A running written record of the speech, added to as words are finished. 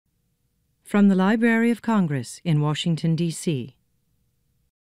From the Library of Congress in Washington, D.C.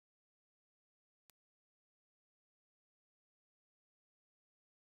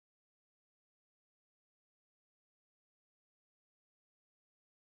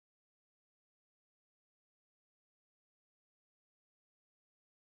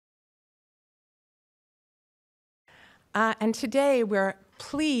 And today we're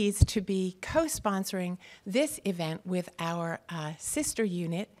pleased to be co-sponsoring this event with our sister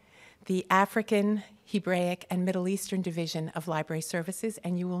unit, the African, Hebraic, and Middle Eastern Division of Library Services,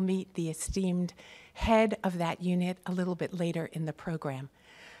 and you will meet the esteemed head of that unit a little bit later in the program.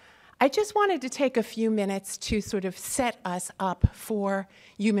 I just wanted to take a few minutes to sort of set us up for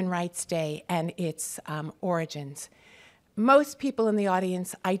Human Rights Day and its origins. Most people in the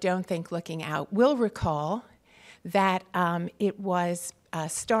audience, I don't think looking out, will recall that it was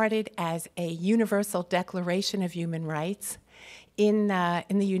started as a universal declaration of human rights in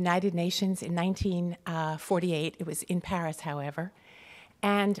the United Nations in 1948. It was in Paris, however.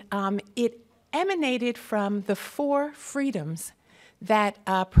 And it emanated from the four freedoms that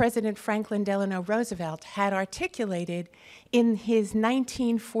President Franklin Delano Roosevelt had articulated in his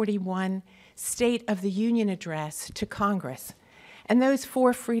 1941 State of the Union address to Congress. And those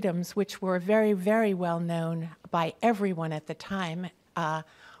four freedoms, which were very, very well known by everyone at the time,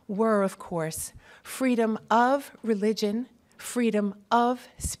 were, of course, freedom of religion, freedom of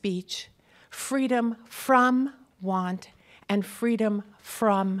speech, freedom from want, and freedom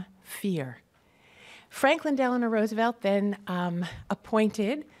from fear. Franklin Delano Roosevelt then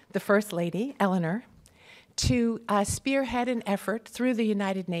appointed the First Lady, Eleanor, to spearhead an effort through the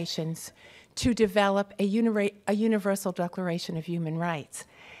United Nations to develop a universal declaration of human rights.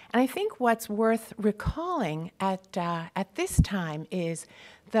 And I think what's worth recalling at this time is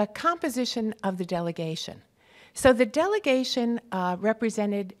the composition of the delegation. So the delegation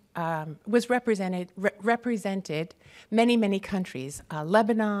represented many, many countries,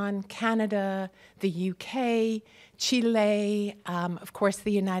 Lebanon, Canada, the UK, Chile, of course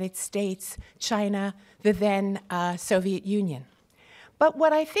the United States, China, the then Soviet Union. But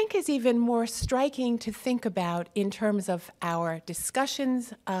what I think is even more striking to think about in terms of our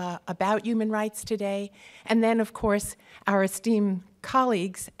discussions about human rights today, and then, of course, our esteemed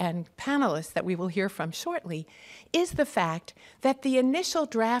colleagues and panelists that we will hear from shortly, is the fact that the initial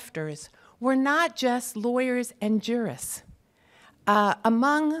drafters were not just lawyers and jurists.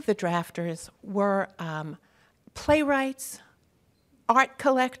 Among the drafters were playwrights, art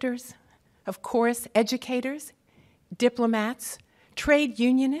collectors, of course, educators, diplomats, trade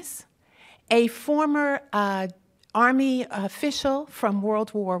unionists, a former Army official from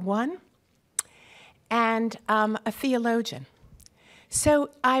World War I, and a theologian. So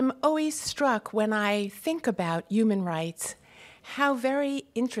I'm always struck when I think about human rights how very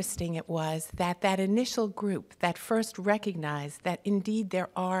interesting it was that that initial group that first recognized that indeed there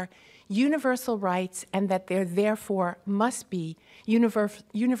are universal rights and that there therefore must be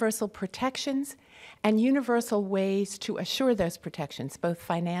universal protections and universal ways to assure those protections, both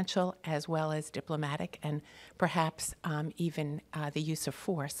financial as well as diplomatic and perhaps even the use of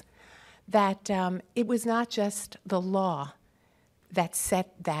force, that it was not just the law that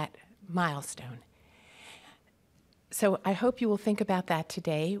set that milestone. So I hope you will think about that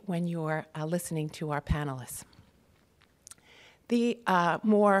today when you're listening to our panelists. The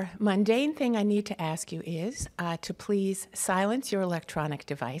more mundane thing I need to ask you is to please silence your electronic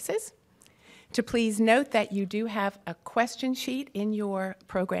devices, to please note that you do have a question sheet in your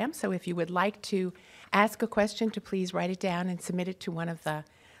program, so if you would like to ask a question, to please write it down and submit it to one of the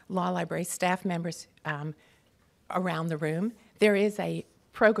law library staff members around the room. There is a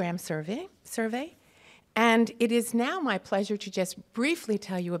program survey, and it is now my pleasure to just briefly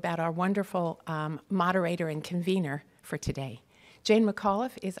tell you about our wonderful moderator and convener for today. Jane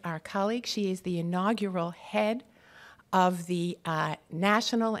McAuliffe is our colleague. She is the inaugural head of the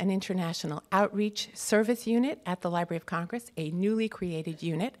National and International Outreach Service Unit at the Library of Congress, a newly created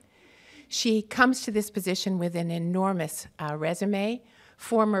unit. She comes to this position with an enormous resume,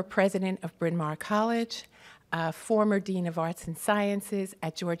 former president of Bryn Mawr College, former dean of arts and sciences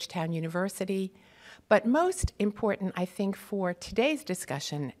at Georgetown University, but most important, I think, for today's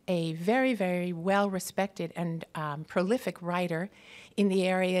discussion, a very, very well-respected and prolific writer in the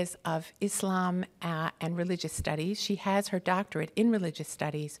areas of Islam and religious studies. She has her doctorate in religious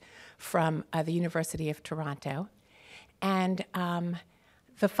studies from the University of Toronto. And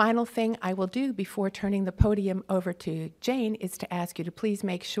the final thing I will do before turning the podium over to Jane is to ask you to please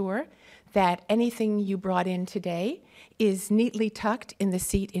make sure that anything you brought in today is neatly tucked in the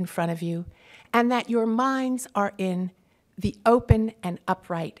seat in front of you, and that your minds are in the open and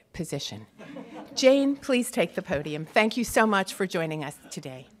upright position. Jane, please take the podium. Thank you so much for joining us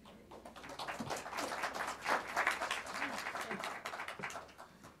today.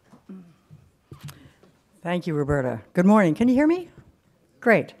 Thank you, Roberta. Good morning. Can you hear me?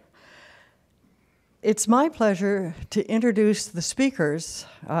 Great. It's my pleasure to introduce the speakers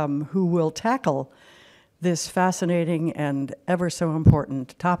who will tackle this fascinating and ever so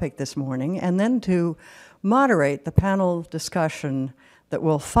important topic this morning, and then to moderate the panel discussion that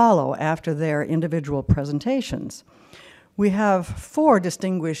will follow after their individual presentations. We have 4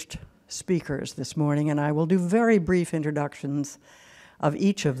 distinguished speakers this morning, and I will do very brief introductions of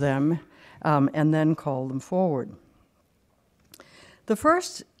each of them and then call them forward. The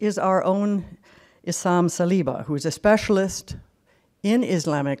first is our own Issam Saliba, who is a specialist in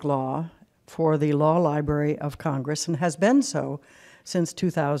Islamic law for the Law Library of Congress and has been so since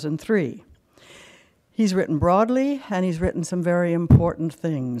 2003. He's written broadly, and he's written some very important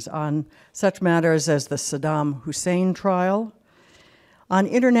things on such matters as the Saddam Hussein trial, on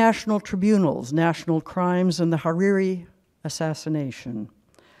international tribunals, national crimes, and the Hariri assassination,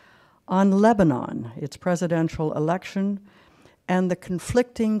 on Lebanon, its presidential election, and the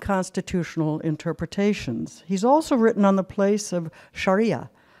conflicting constitutional interpretations. He's also written on the place of Sharia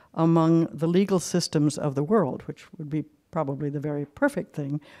among the legal systems of the world, which would be probably the very perfect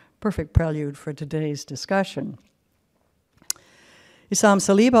prelude for today's discussion. Issam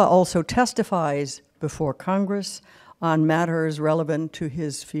Saliba also testifies before Congress on matters relevant to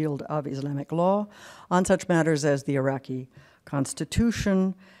his field of Islamic law, on such matters as the Iraqi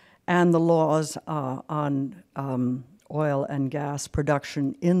Constitution and the laws on oil and gas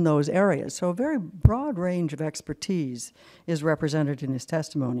production in those areas. So a very broad range of expertise is represented in his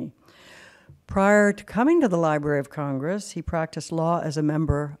testimony. Prior to coming to the Library of Congress, he practiced law as a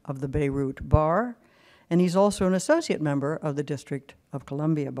member of the Beirut Bar, and he's also an associate member of the District of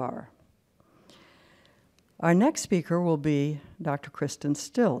Columbia Bar. Our next speaker will be Dr. Kristen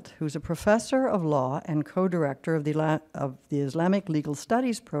Stilt, who's a professor of law and co-director of the Islamic Legal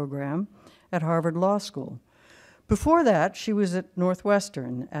Studies program at Harvard Law School. Before that, she was at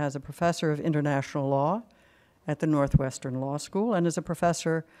Northwestern as a professor of international law at the Northwestern Law School and as a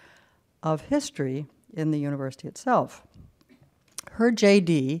professor of history in the university itself. Her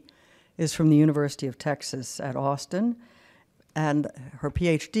JD is from the University of Texas at Austin, and her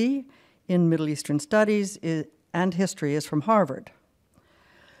PhD in Middle Eastern Studies and history is from Harvard.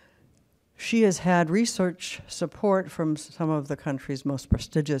 She has had research support from some of the country's most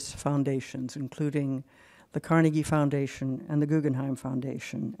prestigious foundations, including the Carnegie Foundation and the Guggenheim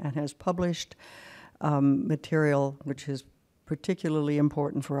Foundation, and has published material which is particularly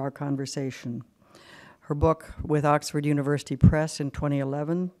important for our conversation. Her book with Oxford University Press in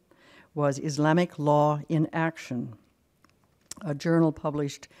 2011 was Islamic Law in Action, a journal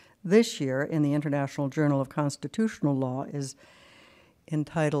published this year in the International Journal of Constitutional Law is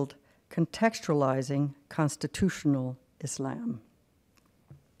entitled Contextualizing Constitutional Islam.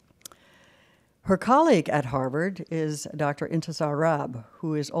 Her colleague at Harvard is Dr. Intisar Rabb,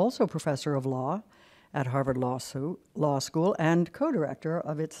 who is also professor of law at Harvard Law School and co-director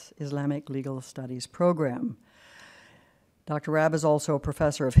of its Islamic Legal Studies program. Dr. Rabb is also a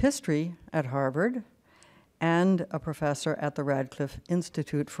professor of history at Harvard and a professor at the Radcliffe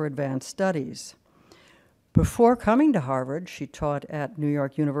Institute for Advanced Studies. Before coming to Harvard, she taught at New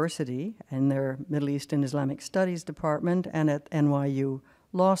York University in their Middle East and Islamic Studies department and at NYU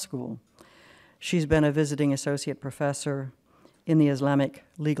Law School. She's been a visiting associate professor in the Islamic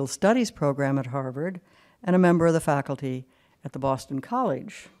Legal Studies program at Harvard and a member of the faculty at the Boston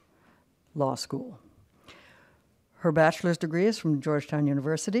College Law School. Her bachelor's degree is from Georgetown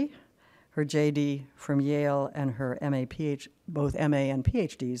University, her JD from Yale, and her both MA and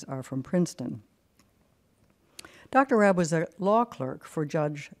PhDs are from Princeton. Dr. Rabb was a law clerk for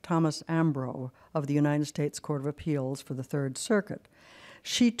Judge Thomas Ambro of the United States Court of Appeals for the Third Circuit.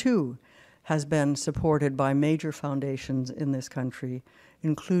 She, too, has been supported by major foundations in this country,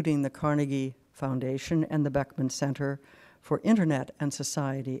 including the Carnegie Foundation and the Beckman Center for Internet and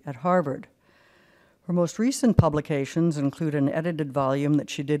Society at Harvard. Her most recent publications include an edited volume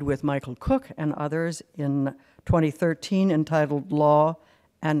that she did with Michael Cook and others in 2013 entitled Law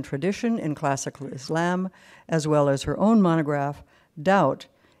and Tradition in Classical Islam, as well as her own monograph, Doubt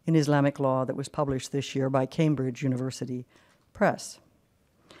in Islamic Law, that was published this year by Cambridge University Press.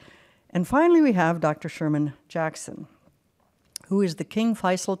 And finally, we have Dr. Sherman Jackson, who is the King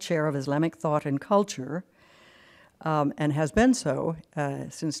Faisal Chair of Islamic Thought and Culture, and has been so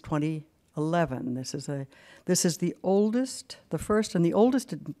since 2011. 11. This is the first and the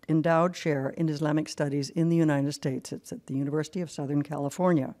oldest endowed chair in Islamic studies in the United States. It's at the University of Southern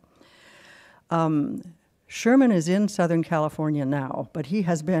California. Sherman is in Southern California now, but he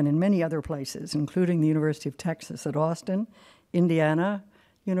has been in many other places, including the University of Texas at Austin, Indiana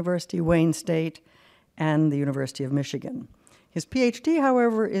University, Wayne State, and the University of Michigan. His PhD,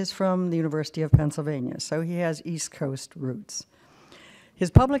 however, is from the University of Pennsylvania, so he has East Coast roots.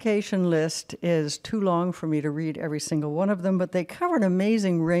 His publication list is too long for me to read every single one of them, but they cover an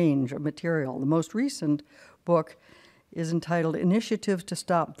amazing range of material. The most recent book is entitled Initiative to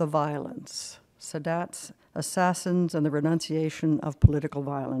Stop the Violence, Sadat's Assassins and the Renunciation of Political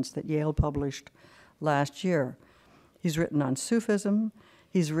Violence, that Yale published last year. He's written on Sufism,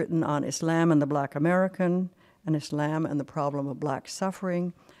 he's written on Islam and the Black American, and Islam and the Problem of Black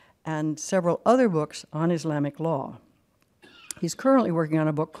Suffering, and several other books on Islamic law. He's currently working on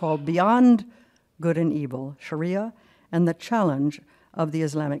a book called Beyond Good and Evil, Sharia and the Challenge of the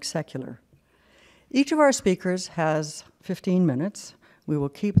Islamic Secular. Each of our speakers has 15 minutes. We will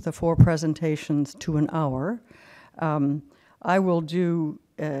keep the 4 presentations to an hour. I will do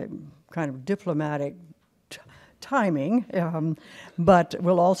kind of diplomatic timing, but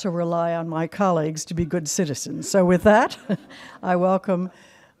will also rely on my colleagues to be good citizens. So with that, I welcome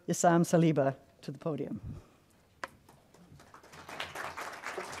Issam Saliba to the podium.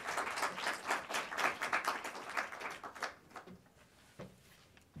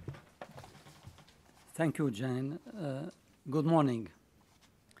 Thank you, Jane. Good morning.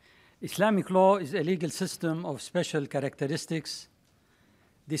 Islamic law is a legal system of special characteristics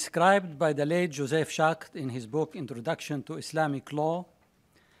described by the late Joseph Schacht in his book Introduction to Islamic Law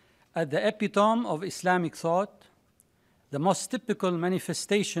as the epitome of Islamic thought, the most typical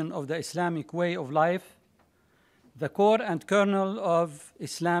manifestation of the Islamic way of life, the core and kernel of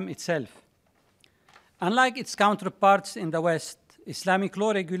Islam itself. Unlike its counterparts in the West, Islamic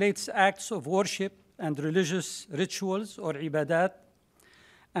law regulates acts of worship and religious rituals or ibadat,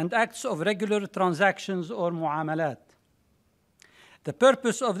 and acts of regular transactions or mu'amalat. The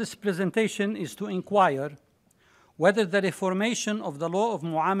purpose of this presentation is to inquire whether the reformation of the law of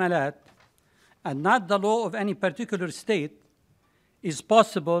mu'amalat and not the law of any particular state is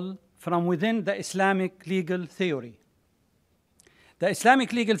possible from within the Islamic legal theory. The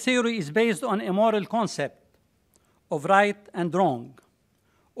Islamic legal theory is based on a moral concept of right and wrong,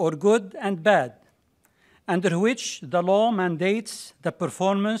 or good and bad, under which the law mandates the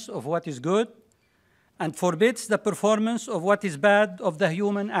performance of what is good and forbids the performance of what is bad of the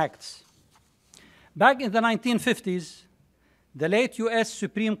human acts. Back in the 1950s, the late US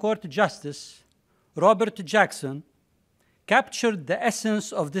Supreme Court Justice, Robert Jackson, captured the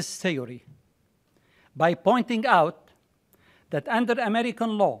essence of this theory by pointing out that under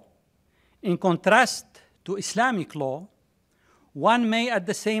American law, in contrast to Islamic law, one may at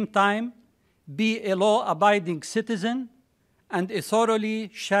the same time be a law-abiding citizen and a thoroughly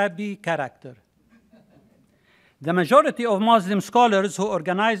shabby character. The majority of Muslim scholars who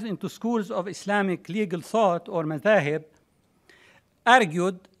organized into schools of Islamic legal thought or madhahib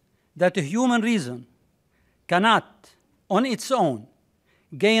argued that a human reason cannot, on its own,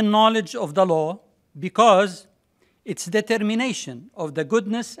 gain knowledge of the law because its determination of the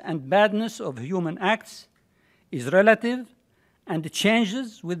goodness and badness of human acts is relative and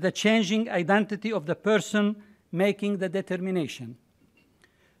changes with the changing identity of the person making the determination.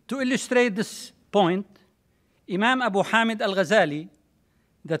 To illustrate this point, Imam Abu Hamid al-Ghazali,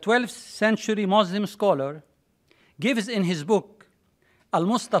 the 12th century Muslim scholar, gives in his book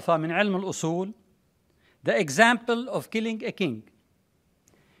Al-Mustafa min Ilm al-Usul the example of killing a king.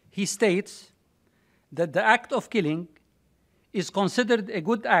 He states that the act of killing is considered a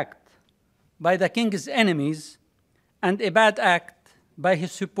good act by the king's enemies and a bad act by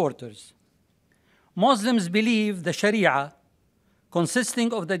his supporters. Muslims believe the Sharia,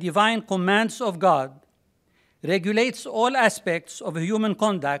 consisting of the divine commands of God, regulates all aspects of human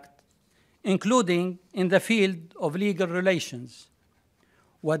conduct, including in the field of legal relations.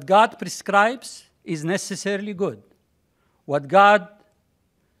 What God prescribes is necessarily good. What God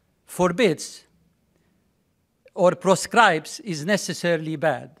forbids or proscribes is necessarily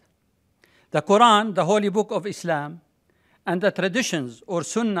bad. The Quran, the holy book of Islam, and the traditions or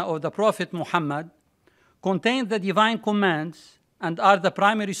sunnah of the Prophet Muhammad contain the divine commands and are the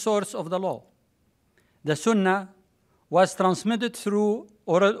primary source of the law. The sunnah was transmitted through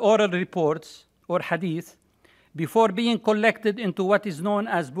oral reports or hadith before being collected into what is known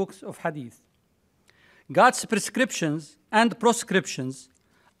as books of hadith. God's prescriptions and proscriptions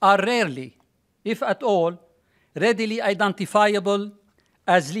are rarely, if at all, readily identifiable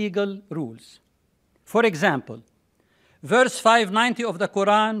as legal rules. For example, verse 590 of the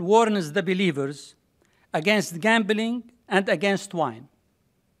Quran warns the believers against gambling and against wine.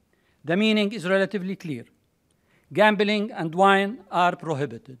 The meaning is relatively clear. Gambling and wine are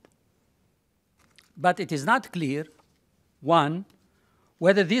prohibited. But it is not clear, one,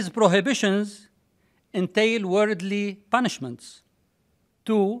 whether these prohibitions entail worldly punishments.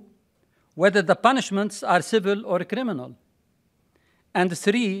 Two, whether the punishments are civil or criminal. And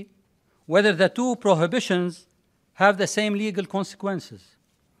three, whether the two prohibitions have the same legal consequences.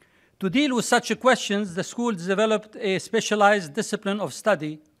 To deal with such questions, the schools developed a specialized discipline of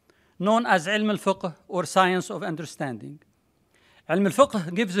study known as Ilm al-Fiqh, or science of understanding. Ilm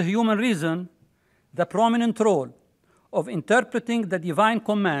al-Fiqh gives the human reason the prominent role of interpreting the divine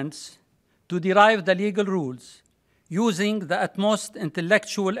commands to derive the legal rules using the utmost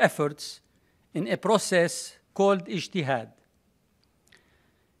intellectual efforts in a process called ijtihad.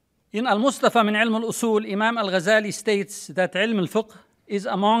 In Al-Mustafa min Ilm al-Usul, Imam al-Ghazali states that Ilm al-Fiqh is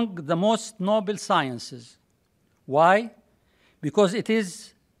among the most noble sciences. Why? Because it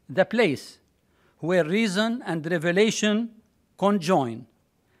is the place where reason and revelation conjoin,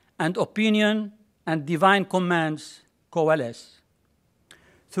 and opinion and divine commands coalesce.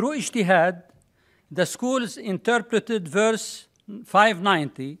 Through ijtihad, the schools interpreted verse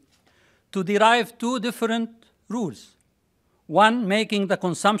 590 to derive two different rules. One, making the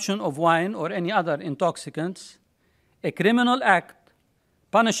consumption of wine or any other intoxicants a criminal act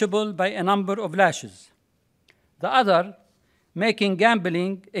punishable by a number of lashes. The other, making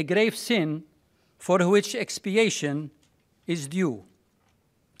gambling a grave sin for which expiation is due.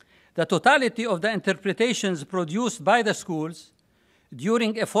 The totality of the interpretations produced by the schools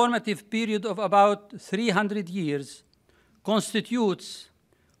during a formative period of about 300 years constitutes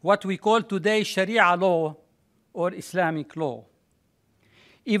what we call today Sharia law or Islamic law.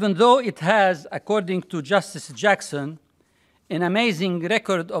 Even though it has, according to Justice Jackson, an amazing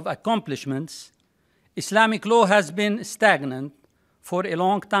record of accomplishments, Islamic law has been stagnant for a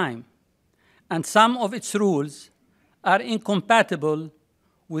long time, and some of its rules are incompatible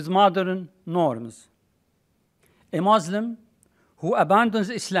with modern norms. A Muslim who abandons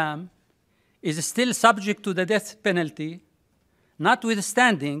Islam is still subject to the death penalty,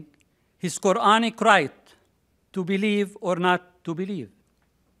 notwithstanding his Quranic right to believe or not to believe.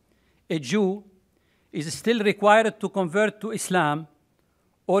 A Jew is still required to convert to Islam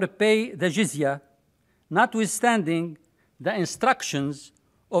or pay the jizya, notwithstanding the instructions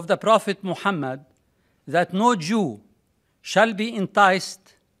of the Prophet Muhammad that no Jew shall be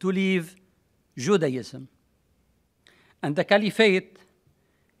enticed to leave Judaism. And the caliphate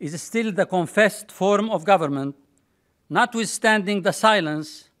is still the confessed form of government, notwithstanding the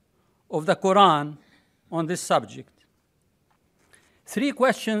silence of the Quran on this subject. Three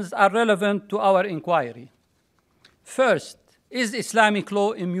questions are relevant to our inquiry. First, is Islamic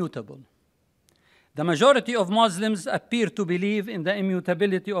law immutable? The majority of Muslims appear to believe in the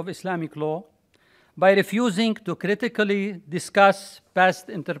immutability of Islamic law by refusing to critically discuss past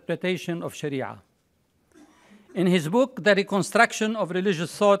interpretation of Sharia. In his book, The Reconstruction of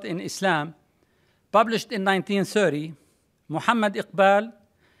Religious Thought in Islam, published in 1930, Muhammad Iqbal,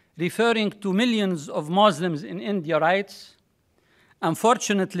 referring to millions of Muslims in India, writes,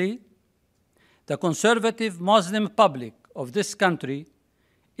 "Unfortunately, the conservative Muslim public of this country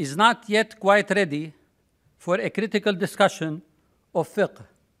is not yet quite ready for a critical discussion of fiqh,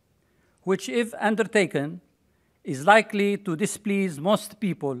 which, if undertaken, is likely to displease most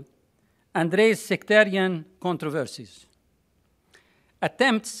people and raise sectarian controversies.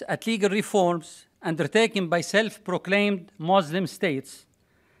 Attempts at legal reforms undertaken by self-proclaimed Muslim states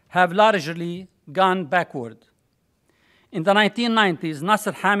have largely gone backward. In the 1990s,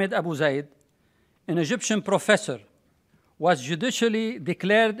 Nasr Hamid Abu Zaid, an Egyptian professor, was judicially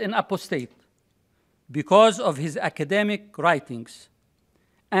declared an apostate because of his academic writings,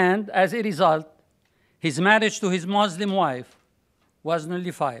 and as a result, his marriage to his Muslim wife was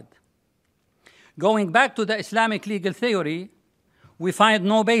nullified. Going back to the Islamic legal theory, we find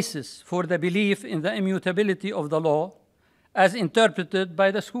no basis for the belief in the immutability of the law as interpreted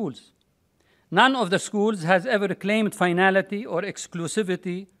by the schools. None of the schools has ever claimed finality or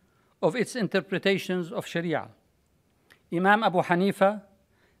exclusivity of its interpretations of Sharia. Imam Abu Hanifa,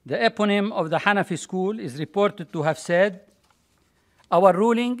 the eponym of the Hanafi school, is reported to have said, "Our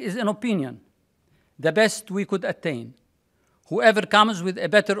ruling is an opinion, the best we could attain. Whoever comes with a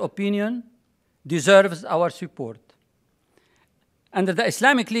better opinion deserves our support." Under the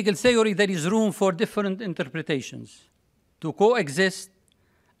Islamic legal theory, there is room for different interpretations to coexist,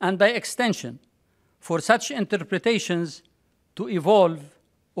 and by extension, for such interpretations to evolve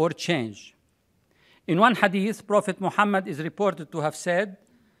or change. In one hadith, Prophet Muhammad is reported to have said,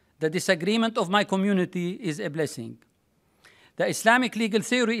 "The disagreement of my community is a blessing." The Islamic legal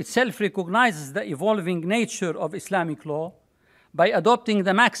theory itself recognizes the evolving nature of Islamic law by adopting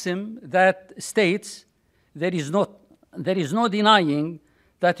the maxim that states there is no denying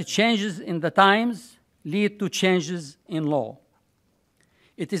that changes in the times lead to changes in law.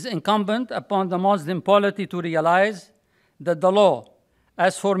 It is incumbent upon the Muslim polity to realize that the law,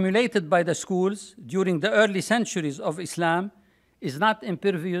 as formulated by the schools during the early centuries of Islam, is not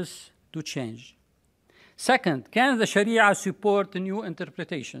impervious to change. Second, can the Sharia support new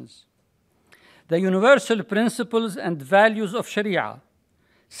interpretations? The universal principles and values of Sharia,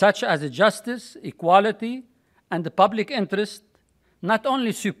 such as justice, equality, and the public interest, not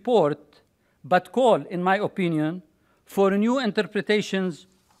only support, but call, in my opinion, for new interpretations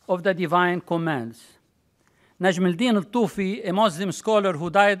of the divine commands. Najm al-Din al-Tufi, a Muslim scholar who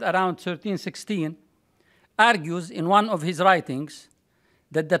died around 1316, argues in one of his writings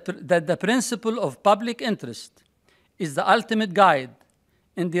that the principle of public interest is the ultimate guide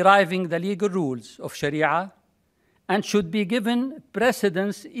in deriving the legal rules of Sharia and should be given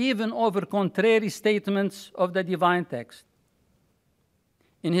precedence even over contrary statements of the divine text.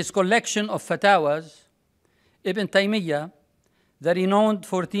 In his collection of fatwas, Ibn Taymiyyah, the renowned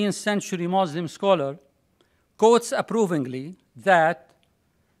 14th century Muslim scholar, quotes approvingly that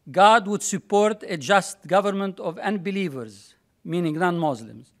God would support a just government of unbelievers, meaning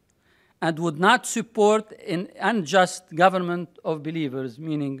non-Muslims, and would not support an unjust government of believers,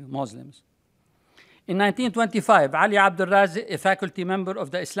 meaning Muslims. In 1925, Ali Abdul Razik, a faculty member of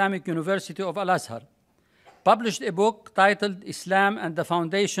the Islamic University of Al-Azhar, published a book titled Islam and the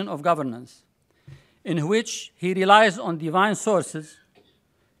Foundation of Governance, in which he relies on divine sources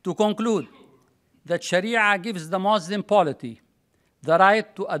to conclude that Sharia gives the Muslim polity the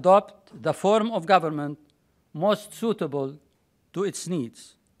right to adopt the form of government most suitable to its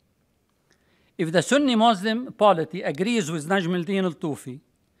needs. If the Sunni Muslim polity agrees with Najm al-Din al-Tufi,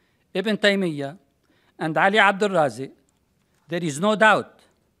 Ibn Taymiyyah, and Ali Abdul Razik, there is no doubt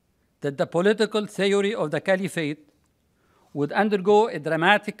that the political theory of the caliphate would undergo a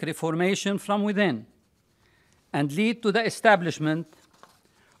dramatic reformation from within and lead to the establishment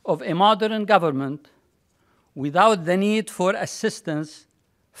of a modern government without the need for assistance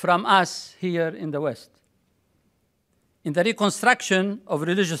from us here in the West. In the reconstruction of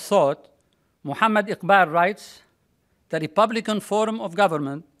religious thought, Muhammad Iqbal writes, "The Republican form of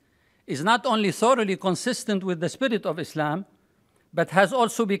government is not only thoroughly consistent with the spirit of Islam, but has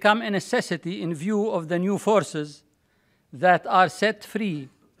also become a necessity in view of the new forces that are set free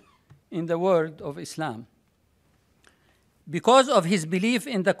in the world of Islam." Because of his belief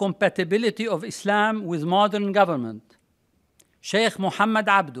in the compatibility of Islam with modern government, Sheikh Muhammad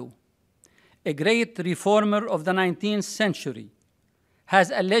Abdu, a great reformer of the 19th century,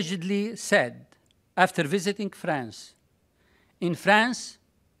 has allegedly said, after visiting France, "In France,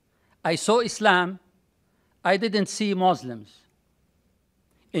 I saw Islam, I didn't see Muslims.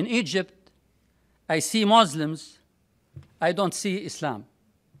 In Egypt, I see Muslims, I don't see Islam."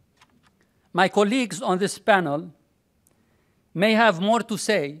 My colleagues on this panel may have more to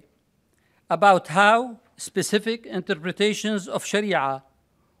say about how specific interpretations of Sharia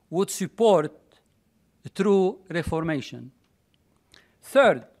would support true reformation.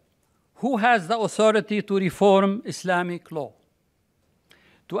 Third, who has the authority to reform Islamic law?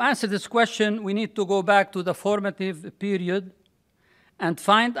 To answer this question, we need to go back to the formative period and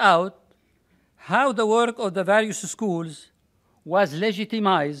find out how the work of the various schools was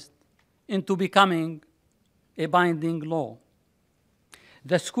legitimized into becoming a binding law.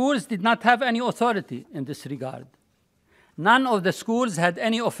 The schools did not have any authority in this regard. None of the schools had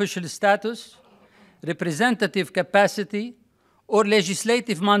any official status, representative capacity, or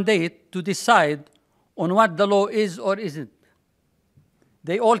legislative mandate to decide on what the law is or isn't.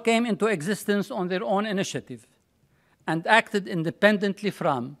 They all came into existence on their own initiative and acted independently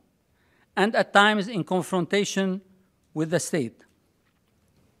from, and at times in confrontation with the state.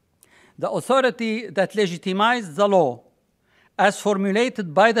 The authority that legitimized the law as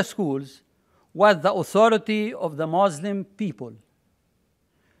formulated by the schools was the authority of the Muslim people.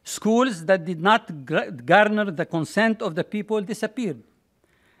 Schools that did not garner the consent of the people disappeared,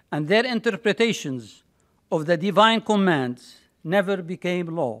 and their interpretations of the divine commands never became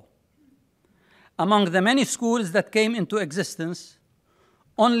law. Among the many schools that came into existence,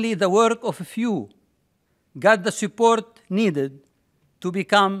 only the work of a few got the support needed to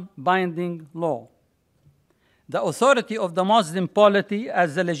become binding law. The authority of the Muslim polity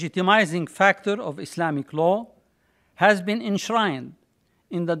as the legitimizing factor of Islamic law has been enshrined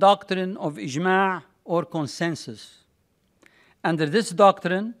in the doctrine of ijma' or consensus. Under this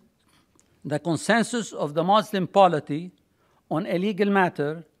doctrine, the consensus of the Muslim polity on a legal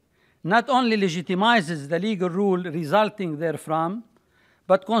matter not only legitimizes the legal rule resulting therefrom,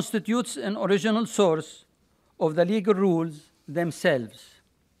 but constitutes an original source of the legal rules themselves.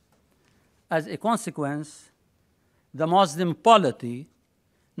 As a consequence, the Muslim polity,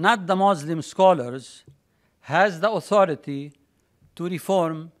 not the Muslim scholars, has the authority to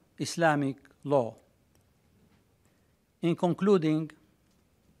reform Islamic law. In concluding,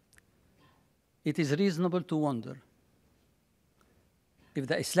 it is reasonable to wonder if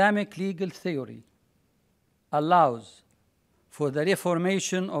the Islamic legal theory allows for the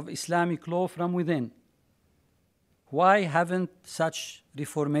reformation of Islamic law from within, why haven't such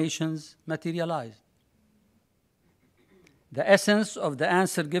reformations materialized? The essence of the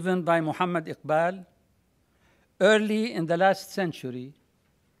answer given by Muhammad Iqbal early in the last century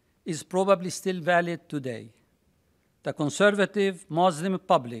is probably still valid today. The conservative Muslim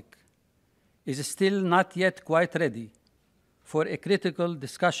public is still not yet quite ready for a critical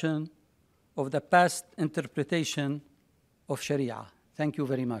discussion of the past interpretation of Sharia. Thank you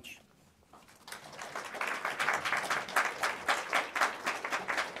very much.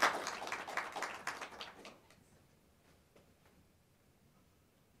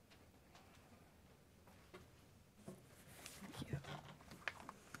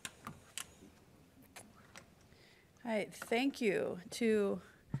 All right, thank you to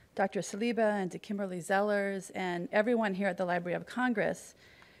Dr. Saliba and to Kimberly Zellers and everyone here at the Library of Congress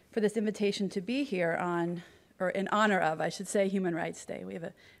for this invitation to be here on, or in honor of, I should say, Human Rights Day. We have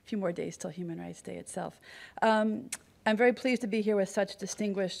a few more days till Human Rights Day itself. I'm very pleased to be here with such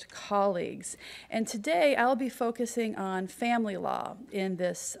distinguished colleagues. And today I'll be focusing on family law in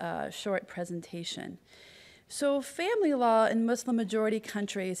this short presentation. So family law in Muslim-majority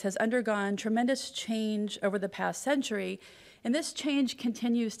countries has undergone tremendous change over the past century, and this change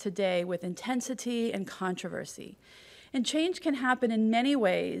continues today with intensity and controversy. And change can happen in many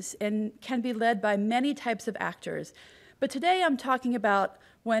ways and can be led by many types of actors. But today I'm talking about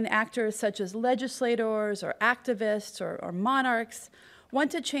when actors such as legislators or activists or monarchs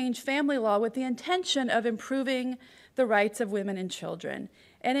want to change family law with the intention of improving the rights of women and children.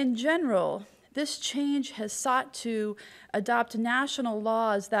 And in general, this change has sought to adopt national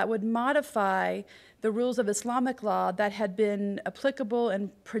laws that would modify the rules of Islamic law that had been applicable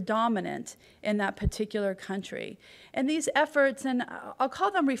and predominant in that particular country. And these efforts, and I'll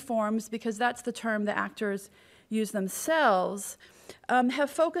call them reforms because that's the term the actors use themselves, have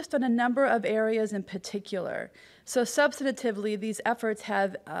focused on a number of areas in particular. So substantively, these efforts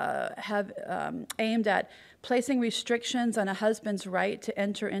have aimed at placing restrictions on a husband's right to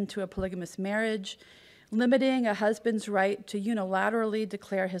enter into a polygamous marriage, limiting a husband's right to unilaterally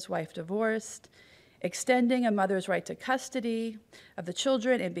declare his wife divorced, extending a mother's right to custody of the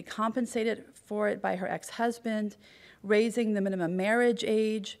children and be compensated for it by her ex-husband, raising the minimum marriage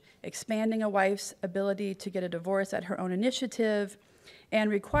age, expanding a wife's ability to get a divorce at her own initiative, and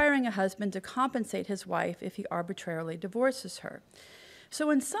requiring a husband to compensate his wife if he arbitrarily divorces her. So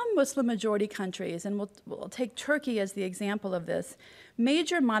in some Muslim-majority countries, and we'll take Turkey as the example of this,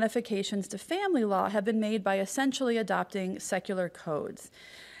 major modifications to family law have been made by essentially adopting secular codes.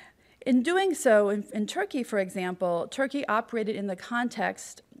 In doing so, in Turkey, for example, Turkey operated in the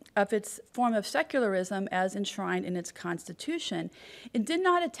context of its form of secularism as enshrined in its constitution. It did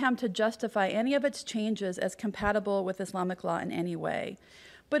not attempt to justify any of its changes as compatible with Islamic law in any way.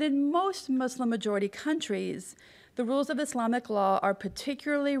 But in most Muslim-majority countries, the rules of Islamic law are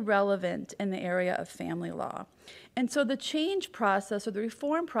particularly relevant in the area of family law. And so the change process or the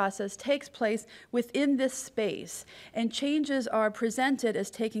reform process takes place within this space, and changes are presented as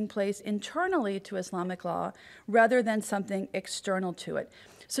taking place internally to Islamic law rather than something external to it.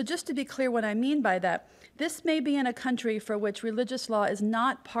 So just to be clear what I mean by that, this may be in a country for which religious law is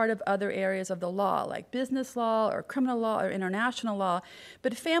not part of other areas of the law, like business law or criminal law or international law,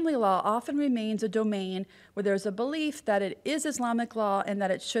 but family law often remains a domain where there's a belief that it is Islamic law and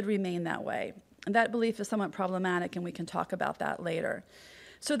that it should remain that way. And that belief is somewhat problematic, and we can talk about that later.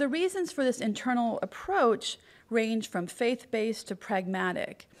 So the reasons for this internal approach range from faith-based to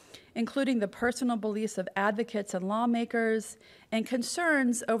pragmatic, including the personal beliefs of advocates and lawmakers, and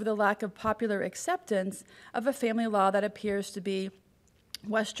concerns over the lack of popular acceptance of a family law that appears to be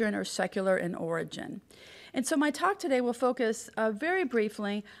Western or secular in origin. And so my talk today will focus very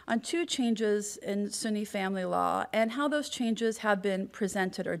briefly on two changes in Sunni family law and how those changes have been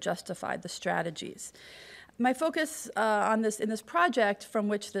presented or justified, the strategies. My focus in this project, from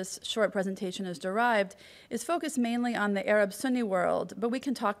which this short presentation is derived, is focused mainly on the Arab Sunni world, but we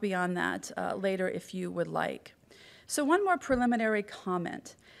can talk beyond that later if you would like. So one more preliminary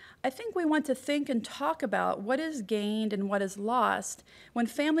comment. I think we want to think and talk about what is gained and what is lost when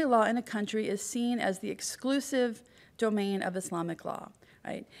family law in a country is seen as the exclusive domain of Islamic law,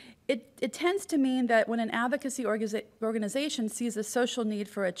 right? It tends to mean that when an advocacy organization sees a social need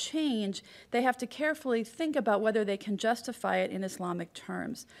for a change, they have to carefully think about whether they can justify it in Islamic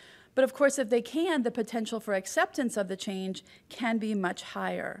terms. But of course, if they can, the potential for acceptance of the change can be much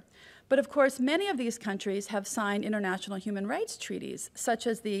higher. But of course, many of these countries have signed international human rights treaties, such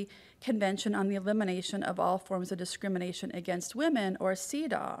as the Convention on the Elimination of All Forms of Discrimination Against Women, or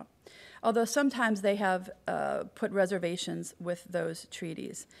CEDAW, although sometimes they have put reservations with those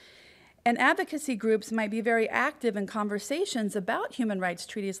treaties. And advocacy groups might be very active in conversations about human rights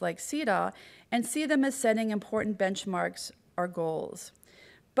treaties like CEDAW and see them as setting important benchmarks or goals.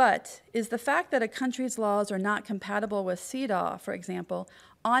 But is the fact that a country's laws are not compatible with CEDAW, for example,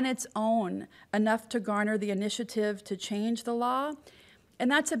 on its own enough to garner the initiative to change the law? And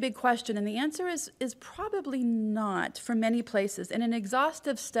that's a big question, and the answer is probably not for many places. In an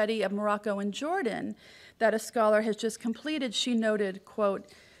exhaustive study of Morocco and Jordan that a scholar has just completed, she noted, quote,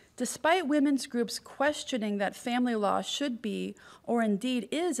 "Despite women's groups questioning that family law should be, or indeed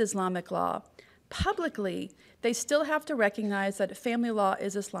is, Islamic law, publicly, they still have to recognize that family law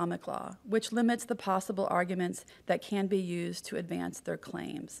is Islamic law, which limits the possible arguments that can be used to advance their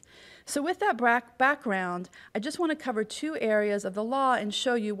claims." So with that background, I just want to cover two areas of the law and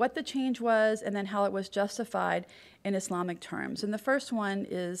show you what the change was and then how it was justified in Islamic terms. And the first one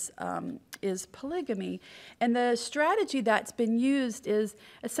is polygamy. And the strategy that's been used is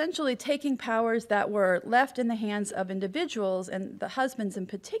essentially taking powers that were left in the hands of individuals, and the husbands in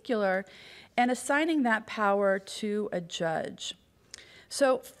particular, and assigning that power to a judge.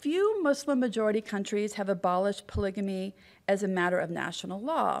 So few Muslim-majority countries have abolished polygamy as a matter of national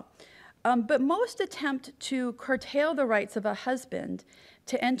law, but most attempt to curtail the rights of a husband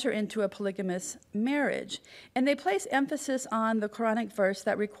to enter into a polygamous marriage. And they place emphasis on the Quranic verse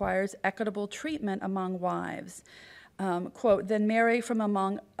that requires equitable treatment among wives. Quote, "Then marry from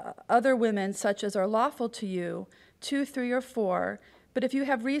among other women such as are lawful to you, 2, 3, or 4, but if you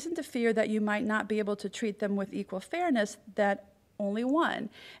have reason to fear that you might not be able to treat them with equal fairness, that only one."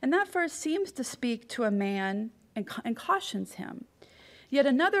 And that verse seems to speak to a man and cautions him. Yet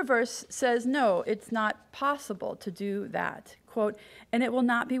another verse says, no, it's not possible to do that. Quote, "And it will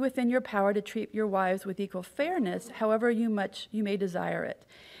not be within your power to treat your wives with equal fairness, however much you may desire it.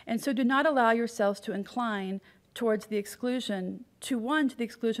 And so do not allow yourselves to incline towards the exclusion, to the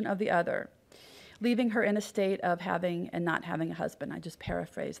exclusion of the other, leaving her in a state of having and not having a husband." I just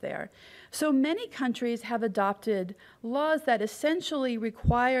paraphrase there. So many countries have adopted laws that essentially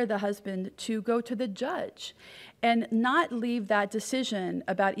require the husband to go to the judge and not leave that decision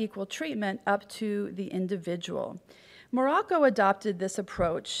about equal treatment up to the individual. Morocco adopted this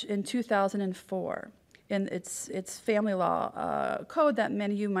approach in 2004 in its family law code that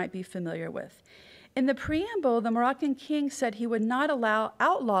many of you might be familiar with. In the preamble, the Moroccan king said he would not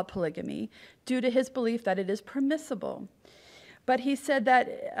outlaw polygamy due to his belief that it is permissible. But he said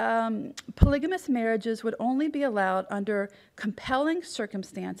that polygamous marriages would only be allowed under compelling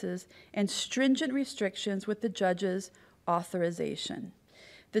circumstances and stringent restrictions with the judge's authorization.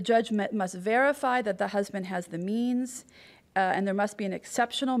 The judge must verify that the husband has the means, and there must be an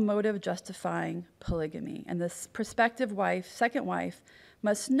exceptional motive justifying polygamy. And this prospective wife, second wife,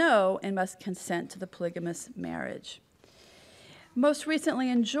 must know and must consent to the polygamous marriage. Most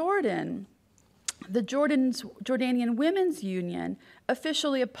recently in Jordan, the Jordanian Women's Union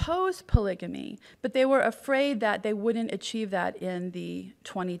officially opposed polygamy, but they were afraid that they wouldn't achieve that in the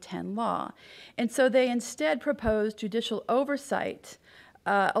 2010 law. And so they instead proposed judicial oversight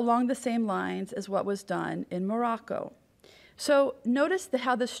along the same lines as what was done in Morocco. So notice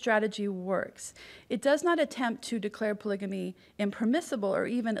how this strategy works. It does not attempt to declare polygamy impermissible or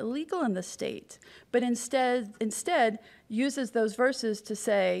even illegal in the state, but instead uses those verses to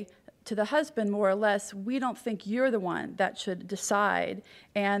say to the husband, more or less, we don't think you're the one that should decide,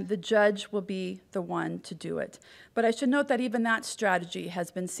 and the judge will be the one to do it. But I should note that even that strategy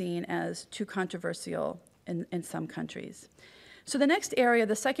has been seen as too controversial in some countries. So the next area,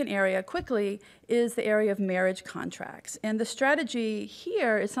 the second area, quickly, is the area of marriage contracts. And the strategy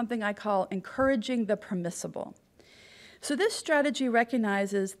here is something I call encouraging the permissible. So this strategy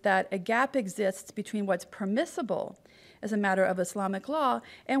recognizes that a gap exists between what's permissible as a matter of Islamic law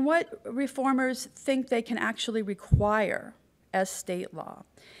and what reformers think they can actually require as state law.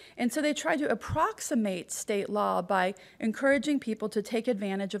 And so they tried to approximate state law by encouraging people to take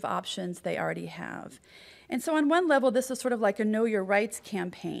advantage of options they already have. And so on one level, this is sort of like a Know Your Rights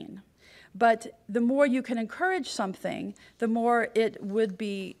campaign. But the more you can encourage something, the more it would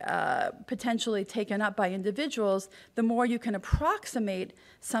be potentially taken up by individuals, the more you can approximate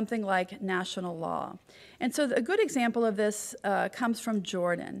something like national law. And so a good example of this comes from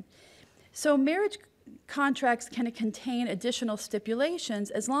Jordan. So marriage contracts can contain additional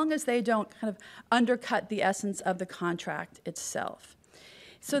stipulations as long as they don't kind of undercut the essence of the contract itself.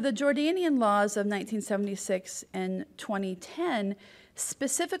 So the Jordanian laws of 1976 and 2010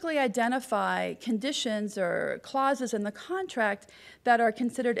 specifically identify conditions or clauses in the contract that are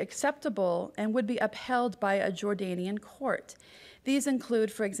considered acceptable and would be upheld by a Jordanian court. These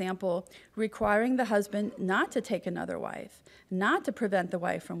include, for example, requiring the husband not to take another wife, not to prevent the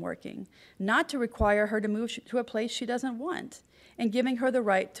wife from working, not to require her to move to a place she doesn't want, and giving her the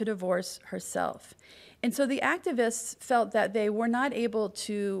right to divorce herself. And so the activists felt that they were not able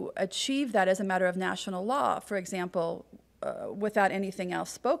to achieve that as a matter of national law. For example, without anything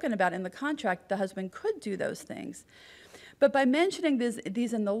else spoken about in the contract, the husband could do those things. But by mentioning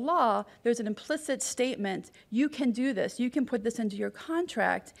these in the law, there's an implicit statement, you can do this, you can put this into your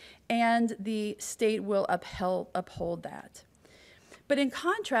contract, and the state will uphold that. But in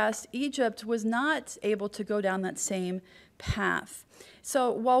contrast, Egypt was not able to go down that same path.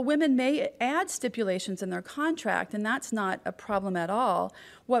 So while women may add stipulations in their contract, and that's not a problem at all,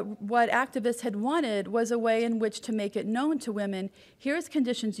 what activists had wanted was a way in which to make it known to women, here's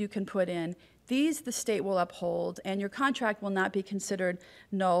conditions you can put in, these the state will uphold, and your contract will not be considered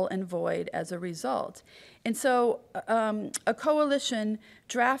null and void as a result. And so a coalition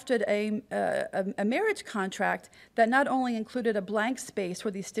drafted a marriage contract that not only included a blank space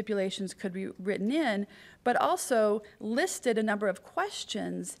where these stipulations could be written in, but also listed a number of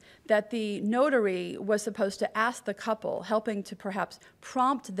questions that the notary was supposed to ask the couple, helping to perhaps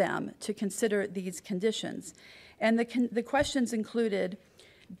prompt them to consider these conditions. And the questions included,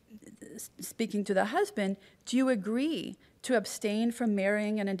 speaking to the husband, do you agree to abstain from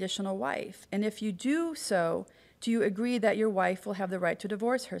marrying an additional wife? And if you do so, do you agree that your wife will have the right to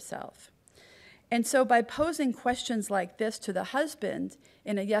divorce herself? And so by posing questions like this to the husband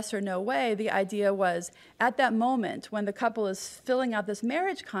in a yes or no way, the idea was at that moment when the couple is filling out this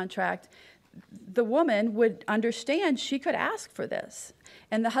marriage contract, the woman would understand she could ask for this.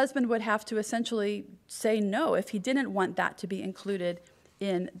 And the husband would have to essentially say no if he didn't want that to be included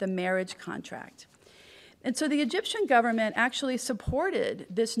in the marriage contract. And so the Egyptian government actually supported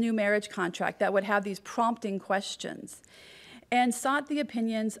this new marriage contract that would have these prompting questions and sought the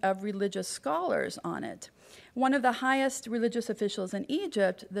opinions of religious scholars on it. One of the highest religious officials in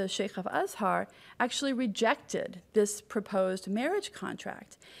Egypt, the Sheikh of Azhar, actually rejected this proposed marriage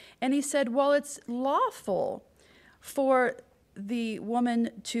contract. And he said, well, it's lawful for the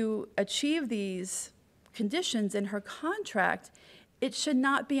woman to achieve these conditions in her contract. It should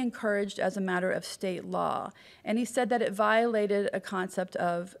not be encouraged as a matter of state law. And he said that it violated a concept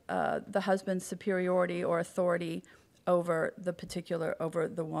of the husband's superiority or authority over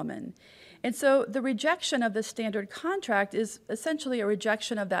the woman. And so the rejection of the standard contract is essentially a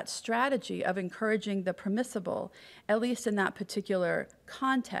rejection of that strategy of encouraging the permissible, at least in that particular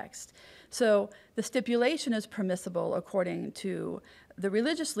context. So the stipulation is permissible according to the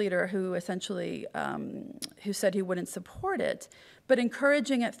religious leader who essentially who said he wouldn't support it, but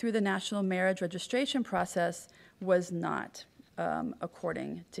encouraging it through the national marriage registration process was not,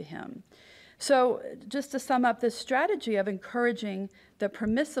 according to him. So just to sum up, this strategy of encouraging the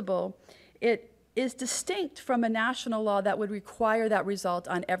permissible, it is distinct from a national law that would require that result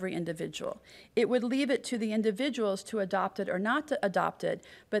on every individual. It would leave it to the individuals to adopt it or not to adopt it,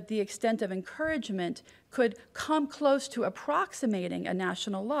 but the extent of encouragement could come close to approximating a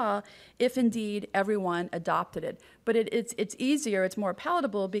national law if indeed everyone adopted it. But it's easier, it's more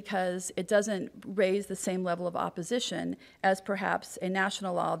palatable because it doesn't raise the same level of opposition as perhaps a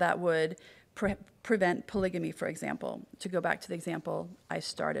national law that would prevent polygamy, for example, to go back to the example I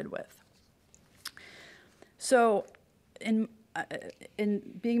started with. So in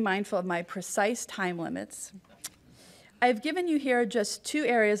being mindful of my precise time limits, I've given you here just two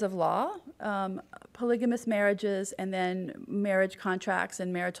areas of law, polygamous marriages and then marriage contracts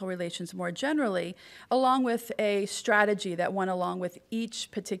and marital relations more generally, along with a strategy that went along with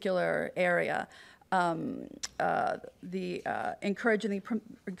each particular area encouraging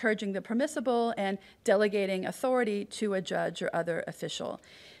the permissible and delegating authority to a judge or other official.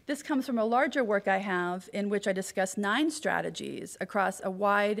 This comes from a larger work I have in which I discuss 9 strategies across a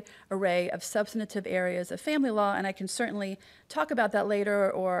wide array of substantive areas of family law, and I can certainly talk about that later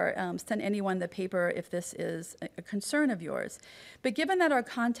or send anyone the paper if this is a concern of yours. But given that our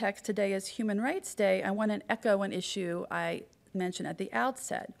context today is Human Rights Day, I want to echo an issue I mentioned at the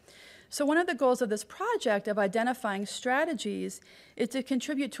outset. So one of the goals of this project of identifying strategies is to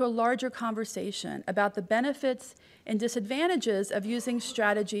contribute to a larger conversation about the benefits and disadvantages of using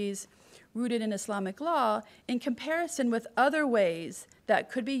strategies rooted in Islamic law in comparison with other ways that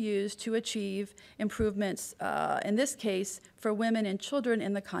could be used to achieve improvements, in this case, for women and children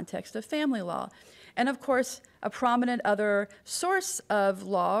in the context of family law. And of course, a prominent other source of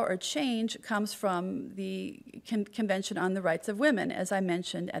law or change comes from the Convention on the Rights of Women, as I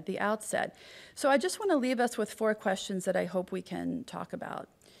mentioned at the outset. So I just want to leave us with 4 questions that I hope we can talk about.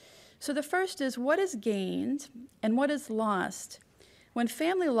 So the first is, what is gained and what is lost when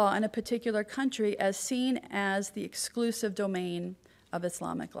family law in a particular country is seen as the exclusive domain of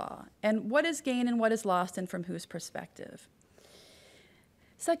Islamic law? And what is gained and what is lost, and from whose perspective?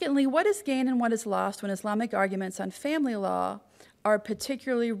 Secondly, what is gained and what is lost when Islamic arguments on family law are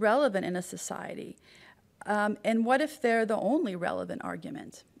particularly relevant in a society? And what if they're the only relevant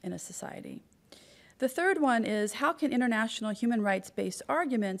argument in a society? The third one is, how can international human rights-based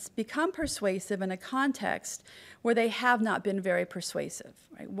arguments become persuasive in a context where they have not been very persuasive?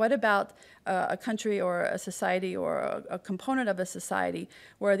 Right? What about a country or a society or a component of a society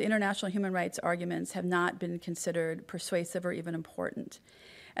where the international human rights arguments have not been considered persuasive or even important?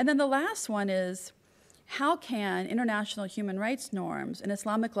 And then the last one is, how can international human rights norms and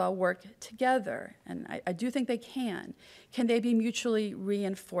Islamic law work together? And I do think they can. Can they be mutually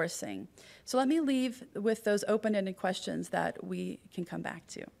reinforcing? So let me leave with those open-ended questions that we can come back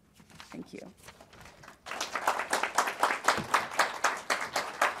to. Thank you.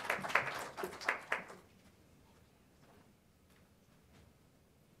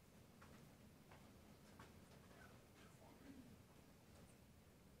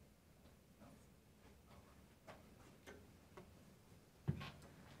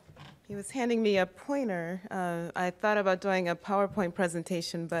 He was handing me a pointer. I thought about doing a PowerPoint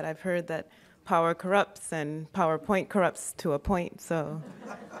presentation, but I've heard that power corrupts and PowerPoint corrupts to a point, so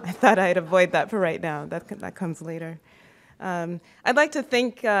I thought I'd avoid that for right now. That comes later. I'd like to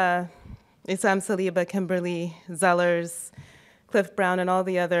thank Issam Saliba, Kimberly Zellers, Cliff Brown, and all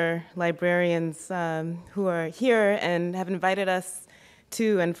the other librarians who are here and have invited us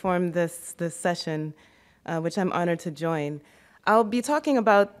to and form this session, which I'm honored to join. I'll be talking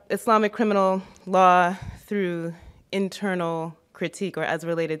about Islamic criminal law through internal critique, or as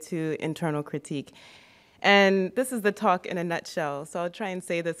related to internal critique. And this is the talk in a nutshell. So I'll try and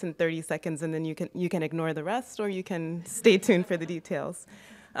say this in 30 seconds, and then you can ignore the rest, or you can stay tuned for the details.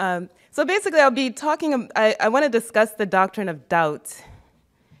 So basically, I'll be talking, I want to discuss the doctrine of doubt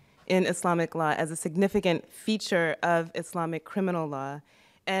in Islamic law as a significant feature of Islamic criminal law,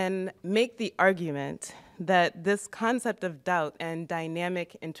 and make the argument that this concept of doubt and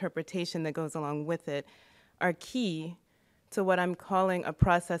dynamic interpretation that goes along with it are key to what I'm calling a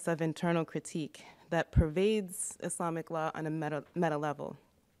process of internal critique that pervades Islamic law on a meta level,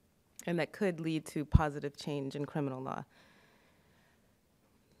 and that could lead to positive change in criminal law.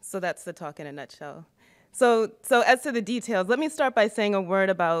 So that's the talk in a nutshell. So as to the details, let me start by saying a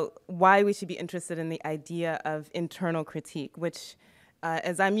word about why we should be interested in the idea of internal critique, which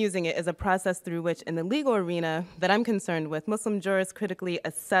as I'm using it, is a process through which, in the legal arena that I'm concerned with, Muslim jurists critically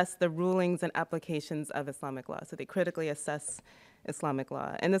assess the rulings and applications of Islamic law. So they critically assess Islamic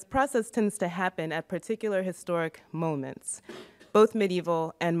law. And this process tends to happen at particular historic moments, both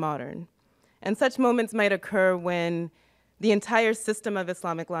medieval and modern. And such moments might occur when the entire system of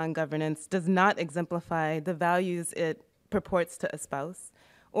Islamic law and governance does not exemplify the values it purports to espouse,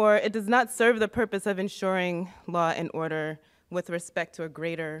 or it does not serve the purpose of ensuring law and order with respect to a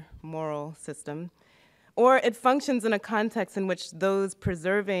greater moral system, or it functions in a context in which those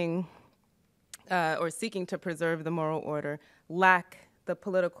preserving or seeking to preserve the moral order lack the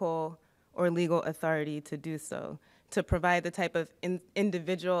political or legal authority to do so, to provide the type of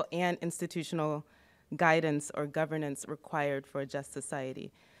individual and institutional guidance or governance required for a just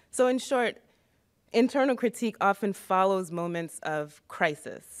society. So in short, internal critique often follows moments of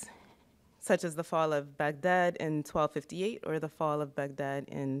crisis, such as the fall of Baghdad in 1258 or the fall of Baghdad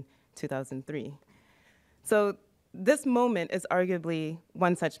in 2003. So this moment is arguably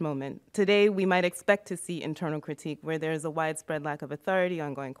one such moment. Today, we might expect to see internal critique where there is a widespread lack of authority,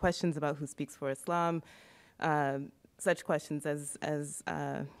 ongoing questions about who speaks for Islam, such questions as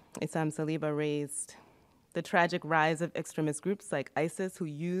Issam Saliba raised, the tragic rise of extremist groups like ISIS who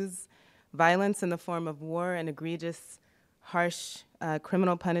use violence in the form of war and egregious, harsh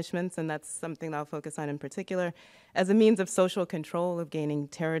criminal punishments, and that's something that I'll focus on in particular, as a means of social control, of gaining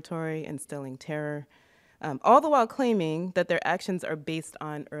territory, instilling terror, all the while claiming that their actions are based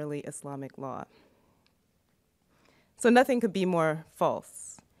on early Islamic law. So nothing could be more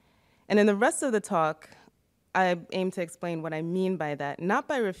false. And in the rest of the talk, I aim to explain what I mean by that, not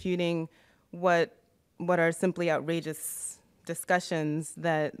by refuting what are simply outrageous discussions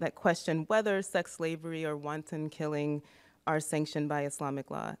that question whether sex slavery or wanton killing are sanctioned by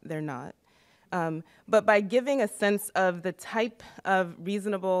Islamic law. They're not. But by giving a sense of the type of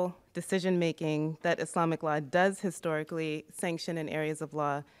reasonable decision-making that Islamic law does historically sanction in areas of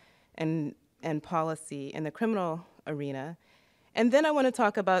law and policy in the criminal arena. And then I want to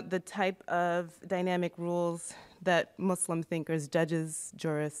talk about the type of dynamic rules that Muslim thinkers, judges,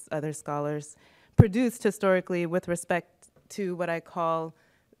 jurists, other scholars produced historically with respect to what I call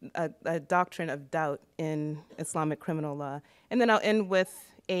a doctrine of doubt in Islamic criminal law. And then I'll end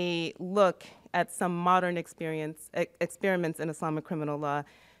with a look at some modern experiments in Islamic criminal law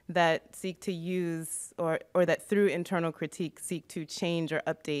that seek to use, or that through internal critique seek to change or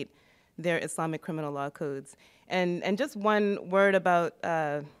update their Islamic criminal law codes. And just one more word about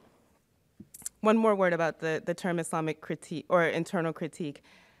the term Islamic critique or internal critique.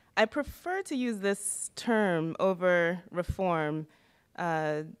 I prefer to use this term over reform,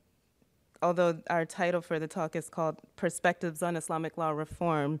 although our title for the talk is called Perspectives on Islamic Law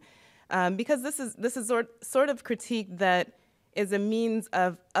Reform, because this is sort of critique that is a means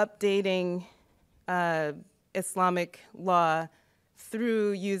of updating Islamic law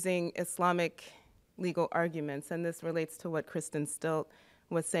through using Islamic legal arguments. And this relates to what Kristen Stilt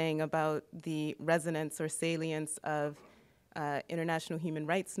was saying about the resonance or salience of international human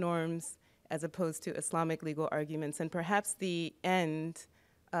rights norms as opposed to Islamic legal arguments. And perhaps the end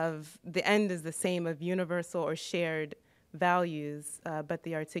is the same of universal or shared values, but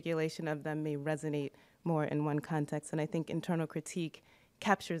the articulation of them may resonate more in one context. And I think internal critique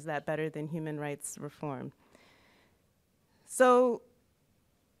captures that better than human rights reform. So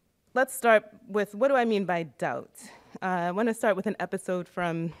let's start with, what do I mean by doubt? I want to start with an episode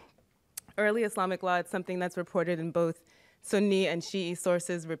from early Islamic law. It's something that's reported in both Sunni and Shi'i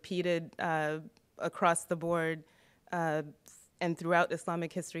sources, repeated across the board and throughout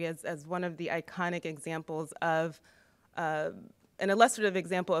Islamic history as one of the iconic examples of, an illustrative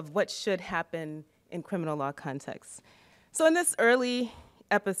example of what should happen in criminal law contexts. So in this early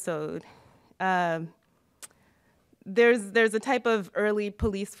episode, there's a type of early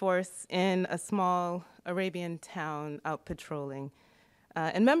police force in a small Arabian town out patrolling.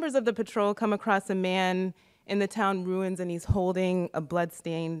 And members of the patrol come across a man in the town ruins, and he's holding a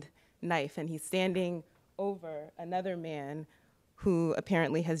blood-stained knife, and he's standing over another man who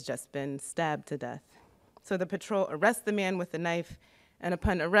apparently has just been stabbed to death. So the patrol arrests the man with the knife, and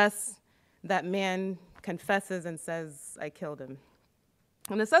upon arrest, that man confesses and says, "I killed him."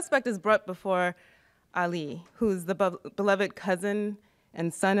 And the suspect is brought before Ali, who's the beloved cousin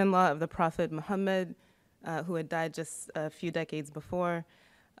and son-in-law of the Prophet Muhammad, who had died just a few decades before.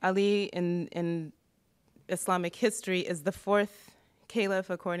 Ali, in Islamic history, is the fourth caliph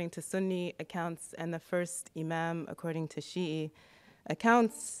according to Sunni accounts and the first imam according to Shi'i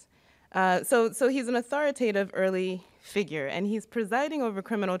accounts. So he's an authoritative early figure, and he's presiding over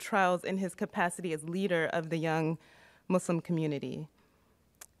criminal trials in his capacity as leader of the young Muslim community.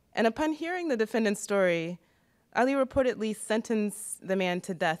 And upon hearing the defendant's story, Ali reportedly sentenced the man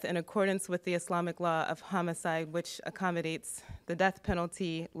to death in accordance with the Islamic law of homicide, which accommodates the death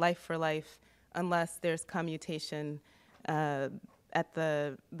penalty, life for life, unless there's commutation at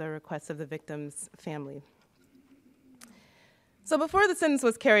the request of the victim's family. So before the sentence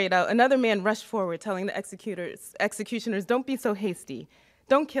was carried out, another man rushed forward, telling the executioners, "Don't be so hasty.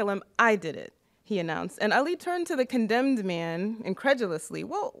 Don't kill him. I did it," he announced. And Ali turned to the condemned man incredulously.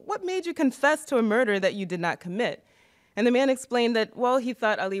 "Well, what made you confess to a murder that you did not commit?" And the man explained that, well, he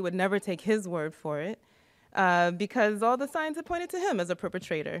thought Ali would never take his word for it because all the signs had pointed to him as a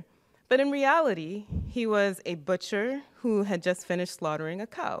perpetrator. But in reality, he was a butcher who had just finished slaughtering a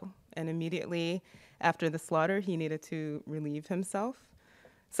cow. And immediately after the slaughter, he needed to relieve himself.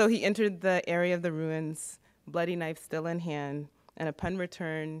 So he entered the area of the ruins, bloody knife still in hand, and upon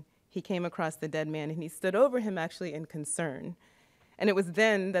return, he came across the dead man, and he stood over him actually in concern. And it was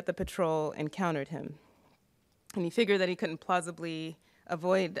then that the patrol encountered him. And he figured that he couldn't plausibly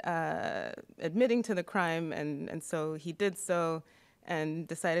avoid admitting to the crime, and so he did so and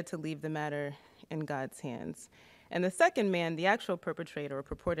decided to leave the matter in God's hands. And the second man, the actual perpetrator, or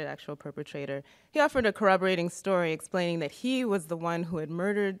purported actual perpetrator, he offered a corroborating story explaining that he was the one who had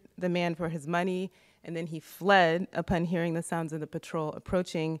murdered the man for his money, and then he fled upon hearing the sounds of the patrol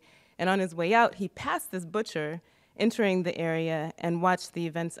approaching. And on his way out, he passed this butcher entering the area and watched the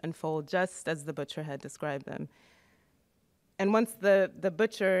events unfold just as the butcher had described them. And once the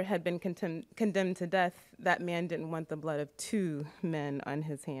butcher had been condemned to death, that man didn't want the blood of two men on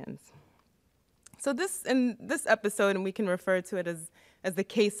his hands. So in this episode, and we can refer to it as the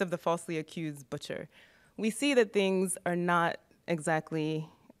case of the falsely accused butcher, we see that things are not exactly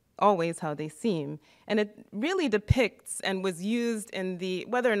always how they seem. And it really depicts and was used in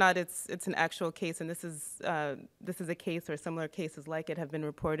whether or not it's an actual case, and this is a case or similar cases like it have been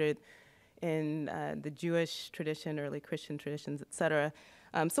reported in the Jewish tradition, early Christian traditions, etc.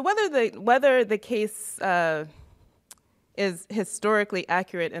 So whether the case is historically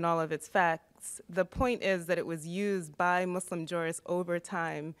accurate in all of its facts, the point is that it was used by Muslim jurists over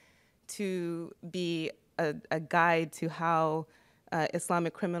time to be a guide to how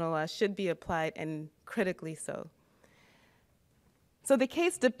Islamic criminal law should be applied, and critically so. So the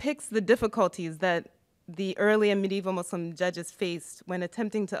case depicts the difficulties that the early and medieval Muslim judges faced when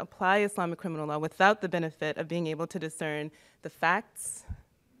attempting to apply Islamic criminal law without the benefit of being able to discern the facts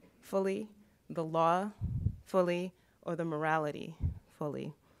fully, the law fully, or the morality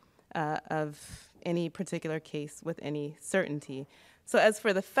fully of any particular case with any certainty. So as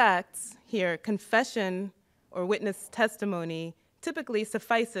for the facts here, confession or witness testimony typically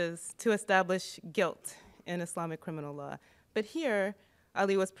suffices to establish guilt in Islamic criminal law. But here,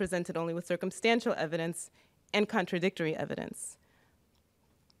 Ali was presented only with circumstantial evidence and contradictory evidence.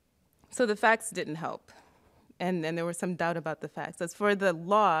 So the facts didn't help, and there was some doubt about the facts. As for the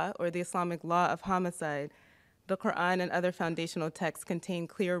law, or the Islamic law of homicide, the Quran and other foundational texts contain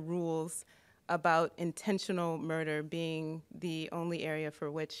clear rules about intentional murder being the only area for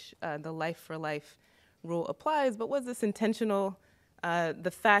which the life-for-life rule applies. But was this intentional?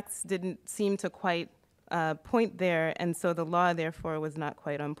 The facts didn't seem to quite point there, and so the law, therefore, was not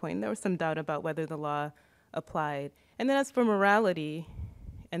quite on point. There was some doubt about whether the law applied. And then as for morality,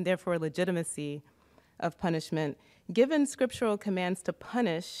 and therefore legitimacy of punishment, given scriptural commands to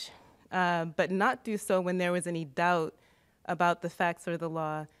punish, but not do so when there was any doubt about the facts or the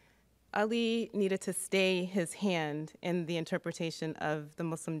law, Ali needed to stay his hand in the interpretation of the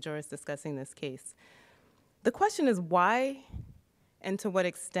Muslim jurists discussing this case. The question is why and to what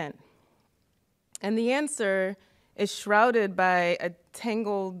extent? And the answer is shrouded by a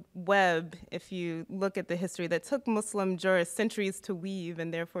tangled web, if you look at the history, that took Muslim jurists centuries to weave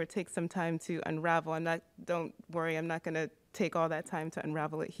and therefore takes some time to unravel. Don't worry, I'm not going to take all that time to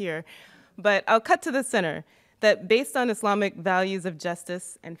unravel it here. But I'll cut to the center, that based on Islamic values of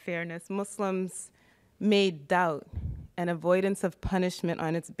justice and fairness, Muslims made doubt and avoidance of punishment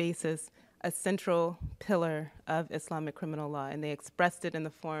on its basis a central pillar of Islamic criminal law, and they expressed it in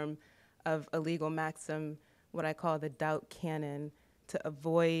the form of a legal maxim, what I call the doubt canon, to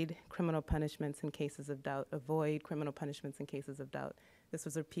avoid criminal punishments in cases of doubt, avoid criminal punishments in cases of doubt. This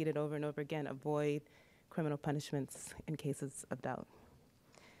was repeated over and over again, avoid criminal punishments in cases of doubt.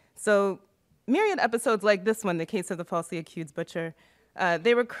 So myriad episodes like this one, the case of the falsely accused butcher,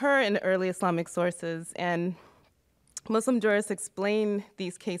 they recur in early Islamic sources, and Muslim jurists explain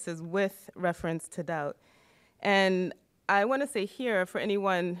these cases with reference to doubt. And I want to say here, for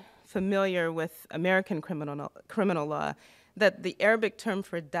anyone familiar with American criminal law, that the Arabic term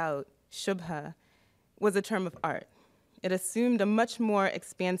for doubt, shubha, was a term of art. It assumed a much more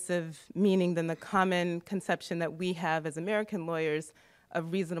expansive meaning than the common conception that we have as American lawyers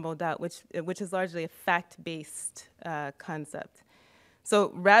of reasonable doubt, which is largely a fact-based concept.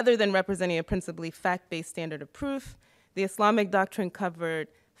 So rather than representing a principally fact-based standard of proof, the Islamic doctrine covered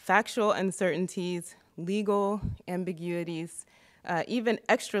factual uncertainties, legal ambiguities, even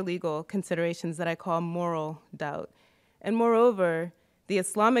extra-legal considerations that I call moral doubt. And moreover, the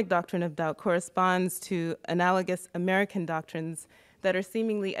Islamic doctrine of doubt corresponds to analogous American doctrines that are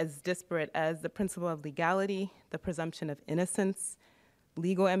seemingly as disparate as the principle of legality, the presumption of innocence,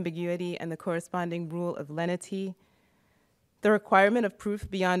 legal ambiguity, and the corresponding rule of lenity, the requirement of proof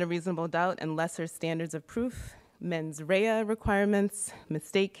beyond a reasonable doubt and lesser standards of proof, mens rea requirements,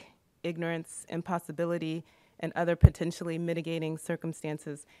 mistake, ignorance, impossibility, and other potentially mitigating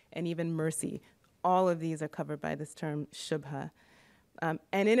circumstances, and even mercy. All of these are covered by this term, shubha. And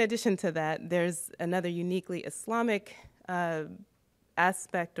in addition to that, there's another uniquely Islamic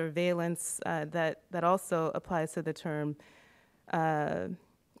aspect or valence that also applies to the term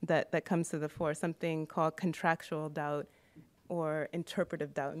that comes to the fore, something called contractual doubt or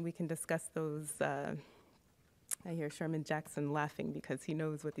interpretive doubt, and we can discuss those. I hear Sherman Jackson laughing because he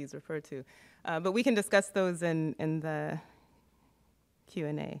knows what these refer to, but we can discuss those in the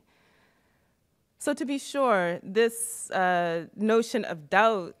Q&A. So to be sure, this notion of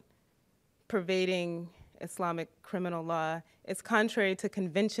doubt pervading Islamic criminal law is contrary to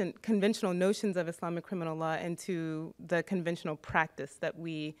conventional notions of Islamic criminal law and to the conventional practice that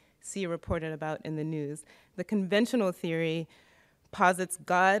we see reported about in the news. The conventional theory posits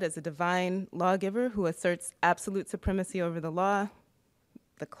God as a divine lawgiver who asserts absolute supremacy over the law.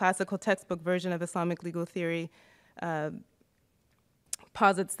 The classical textbook version of Islamic legal theory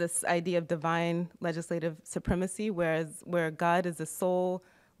posits this idea of divine legislative supremacy, where God is the sole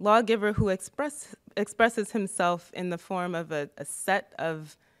lawgiver who expresses himself in the form of a set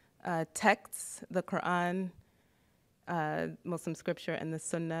of texts, the Quran, Muslim scripture, and the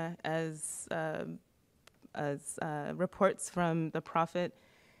Sunnah as reports from the Prophet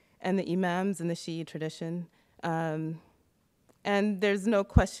and the Imams in the Shi'i tradition. And there's no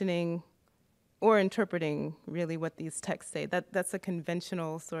questioning or interpreting really what these texts say. That's a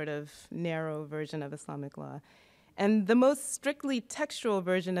conventional sort of narrow version of Islamic law. And the most strictly textual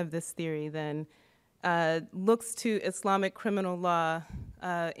version of this theory then looks to Islamic criminal law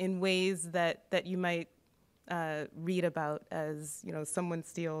in ways that you might read about as, someone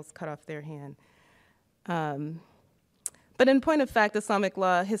steals, cut off their hand. But in point of fact, Islamic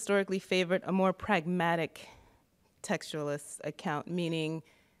law historically favored a more pragmatic textualist account, meaning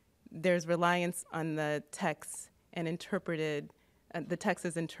there's reliance on the text and the text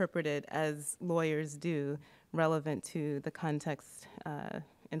is interpreted as lawyers do, relevant to the context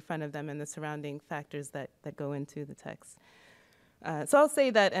in front of them and the surrounding factors that go into the text. So I'll say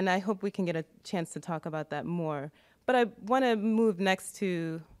that, and I hope we can get a chance to talk about that more. But I want to move next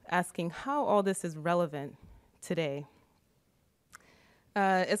to asking how all this is relevant today.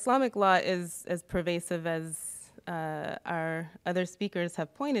 Islamic law is as pervasive as our other speakers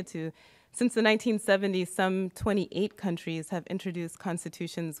have pointed to. Since the 1970s, some 28 countries have introduced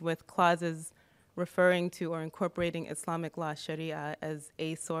constitutions with clauses referring to or incorporating Islamic law, Sharia, as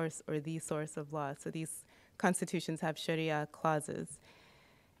a source or the source of law. So these constitutions have Sharia clauses.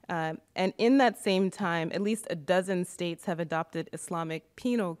 And in that same time, at least a dozen states have adopted Islamic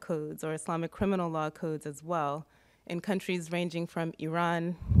penal codes or Islamic criminal law codes as well, in countries ranging from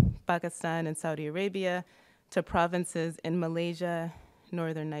Iran, Pakistan, and Saudi Arabia to provinces in Malaysia,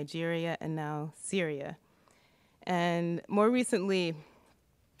 northern Nigeria, and now Syria. And more recently,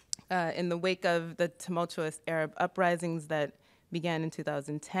 in the wake of the tumultuous Arab uprisings that began in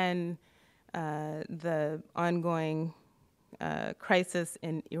 2010, the ongoing crisis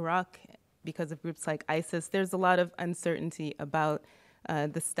in Iraq because of groups like ISIS, there's a lot of uncertainty about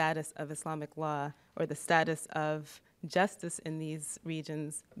the status of Islamic law or the status of justice in these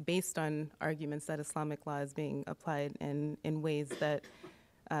regions based on arguments that Islamic law is being applied in ways that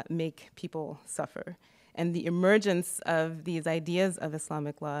make people suffer. And the emergence of these ideas of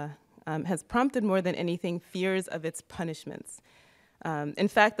Islamic law has prompted more than anything fears of its punishments. In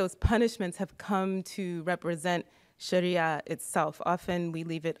fact, those punishments have come to represent Sharia itself. Often we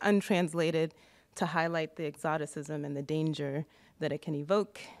leave it untranslated to highlight the exoticism and the danger that it can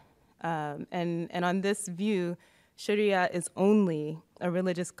evoke. And on this view, Sharia is only a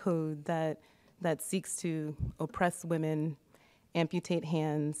religious code that seeks to oppress women, amputate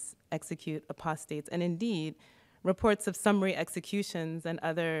hands, execute apostates, and indeed, reports of summary executions and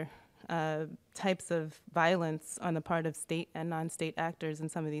other types of violence on the part of state and non-state actors in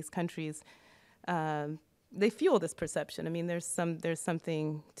some of these countries, they fuel this perception. I mean, there's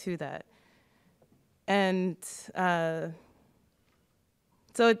something to that. And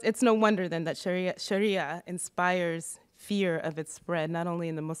so it's no wonder then that Sharia inspires fear of its spread, not only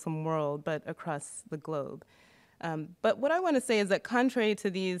in the Muslim world, but across the globe. But what I want to say is that contrary to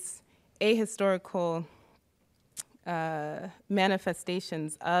these ahistorical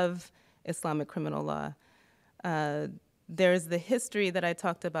manifestations of Islamic criminal law, there's the history that I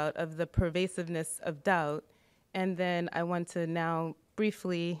talked about of the pervasiveness of doubt, and then I want to now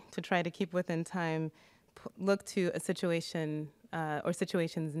briefly, to try to keep within time, look to a situation or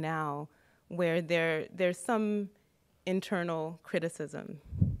situations now where there's some internal criticism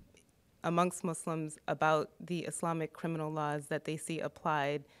amongst Muslims about the Islamic criminal laws that they see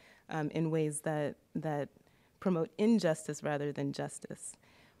applied in ways that promote injustice rather than justice.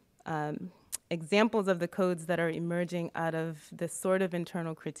 Examples of the codes that are emerging out of this sort of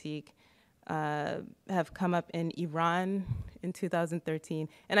internal critique have come up in Iran in 2013.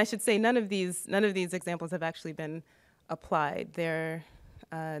 And I should say none of these examples have actually been applied. They're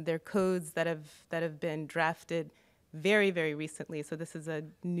codes that have been drafted very, very recently. So this is a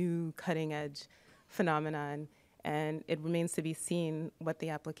new cutting edge phenomenon, and it remains to be seen what the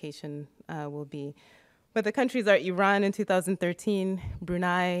application will be. But the countries are Iran in 2013,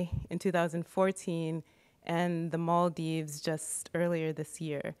 Brunei in 2014, and the Maldives just earlier this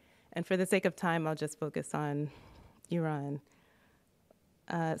year. And for the sake of time, I'll just focus on Iran.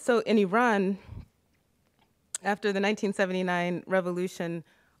 So in Iran, after the 1979 revolution,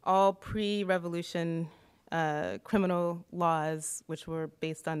 all pre-revolution criminal laws, which were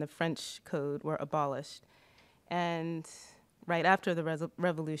based on the French code, were abolished. And right after the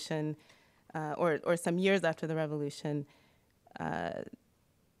revolution, or some years after the revolution,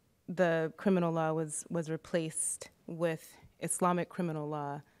 the criminal law was replaced with Islamic criminal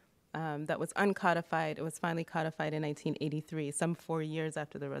law that was uncodified. It was finally codified in 1983, some 4 years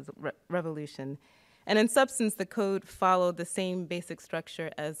after the revolution. And in substance, the code followed the same basic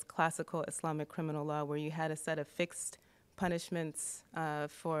structure as classical Islamic criminal law, where you had a set of fixed punishments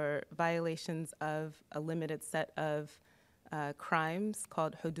for violations of a limited set of crimes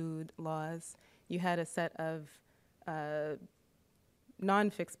called hudud laws. You had a set of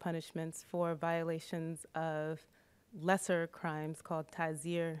non-fixed punishments for violations of lesser crimes called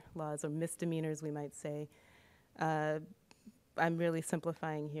ta'zir laws, or misdemeanors, we might say. I'm really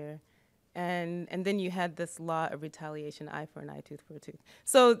simplifying here. And then you had this law of retaliation, eye for an eye, tooth for a tooth.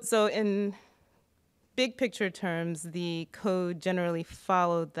 So in big picture terms, the code generally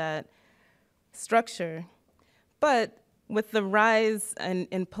followed that structure. But with the rise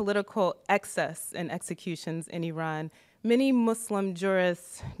in political excess and executions in Iran, many Muslim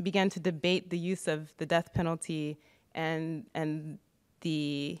jurists began to debate the use of the death penalty and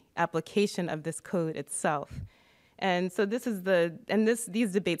the application of this code itself. And so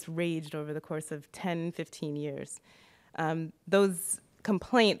these debates raged over the course of 10, 15 years. Those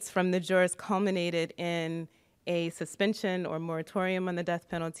complaints from the jurists culminated in a suspension or moratorium on the death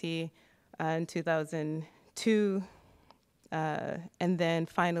penalty in 2002, and then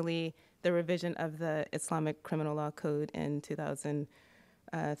finally the revision of the Islamic Criminal Law Code in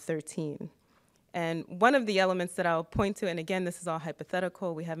 2013. And one of the elements that I'll point to, and again, this is all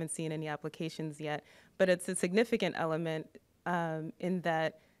hypothetical, we haven't seen any applications yet, but it's a significant element in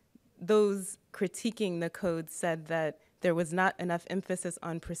that those critiquing the code said that there was not enough emphasis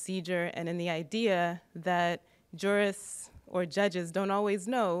on procedure, and in the idea that jurists or judges don't always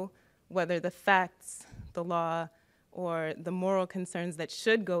know whether the facts, the law, or the moral concerns that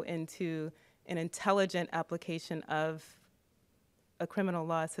should go into an intelligent application of a criminal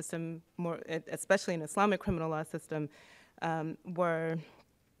law system, more especially an Islamic criminal law system, were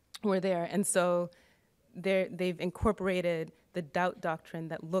there. And so they've incorporated the doubt doctrine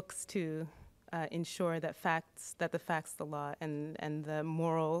that looks to ensure that the facts, the law, and the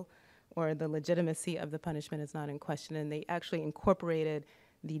moral or the legitimacy of the punishment is not in question. And they actually incorporated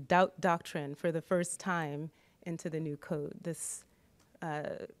the doubt doctrine for the first time into the new code, this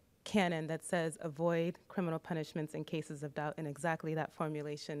canon that says avoid criminal punishments in cases of doubt, and exactly that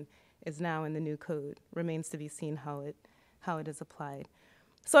formulation is now in the new code. Remains to be seen how it is applied.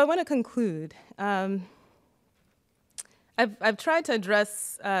 So I want to conclude. I've tried to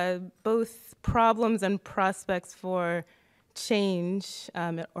address both problems and prospects for change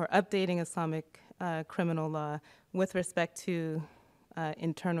or updating Islamic criminal law with respect to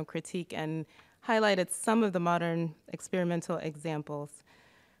internal critique, and highlighted some of the modern experimental examples.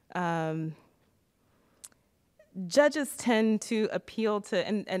 Judges tend to appeal to,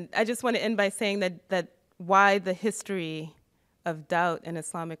 and I just want to end by saying that why the history of doubt in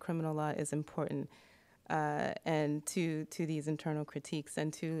Islamic criminal law is important, and to these internal critiques,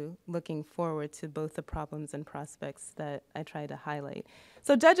 and to looking forward to both the problems and prospects that I try to highlight.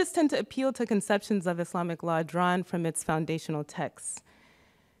 So judges tend to appeal to conceptions of Islamic law drawn from its foundational texts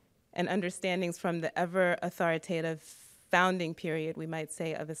and understandings from the ever authoritative founding period, we might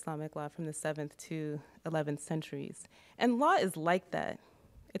say, of Islamic law from the 7th to 11th centuries. And law is like that.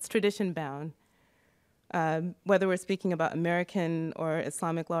 It's tradition bound. Whether we're speaking about American or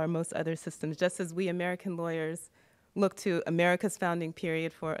Islamic law or most other systems, just as we American lawyers look to America's founding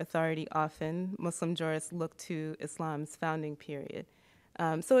period for authority often, Muslim jurists look to Islam's founding period.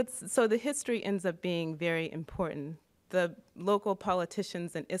 So the history ends up being very important. The local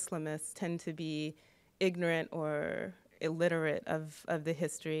politicians and Islamists tend to be ignorant or illiterate of the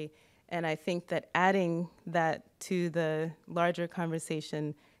history, and I think that adding that to the larger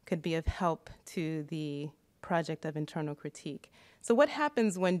conversation could be of help to the project of internal critique. So what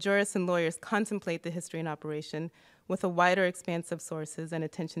happens when jurists and lawyers contemplate the history and operation with a wider expanse of sources and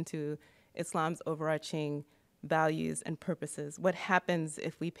attention to Islam's overarching values and purposes? What happens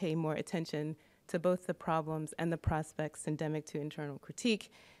if we pay more attention to both the problems and the prospects endemic to internal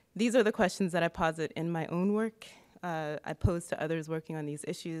critique? These are the questions that I posit in my own work. I pose to others working on these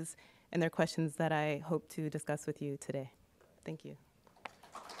issues, and they're questions that I hope to discuss with you today. Thank you.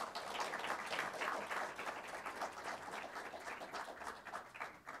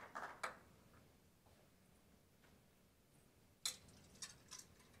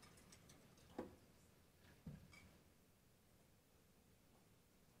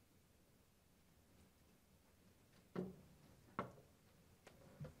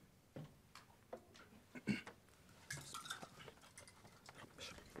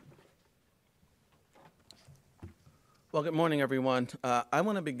 Well, good morning, everyone. I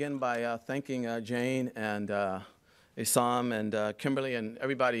want to begin by thanking Jane and Issam and Kimberly and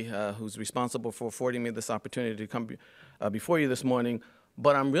everybody who's responsible for affording me this opportunity to come before you this morning.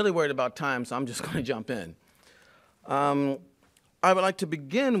 But I'm really worried about time, so I'm just going to jump in. I would like to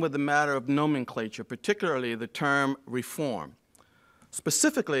begin with the matter of nomenclature, particularly the term reform.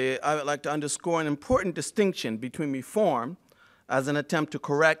 Specifically, I would like to underscore an important distinction between reform as an attempt to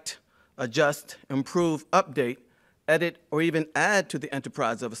correct, adjust, improve, update, edit, or even add to the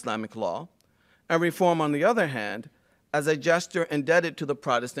enterprise of Islamic law, and reform, on the other hand, as a gesture indebted to the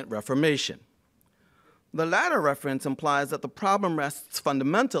Protestant Reformation. The latter reference implies that the problem rests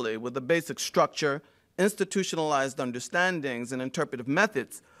fundamentally with the basic structure, institutionalized understandings, and interpretive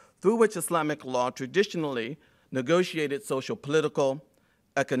methods through which Islamic law traditionally negotiated social, political,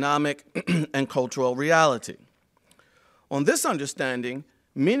 economic, and cultural reality. On this understanding,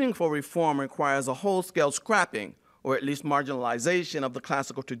 meaningful reform requires a whole-scale scrapping, or at least marginalization, of the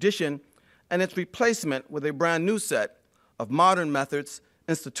classical tradition and its replacement with a brand new set of modern methods,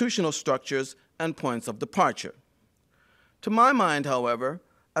 institutional structures, and points of departure. To my mind, however,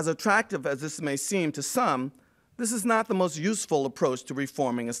 as attractive as this may seem to some, this is not the most useful approach to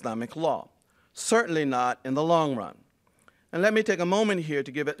reforming Islamic law, certainly not in the long run. And let me take a moment here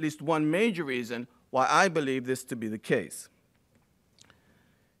to give at least one major reason why I believe this to be the case.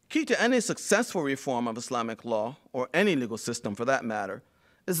 Key to any successful reform of Islamic law, or any legal system for that matter,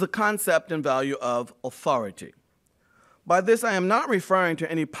 is the concept and value of authority. By this, I am not referring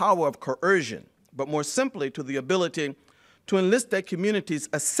to any power of coercion, but more simply to the ability to enlist a community's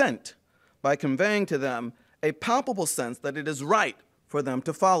assent by conveying to them a palpable sense that it is right for them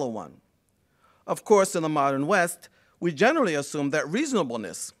to follow one. Of course, in the modern West, we generally assume that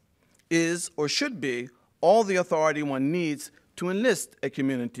reasonableness is or should be all the authority one needs to enlist a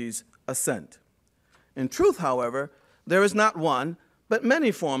community's assent. In truth, however, there is not one, but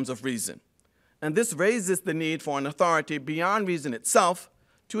many forms of reason, and this raises the need for an authority beyond reason itself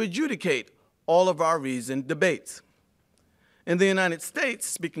to adjudicate all of our reasoned debates. In the United States,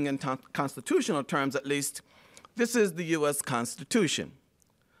 speaking in constitutional terms at least, this is the U.S. Constitution.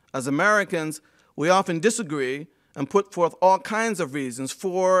 As Americans, we often disagree and put forth all kinds of reasons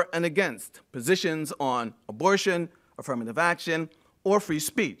for and against positions on abortion, affirmative action, or free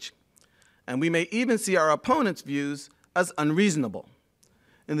speech. And we may even see our opponents' views as unreasonable.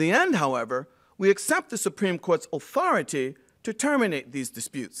 In the end, however, we accept the Supreme Court's authority to terminate these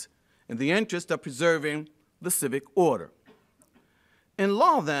disputes in the interest of preserving the civic order. In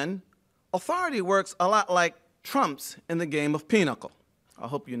law, then, authority works a lot like trumps in the game of pinochle. I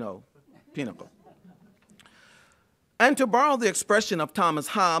hope you know pinochle. And to borrow the expression of Thomas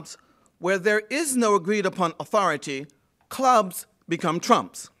Hobbes, where there is no agreed upon authority, clubs become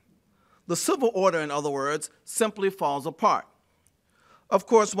trumps. The civil order, in other words, simply falls apart. Of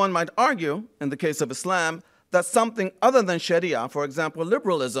course, one might argue, in the case of Islam, that something other than Sharia, for example,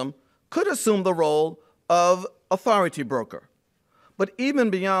 liberalism, could assume the role of authority broker. But even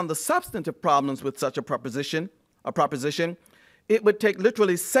beyond the substantive problems with such a proposition, it would take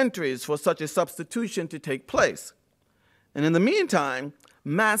literally centuries for such a substitution to take place. And in the meantime,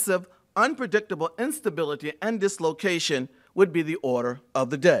 massive, unpredictable instability and dislocation would be the order of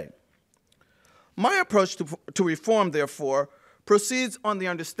the day. My approach to reform, therefore, proceeds on the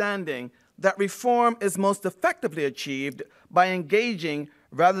understanding that reform is most effectively achieved by engaging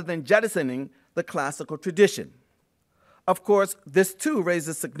rather than jettisoning the classical tradition. Of course, this too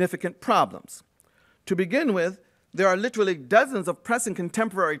raises significant problems. To begin with, there are literally dozens of pressing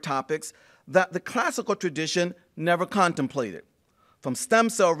contemporary topics that the classical tradition never contemplated, from stem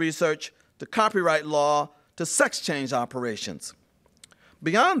cell research to copyright law to sex change operations.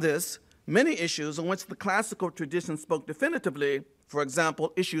 Beyond this, many issues on which the classical tradition spoke definitively, for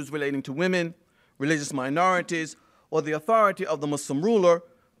example, issues relating to women, religious minorities, or the authority of the Muslim ruler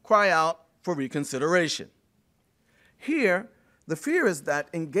cry out for reconsideration. Here, the fear is that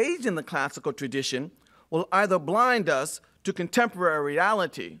engaging in the classical tradition will either blind us to contemporary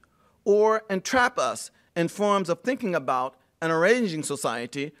reality or entrap us in forms of thinking about and arranging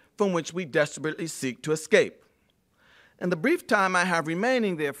society from which we desperately seek to escape. In the brief time I have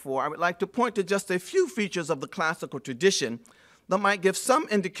remaining, therefore, I would like to point to just a few features of the classical tradition that might give some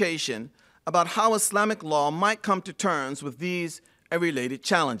indication about how Islamic law might come to terms with these and related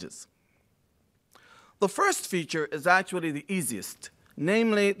challenges. The first feature is actually the easiest,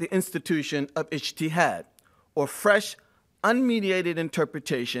 namely the institution of ijtihad, or fresh, unmediated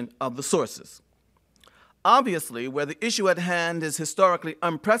interpretation of the sources. Obviously, where the issue at hand is historically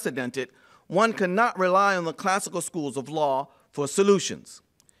unprecedented, one cannot rely on the classical schools of law for solutions,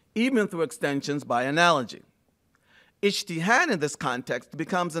 even through extensions by analogy. Ijtihad in this context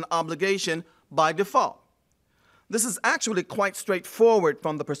becomes an obligation by default. This is actually quite straightforward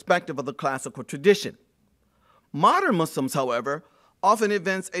from the perspective of the classical tradition. Modern Muslims, however, often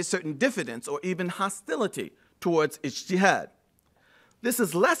evince a certain diffidence or even hostility towards ijtihad. This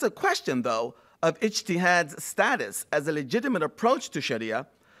is less a question, though, of ijtihad's status as a legitimate approach to Sharia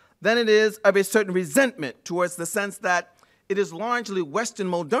than it is of a certain resentment towards the sense that it is largely Western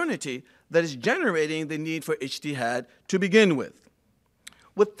modernity that is generating the need for ijtihad to begin with.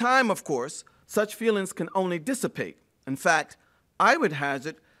 With time, of course, such feelings can only dissipate. In fact, I would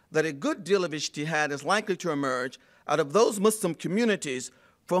hazard that a good deal of ijtihad is likely to emerge out of those Muslim communities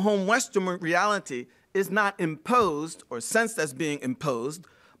for whom Western reality is not imposed or sensed as being imposed,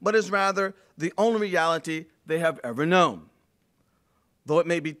 but is rather the only reality they have ever known. Though it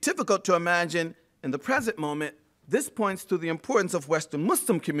may be difficult to imagine in the present moment, this points to the importance of Western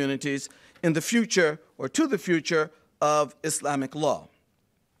Muslim communities in the future or to the future of Islamic law.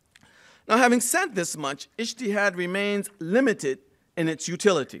 Now, having said this much, ijtihad remains limited in its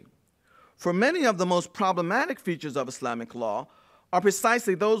utility. For many of the most problematic features of Islamic law are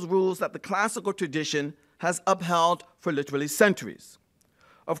precisely those rules that the classical tradition has upheld for literally centuries.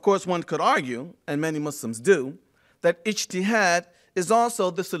 Of course, one could argue, and many Muslims do, that ijtihad is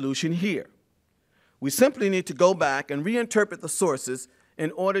also the solution here. We simply need to go back and reinterpret the sources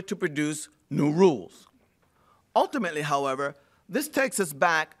in order to produce new rules. Ultimately, however, this takes us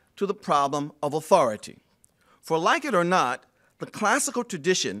back to the problem of authority. For like it or not, the classical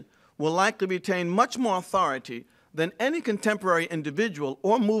tradition will likely retain much more authority than any contemporary individual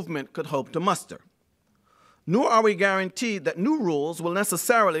or movement could hope to muster. Nor are we guaranteed that new rules will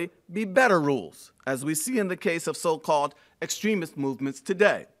necessarily be better rules, as we see in the case of so-called extremist movements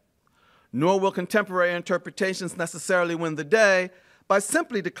today. Nor will contemporary interpretations necessarily win the day by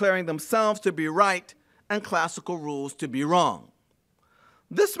simply declaring themselves to be right and classical rules to be wrong.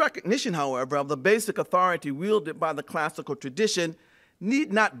 This recognition, however, of the basic authority wielded by the classical tradition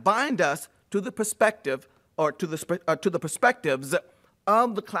need not bind us to the perspective or to the perspectives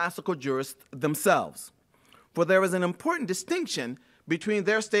of the classical jurists themselves. For there is an important distinction between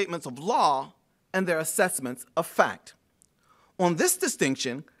their statements of law and their assessments of fact. On this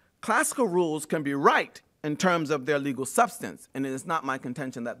distinction, classical rules can be right in terms of their legal substance, and it is not my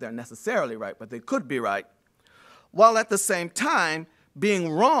contention that they're necessarily right, but they could be right, while at the same time being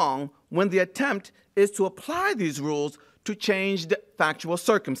wrong when the attempt is to apply these rules to changed factual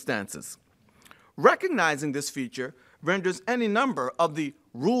circumstances. Recognizing this feature renders any number of the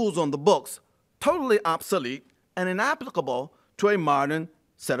rules on the books totally obsolete and inapplicable to a modern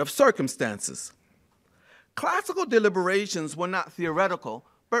set of circumstances. Classical deliberations were not theoretical,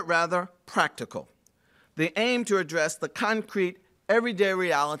 but rather practical. They aimed to address the concrete, everyday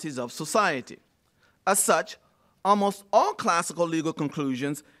realities of society. As such, almost all classical legal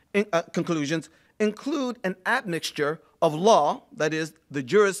conclusions include an admixture of law, that is, the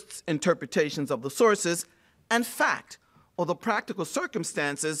jurist's interpretations of the sources, and fact, or the practical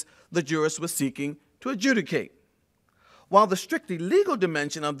circumstances the jurist was seeking to adjudicate. While the strictly legal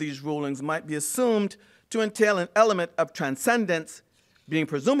dimension of these rulings might be assumed to entail an element of transcendence, being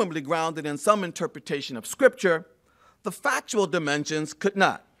presumably grounded in some interpretation of Scripture, the factual dimensions could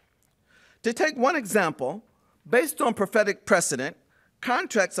not. To take one example, based on prophetic precedent,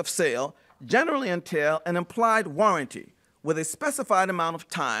 contracts of sale generally entail an implied warranty with a specified amount of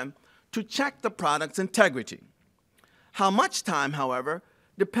time to check the product's integrity. How much time, however,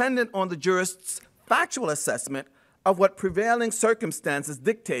 depended on the jurist's factual assessment of what prevailing circumstances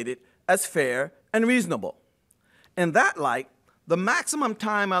dictated as fair and reasonable. In that light, the maximum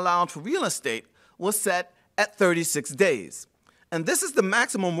time allowed for real estate was set at 36 days. And this is the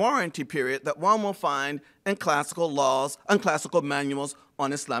maximum warranty period that one will find in classical laws and classical manuals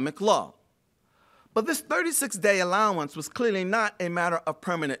on Islamic law. But this 36-day allowance was clearly not a matter of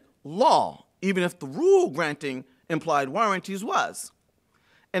permanent law, even if the rule granting implied warranties was.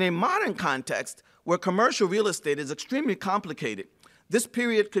 In a modern context, where commercial real estate is extremely complicated, this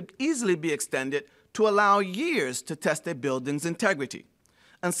period could easily be extended to allow years to test a building's integrity.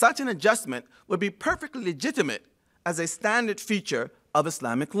 And such an adjustment would be perfectly legitimate as a standard feature of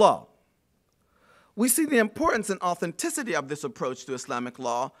Islamic law. We see the importance and authenticity of this approach to Islamic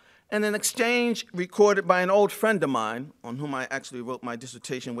law in an exchange recorded by an old friend of mine, on whom I actually wrote my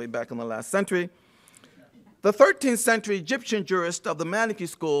dissertation way back in the last century, the 13th century Egyptian jurist of the Maliki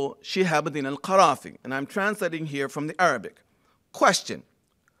school, Shihabuddin al-Qarafi, and I'm translating here from the Arabic. Question: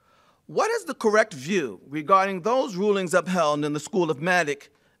 what is the correct view regarding those rulings upheld in the school of Malik,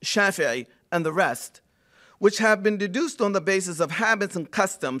 Shafi'i, and the rest, which have been deduced on the basis of habits and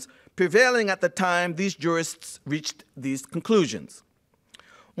customs prevailing at the time these jurists reached these conclusions?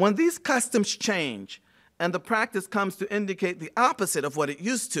 When these customs change and the practice comes to indicate the opposite of what it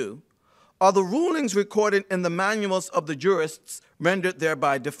used to, are the rulings recorded in the manuals of the jurists rendered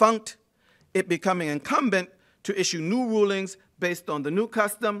thereby defunct, it becoming incumbent to issue new rulings based on the new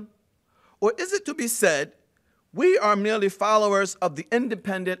custom? Or is it to be said, we are merely followers of the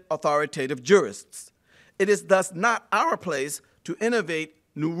independent authoritative jurists? It is thus not our place to innovate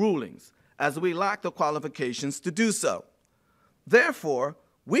new rulings, as we lack the qualifications to do so. Therefore,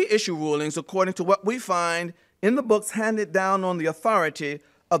 we issue rulings according to what we find in the books handed down on the authority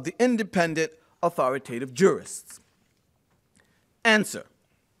of the independent authoritative jurists. Answer: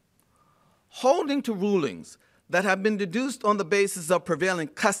 holding to rulings that have been deduced on the basis of prevailing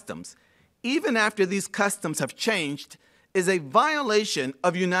customs, even after these customs have changed, is a violation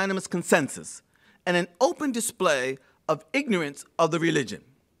of unanimous consensus and an open display of ignorance of the religion.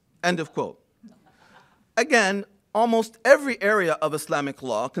 End of quote. Again, almost every area of Islamic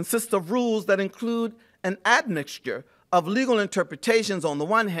law consists of rules that include an admixture of legal interpretations on the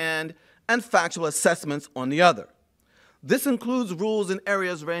one hand and factual assessments on the other. This includes rules in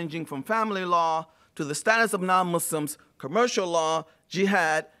areas ranging from family law to the status of non-Muslims, commercial law,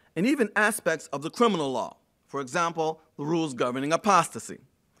 jihad, and even aspects of the criminal law. For example, the rules governing apostasy.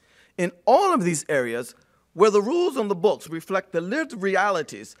 In all of these areas, where the rules on the books reflect the lived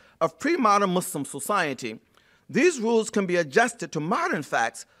realities of pre-modern Muslim society, these rules can be adjusted to modern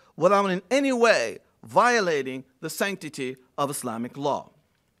facts without in any way violating the sanctity of Islamic law.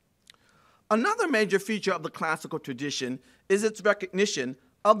 Another major feature of the classical tradition is its recognition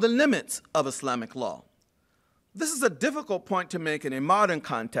of the limits of Islamic law. This is a difficult point to make in a modern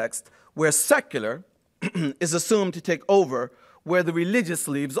context where secular is assumed to take over where the religious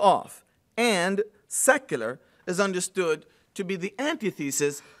leaves off, and secular is understood to be the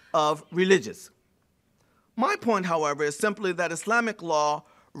antithesis of religious. My point, however, is simply that Islamic law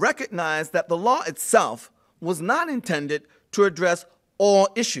recognized that the law itself was not intended to address all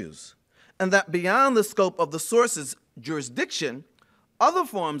issues, and that beyond the scope of the source's jurisdiction, other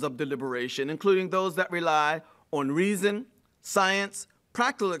forms of deliberation, including those that rely on reason, science,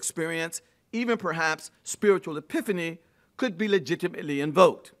 practical experience, even perhaps spiritual epiphany, could be legitimately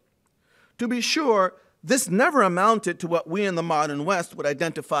invoked. To be sure, this never amounted to what we in the modern West would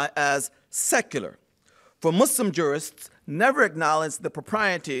identify as secular, for Muslim jurists never acknowledged the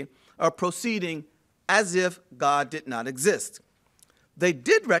propriety of proceeding as if God did not exist. They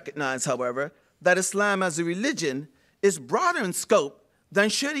did recognize, however, that Islam as a religion is broader in scope than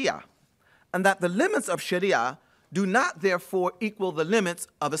Sharia, and that the limits of Sharia do not therefore equal the limits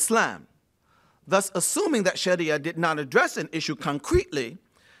of Islam. Thus, assuming that Sharia did not address an issue concretely,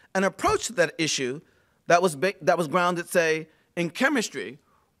 an approach to that issue that was grounded, say, in chemistry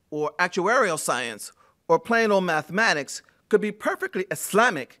or actuarial science or plain old mathematics could be perfectly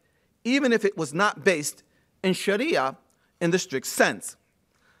Islamic, even if it was not based in Sharia in the strict sense.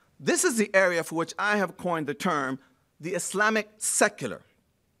 This is the area for which I have coined the term the Islamic secular.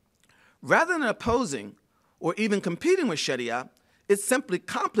 Rather than opposing or even competing with Sharia, it simply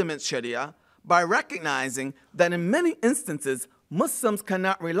complements Sharia by recognizing that in many instances, Muslims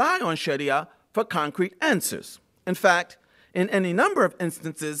cannot rely on Sharia for concrete answers. In fact, in any number of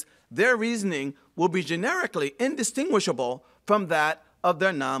instances, their reasoning will be generically indistinguishable from that of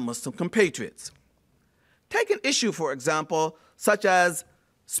their non-Muslim compatriots. Take an issue, for example, such as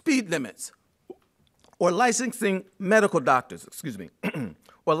speed limits or licensing medical doctors,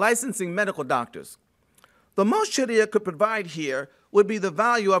 or licensing medical doctors. The most Sharia could provide here would be the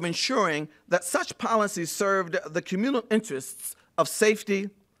value of ensuring that such policies served the communal interests of safety,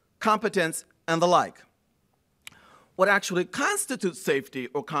 competence, and the like. What actually constitutes safety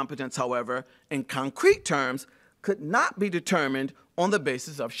or competence, however, in concrete terms, could not be determined on the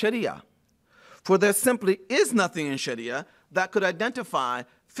basis of Sharia. for there simply is nothing in Sharia that could identify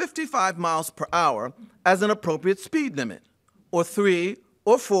 55 miles per hour as an appropriate speed limit, or 3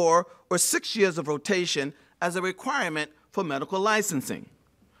 or 4 or 6 years of rotation as a requirement for medical licensing.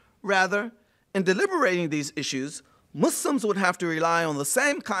 Rather, in deliberating these issues, Muslims would have to rely on the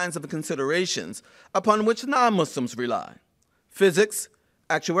same kinds of considerations upon which non-Muslims rely: physics,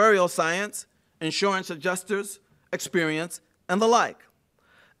 actuarial science, insurance adjusters, experience, and the like.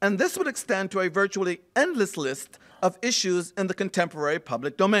 And this would extend to a virtually endless list of issues in the contemporary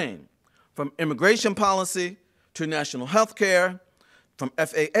public domain, from immigration policy to national health care, from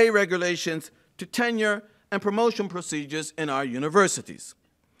FAA regulations to tenure and promotion procedures in our universities.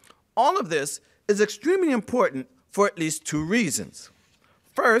 All of this is extremely important for at least two reasons.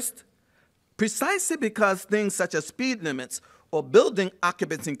 First, precisely because things such as speed limits or building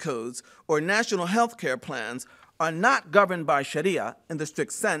occupancy codes or national health care plans are not governed by Sharia in the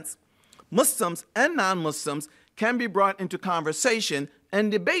strict sense, Muslims and non-Muslims can be brought into conversation and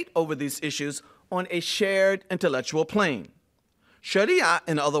debate over these issues on a shared intellectual plane. Sharia,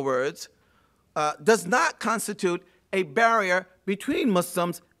 in other words, does not constitute a barrier between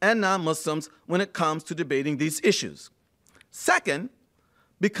Muslims and non-Muslims when it comes to debating these issues. Second,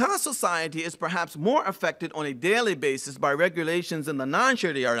 because society is perhaps more affected on a daily basis by regulations in the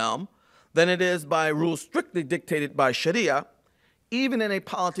non-Sharia realm than it is by rules strictly dictated by Sharia, even in a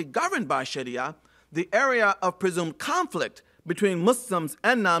polity governed by Sharia, the area of presumed conflict between Muslims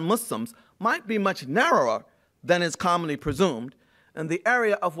and non-Muslims might be much narrower than is commonly presumed, and the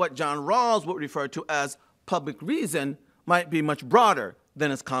area of what John Rawls would refer to as public reason might be much broader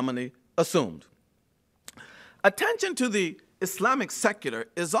than is commonly assumed. Attention to the Islamic secular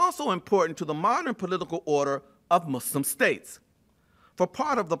is also important to the modern political order of Muslim states. For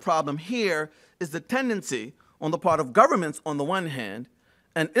part of the problem here is the tendency on the part of governments on the one hand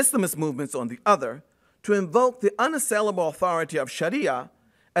and Islamist movements on the other to invoke the unassailable authority of Sharia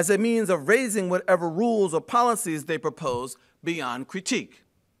as a means of raising whatever rules or policies they propose beyond critique.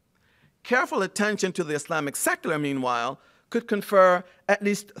 Careful attention to the Islamic secular, meanwhile, could confer at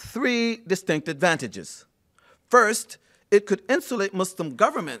least three distinct advantages. First, it could insulate Muslim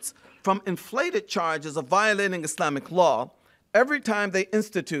governments from inflated charges of violating Islamic law every time they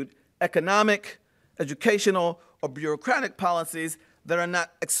institute economic, educational, or bureaucratic policies that are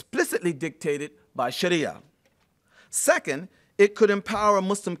not explicitly dictated by Sharia. Second, it could empower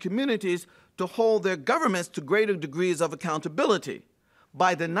Muslim communities to hold their governments to greater degrees of accountability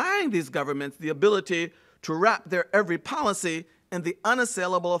by denying these governments the ability to wrap their every policy in the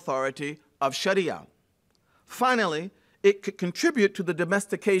unassailable authority of Sharia. Finally, it could contribute to the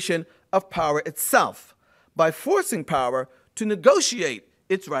domestication of power itself by forcing power to negotiate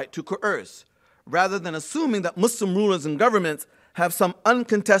its right to coerce, rather than assuming that Muslim rulers and governments have some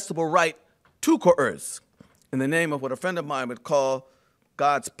uncontestable right to coerce, in the name of what a friend of mine would call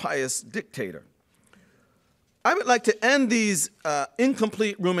God's pious dictator. I would like to end these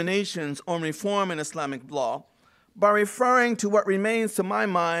incomplete ruminations on reform in Islamic law by referring to what remains, to my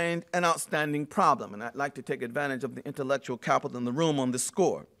mind, an outstanding problem, and I'd like to take advantage of the intellectual capital in the room on this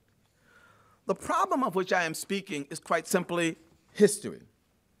score. The problem of which I am speaking is quite simply history.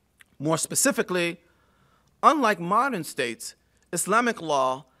 More specifically, unlike modern states, Islamic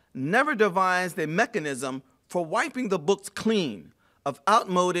law never devised a mechanism for wiping the books clean of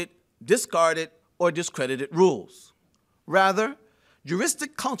outmoded, discarded, or discredited rules. Rather,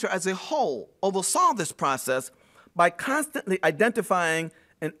 juristic culture as a whole oversaw this process by constantly identifying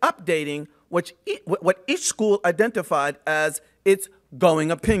and updating what each school identified as its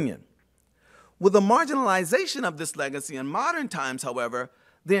going opinion. With the marginalization of this legacy in modern times, however,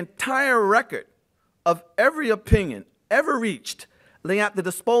 the entire record of every opinion ever reached lay at the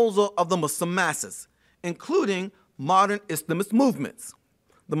disposal of the Muslim masses, including modern Islamist movements,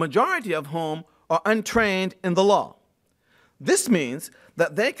 the majority of whom are untrained in the law. This means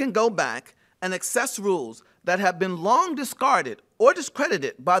that they can go back and access rules that have been long discarded or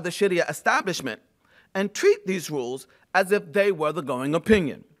discredited by the Sharia establishment and treat these rules as if they were the going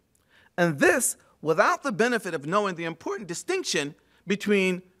opinion. And this without the benefit of knowing the important distinction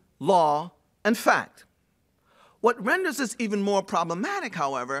between law and fact. What renders this even more problematic,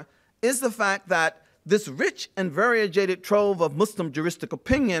 however, is the fact that this rich and variegated trove of Muslim juristic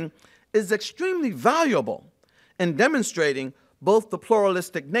opinion is extremely valuable in demonstrating both the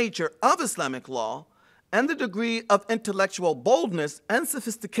pluralistic nature of Islamic law and the degree of intellectual boldness and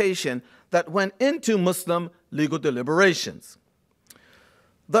sophistication that went into Muslim legal deliberations.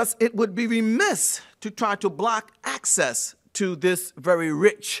 Thus, it would be remiss to try to block access to this very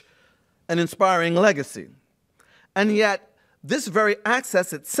rich and inspiring legacy. And yet, this very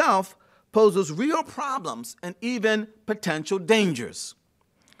access itself poses real problems and even potential dangers.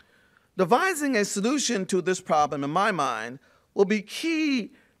 Devising a solution to this problem, in my mind, will be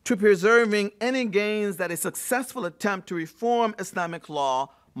key to preserving any gains that a successful attempt to reform Islamic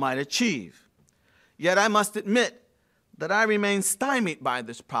law might achieve. Yet I must admit that I remain stymied by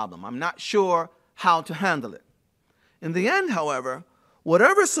this problem. I'm not sure how to handle it. In the end, however,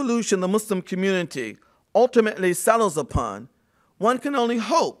 whatever solution the Muslim community ultimately settles upon, one can only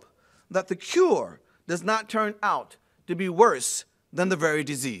hope that the cure does not turn out to be worse than the very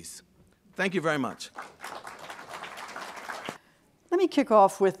disease. Thank you very much. Let me kick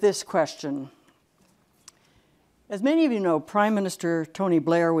off with this question. As many of you know, Prime Minister Tony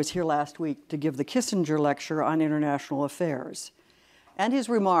Blair was here last week to give the Kissinger Lecture on International Affairs, and his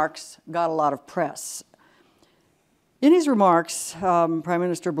remarks got a lot of press. In his remarks, Prime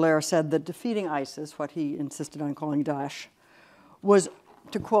Minister Blair said that defeating ISIS, what he insisted on calling Daesh, was,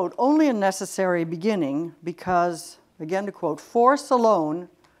 to quote, only a necessary beginning because, again to quote, force alone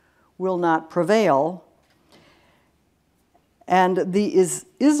will not prevail, and the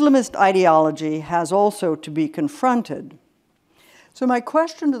Islamist ideology has also to be confronted. So my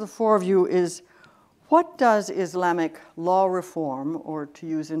question to the four of you is, what does Islamic law reform, or to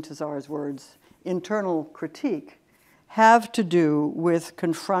use Intisar's words, internal critique, have to do with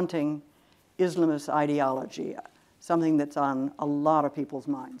confronting Islamist ideology, something that's on a lot of people's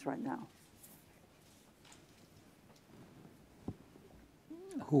minds right now?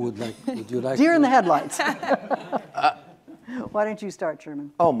 Would you like? Deer in the headlights. Why don't you start,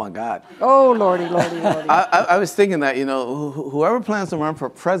 Sherman? Oh, my God. Oh, lordy, lordy, lordy. I was thinking that, you know, whoever plans to run for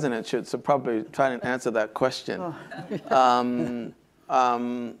president should probably try and answer that question. Oh.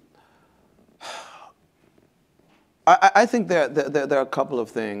 I think there are a couple of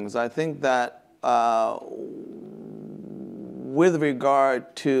things. I think that with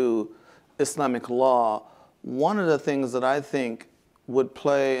regard to Islamic law, one of the things that I think would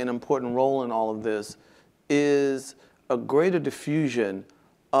play an important role in all of this is a greater diffusion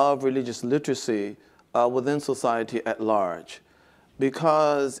of religious literacy within society at large,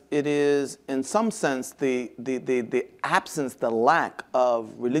 because it is, in some sense, the absence, the lack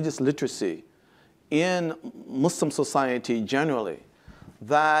of religious literacy in Muslim society generally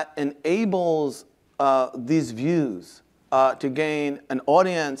that enables these views to gain an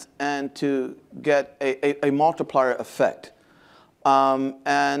audience and to get a multiplier effect.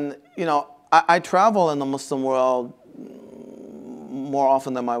 And, you know, I travel in the Muslim world more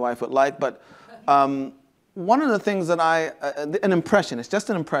often than my wife would like, but one of the things that an impression, it's just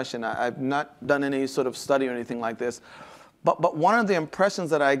an impression, I've not done any sort of study or anything like this, but one of the impressions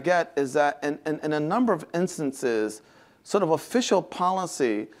that I get is that in a number of instances, sort of official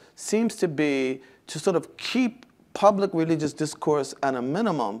policy seems to be to sort of keep public religious discourse at a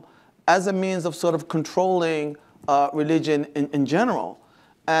minimum as a means of sort of controlling religion in general.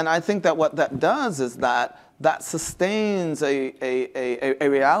 And I think that what that does is that sustains a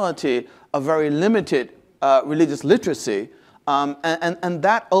reality of very limited religious literacy, and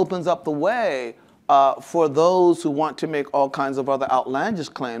that opens up the way for those who want to make all kinds of other outlandish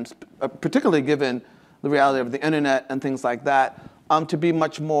claims, particularly given the reality of the internet and things like that, to be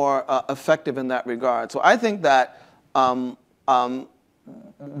much more effective in that regard. So I think that one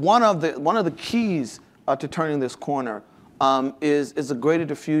of the keys to turning this corner is a greater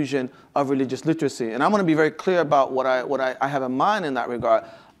diffusion of religious literacy. And I want to be very clear about what I have in mind in that regard.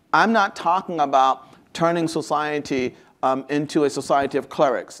 I'm not talking about turning society into a society of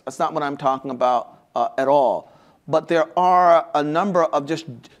clerics. That's not what I'm talking about at all. But there are a number of just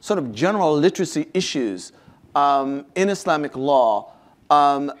sort of general literacy issues in Islamic law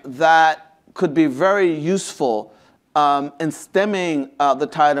that could be very useful in stemming the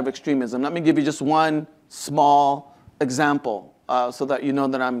tide of extremism. Let me give you just one small example so that you know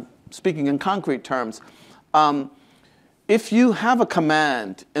that I'm speaking in concrete terms. If you have a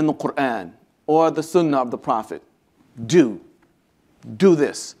command in the Quran or the Sunnah of the Prophet, do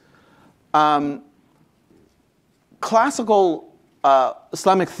this. Classical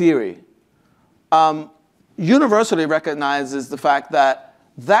Islamic theory universally recognizes the fact that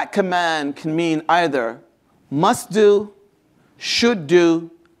that command can mean either must do, should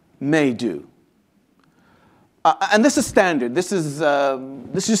do, may do. And this is standard. This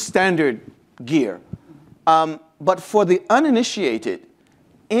is standard gear. But for the uninitiated,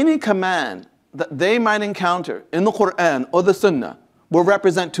 any command that they might encounter in the Quran or the Sunnah will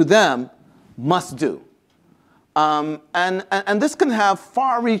represent to them must do. And this can have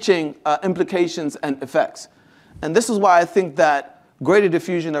far-reaching implications and effects. And this is why I think that greater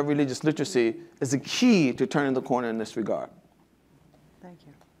diffusion of religious literacy is a key to turning the corner in this regard. Thank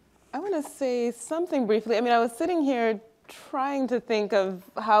you. I want to say something briefly. I mean, I was sitting here trying to think of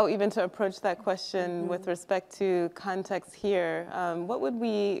how even to approach that question with respect to context here. What would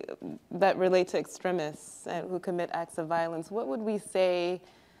we, that relate to extremists who commit acts of violence, what would we say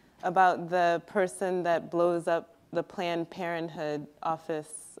about the person that blows up the Planned Parenthood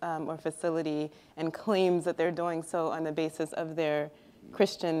office or facility and claims that they're doing so on the basis of their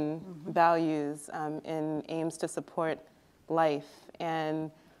Christian values and aims to support life?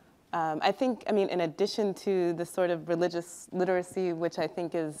 And I think, I mean, in addition to the sort of religious literacy, which I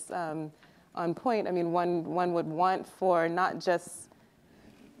think is on point, I mean, one would want for not just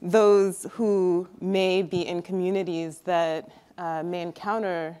those who may be in communities that may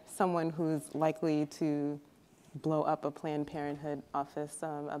encounter someone who's likely to blow up a Planned Parenthood office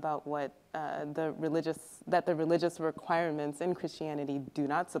about what the religious requirements in Christianity do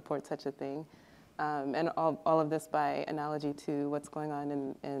not support such a thing. And all of this by analogy to what's going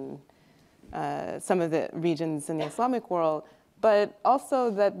on in some of the regions in the Islamic world, but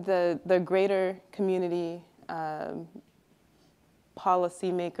also that the greater community,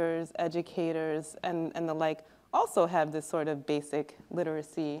 policymakers, educators, and the like also have this sort of basic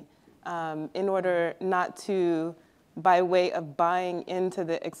literacy in order not to, by way of buying into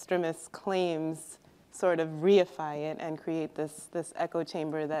the extremist claims, sort of reify it and create this echo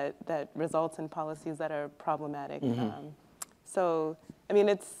chamber that results in policies that are problematic. So, I mean,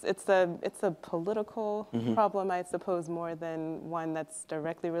 it's a political problem, I suppose, more than one that's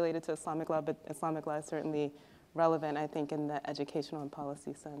directly related to Islamic law, but Islamic law is certainly relevant, I think, in the educational and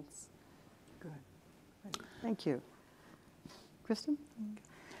policy sense. Good. Thank you. Kristen?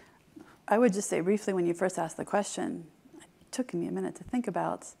 I would just say briefly, when you first asked the question, it took me a minute to think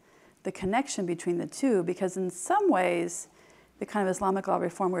about the connection between the two, because in some ways, the kind of Islamic law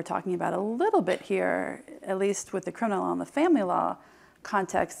reform we're talking about a little bit here, at least with the criminal law and the family law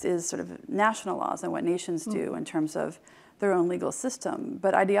context, is sort of national laws and what nations do in terms of their own legal system.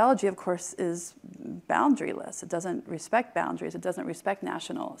 But ideology, of course, is boundaryless. It doesn't respect boundaries. It doesn't respect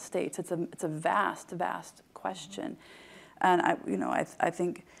national states. It's a vast, vast question. And I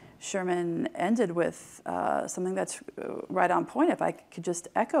think Sherman ended with something that's right on point, if I could just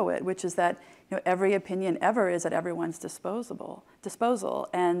echo it, which is that every opinion ever is at everyone's disposal.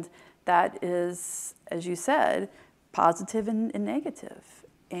 And that is, as you said, positive and negative.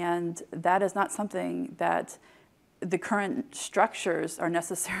 And that is not something that the current structures are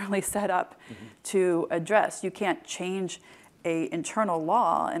necessarily set up to address. You can't change an internal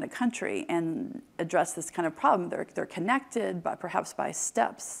law in a country and address this kind of problem. They're connected, but perhaps by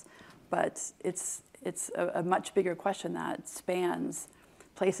steps. But it's a much bigger question that spans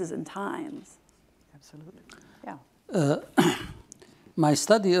places and times. Absolutely. Yeah. My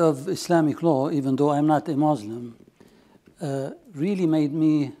study of Islamic law, even though I'm not a Muslim, really made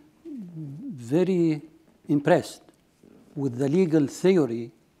me very impressed with the legal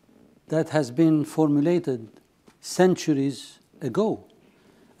theory that has been formulated centuries ago.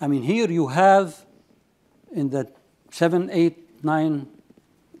 I mean, here you have in the 7th, 8th, 9th,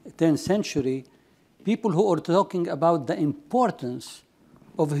 10th century, people who are talking about the importance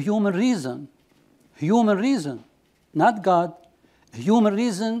of human reason, not God, human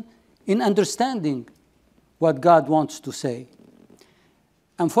reason in understanding what God wants to say.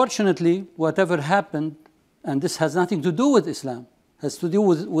 Unfortunately, whatever happened, and this has nothing to do with Islam, has to do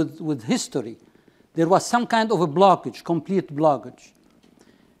with history. There was some kind of a blockage, complete blockage.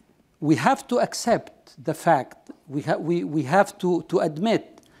 We have to accept the fact, we have to admit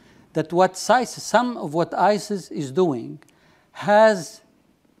that some of what ISIS is doing has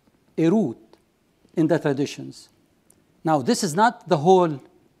a root in the traditions. Now, this is not the whole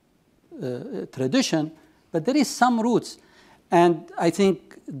tradition, but there is some roots. And I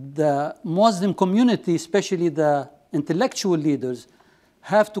think the Muslim community, especially the intellectual leaders,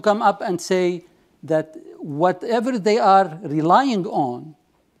 have to come up and say that whatever they are relying on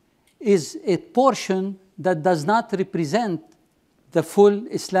is a portion that does not represent the full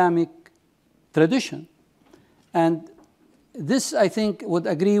Islamic tradition. And this, I think, would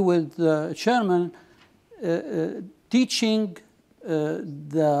agree with Sherman, teaching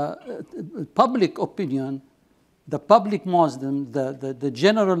the public opinion, the public Muslim, the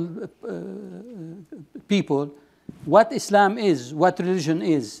general people, what Islam is, what religion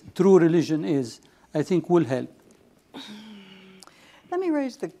is, true religion is, I think will help. Let me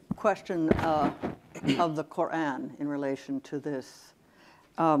raise the question of the Quran in relation to this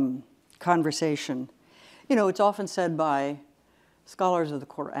conversation. You know, it's often said by scholars of the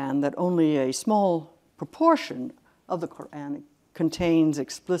Quran that only a small proportion of the Quran contains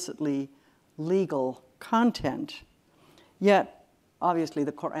explicitly legal content. Yet, obviously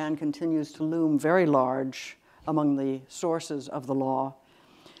the Quran continues to loom very large among the sources of the law.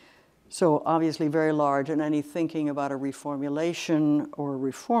 So obviously very large in any thinking about a reformulation or a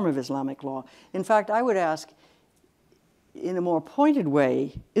reform of Islamic law. In fact, I would ask, in a more pointed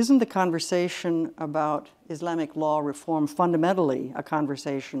way, isn't the conversation about Islamic law reform fundamentally a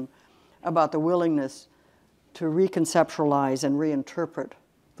conversation about the willingness to reconceptualize and reinterpret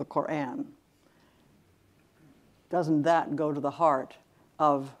the Quran? Doesn't that go to the heart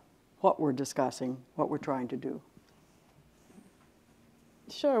of what we're discussing, what we're trying to do?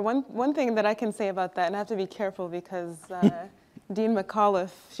 Sure. One thing that I can say about that, and I have to be careful because Dean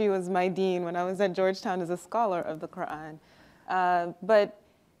McAuliffe, she was my dean when I was at Georgetown as a scholar of the Quran.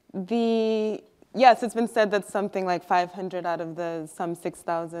 Yes, it's been said that something like 500 out of the some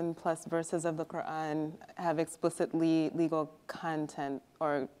 6,000 plus verses of the Quran have explicitly legal content,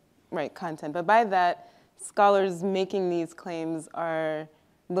 content. But by that, scholars making these claims are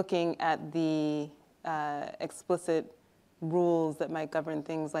looking at the explicit rules that might govern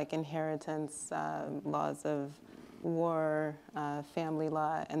things like inheritance, laws of war, family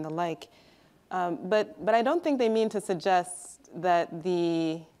law, and the like. But I don't think they mean to suggest that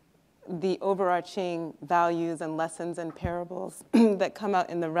the overarching values and lessons and parables that come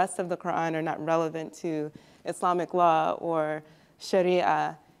out in the rest of the Quran are not relevant to Islamic law or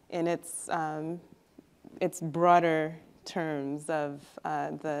Sharia in its broader terms of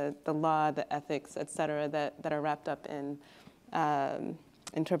the law, the ethics, et cetera, that are wrapped up in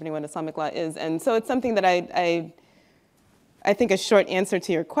interpreting what Islamic law is. And so it's something that I think a short answer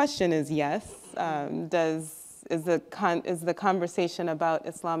to your question is yes. Is the conversation about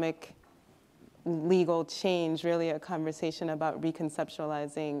Islamic legal change really a conversation about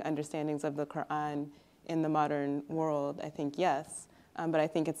reconceptualizing understandings of the Quran in the modern world? I think yes. But I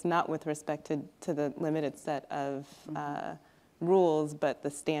think it's not with respect to the limited set of rules, but the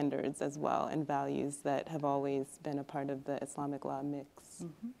standards as well and values that have always been a part of the Islamic law mix.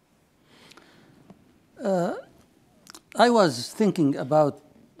 I was thinking about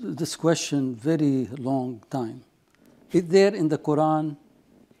this question very long time. Is there in the Quran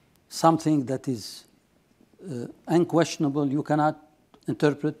something that is unquestionable, you cannot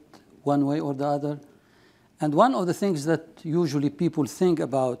interpret one way or the other? And one of the things that usually people think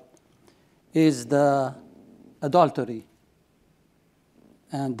about is the adultery.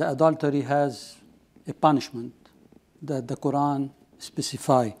 And the adultery has a punishment that the Quran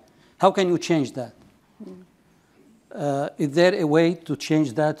specifies. How can you change that? Is there a way to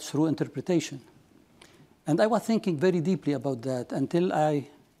change that through interpretation? And I was thinking very deeply about that until I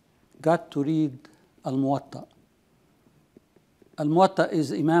got to read Al-Muwatta. Al-Muwatta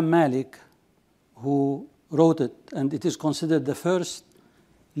is Imam Malik who wrote it, and it is considered the first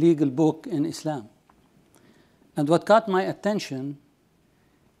legal book in Islam. And what caught my attention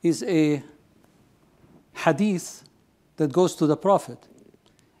is a hadith that goes to the Prophet,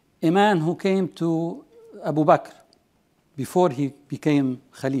 a man who came to Abu Bakr before he became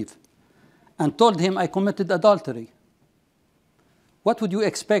Khalif and told him, I committed adultery. What would you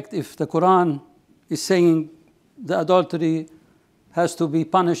expect if the Quran is saying the adultery has to be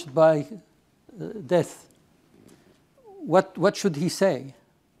punished by death? What should he say?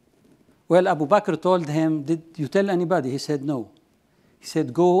 Well, Abu Bakr told him, did you tell anybody? He said, no. He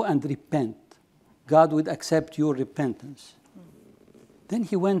said, go and repent. God would accept your repentance. Then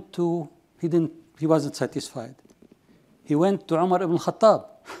he went to, he wasn't satisfied. He went to Umar ibn Khattab.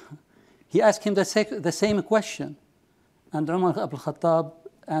 He asked him the same question. And Umar ibn Khattab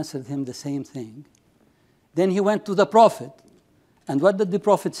answered him the same thing. Then he went to the Prophet. And what did the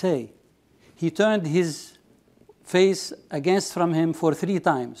Prophet say? He turned his face against from him for 3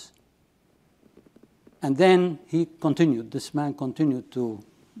 times. And then he continued, this man continued to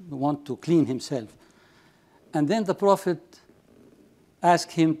want to clean himself. And then the Prophet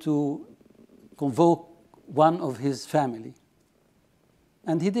asked him to convoke one of his family.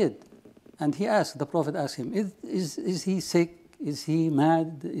 And he did. And the Prophet asked him, is he sick? Is he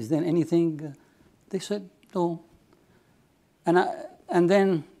mad? Is there anything? They said, no. And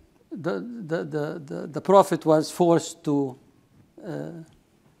then the Prophet was forced to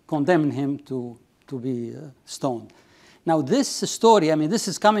condemn him to be stoned. Now this story, this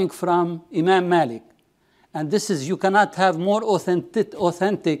is coming from Imam Malik. And this is, you cannot have more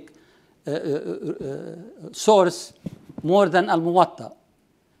authentic source more than Al-Muwatta.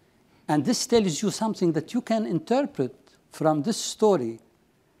 And this tells you something that you can interpret from this story,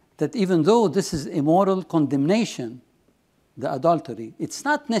 that even though this is a moral condemnation, the adultery, it's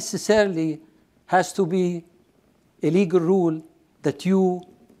not necessarily has to be a legal rule that you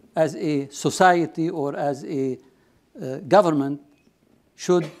as a society or as a government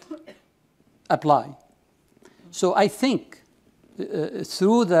should apply. So I think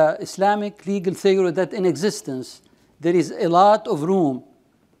through the Islamic legal theory that in existence, there is a lot of room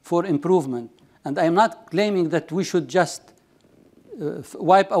for improvement. And I am not claiming that we should just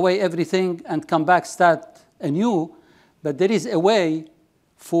wipe away everything and come back, start anew, but there is a way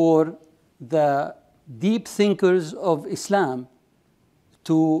for the deep thinkers of Islam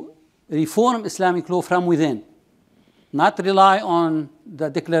to reform Islamic law from within, not rely on the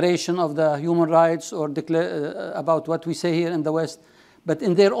declaration of the human rights or about what we say here in the West, but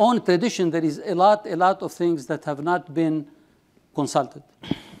in their own tradition, there is a lot of things that have not been consulted.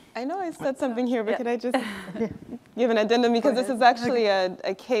 I know I said something here, but could I just give an addendum? Because this is actually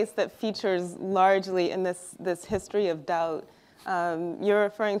a case that features largely in this history of doubt. You're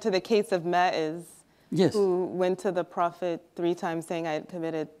referring to the case of Ma'iz, yes, who went to the Prophet 3 times saying, I had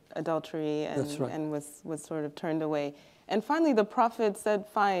committed adultery, and, that's right, and was sort of turned away. And finally, the Prophet said,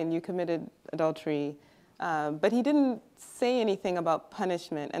 fine, you committed adultery. But he didn't say anything about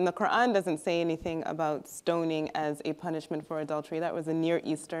punishment. And the Quran doesn't say anything about stoning as a punishment for adultery. That was a Near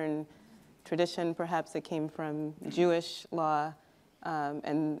Eastern tradition. Perhaps it came from Jewish law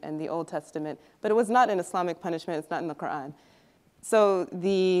and the Old Testament. But it was not an Islamic punishment. It's not in the Quran. So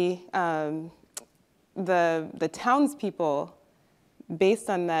the townspeople, based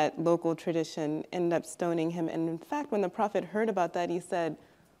on that local tradition, ended up stoning him. And in fact, when the Prophet heard about that, he said,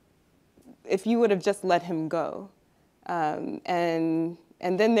 if you would have just let him go. And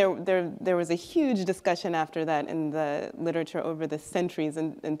then there was a huge discussion after that in the literature over the centuries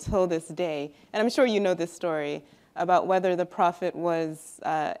until this day. And I'm sure you know this story about whether the Prophet was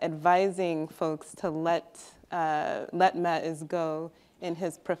advising folks to let Ma'iz go in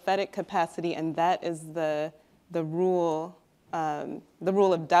his prophetic capacity, and that is the rule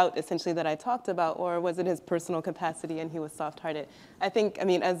of doubt, essentially, that I talked about, or was it his personal capacity and he was soft-hearted? I think, and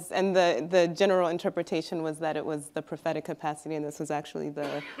the general interpretation was that it was the prophetic capacity, and this was actually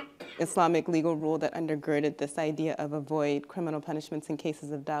the Islamic legal rule that undergirded this idea of avoid criminal punishments in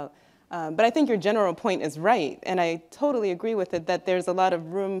cases of doubt. But I think your general point is right, and I totally agree with it, that there's a lot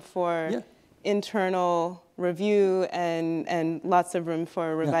of room for internal review and lots of room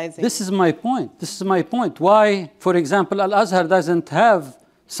for revising. This is my point. This is my point. Why, for example, Al-Azhar doesn't have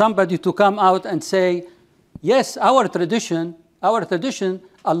somebody to come out and say, yes, our tradition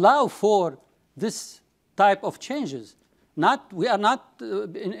allow for this type of changes. We are not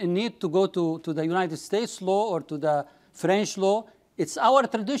in need to go to the United States law or to the French law. It's our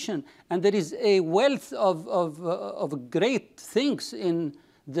tradition. And there is a wealth of great things in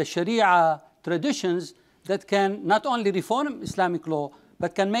the Sharia traditions that can not only reform Islamic law,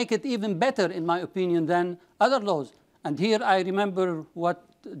 but can make it even better, in my opinion, than other laws. And here I remember what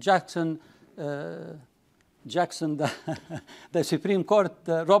Jackson, the Supreme Court,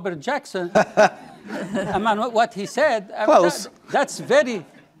 Robert Jackson, what he said. Close. That's very,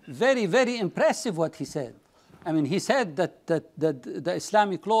 very, very impressive what he said. He said that the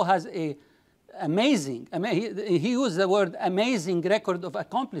Islamic law has a amazing, he used the word amazing record of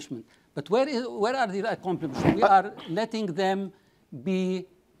accomplishment. But where are the accomplishments? We are letting them be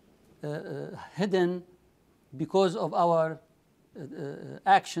hidden because of our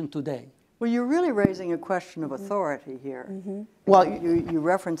action today. Well, you're really raising a question of authority here. Mm-hmm. Well, you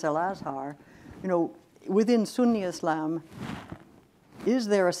reference Al-Azhar. Within Sunni Islam, is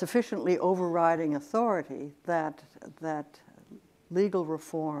there a sufficiently overriding authority that legal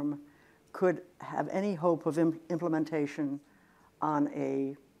reform could have any hope of implementation on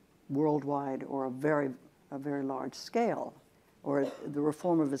a worldwide or a very large scale, or the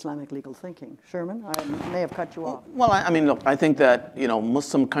reform of Islamic legal thinking? Sherman, I may have cut you off. Well, look, I think that,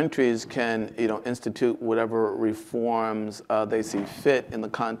 Muslim countries can, institute whatever reforms they see fit in the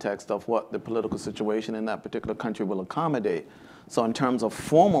context of what the political situation in that particular country will accommodate. So in terms of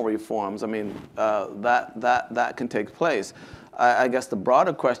formal reforms, that can take place. I guess the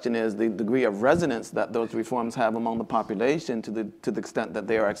broader question is the degree of resonance that those reforms have among the population to the extent that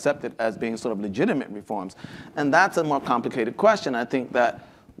they are accepted as being sort of legitimate reforms. And that's a more complicated question. I think that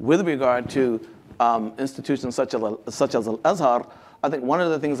with regard to institutions such as Al-Azhar, I think one of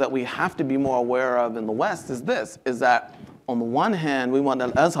the things that we have to be more aware of in the West is that on the one hand, we want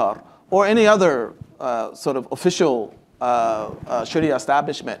Al-Azhar or any other sort of official Sharia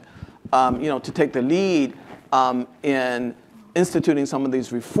establishment, to take the lead in instituting some of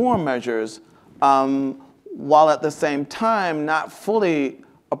these reform measures, while at the same time not fully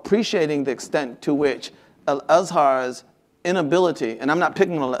appreciating the extent to which Al-Azhar's inability, and I'm not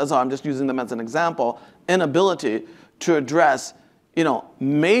picking on Al-Azhar, I'm just using them as an example, inability to address,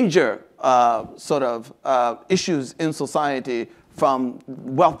 major issues in society from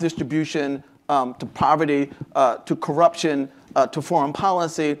wealth distribution to poverty to corruption to foreign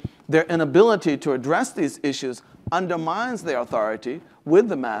policy, their inability to address these issues undermines their authority with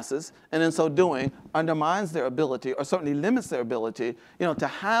the masses, and in so doing undermines their ability, or certainly limits their ability, to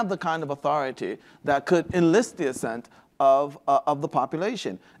have the kind of authority that could enlist the assent of the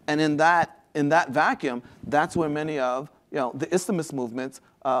population. And in that vacuum, that's where many of the Islamist movements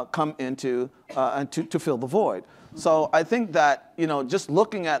come into and to fill the void. So I think that just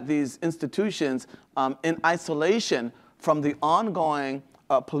looking at these institutions in isolation from the ongoing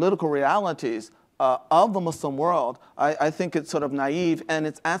political realities of the Muslim world, I think it's sort of naive, and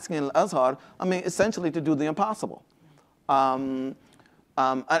it's asking Al-Azhar, essentially to do the impossible. And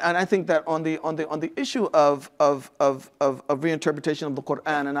I think that on the issue of reinterpretation of the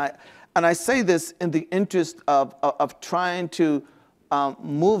Quran, and I say this in the interest of trying to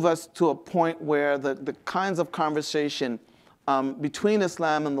move us to a point where the kinds of conversation between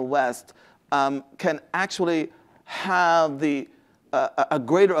Islam and the West can actually have a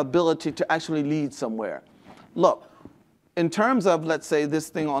greater ability to actually lead somewhere. Look, in terms of, let's say, this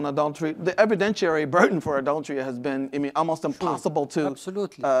thing on adultery, the evidentiary burden for adultery has been, almost impossible to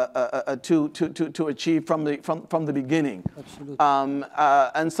achieve from the beginning. Absolutely.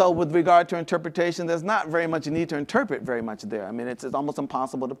 And so, with regard to interpretation, there's not very much need to interpret very much there. It's almost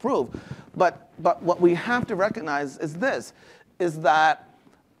impossible to prove. But what we have to recognize is this: is that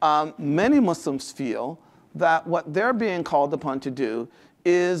many Muslims feel that what they're being called upon to do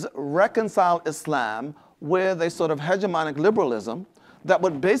is reconcile Islam with a sort of hegemonic liberalism that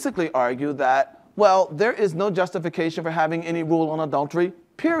would basically argue that, well, there is no justification for having any rule on adultery,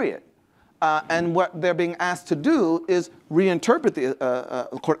 period. And what they're being asked to do is reinterpret the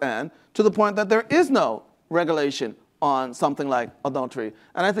Quran to the point that there is no regulation on something like adultery.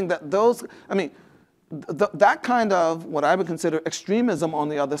 And I think that that kind of what I would consider extremism on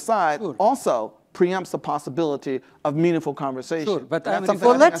the other side also preempts the possibility of meaningful conversation. Sure, but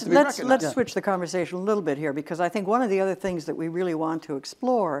well, let's switch the conversation a little bit here, because I think one of the other things that we really want to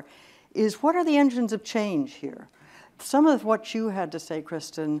explore is what are the engines of change here? Some of what you had to say,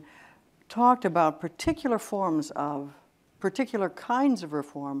 Kristen, talked about particular forms of, particular kinds of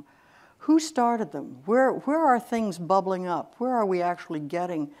reform. Who started them? Where are things bubbling up? Where are we actually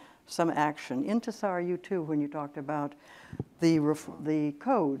getting some action? Intisar, you too, when you talked about the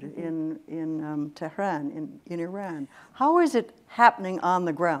code in Tehran, in Iran. How is it happening on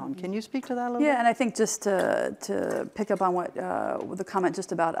the ground? Can you speak to that a little bit? Yeah, and I think just to pick up on what the comment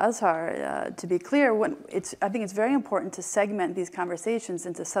just about Azhar, to be clear, I think it's very important to segment these conversations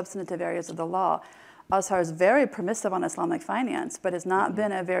into substantive areas of the law. Azhar is very permissive on Islamic finance, but has not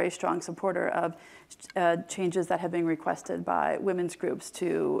been a very strong supporter of changes that have been requested by women's groups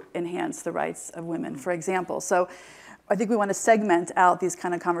to enhance the rights of women, for example. So I think we want to segment out these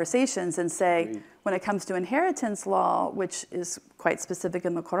kind of conversations and say, when it comes to inheritance law, which is quite specific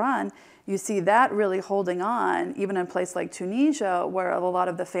in the Quran, you see that really holding on, even in a place like Tunisia, where a lot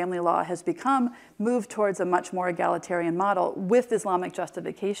of the family law has moved towards a much more egalitarian model with Islamic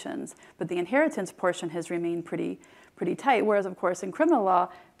justifications. But the inheritance portion has remained pretty tight, whereas, of course, in criminal law,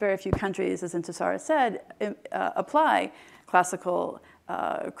 very few countries, as Intisar said, apply classical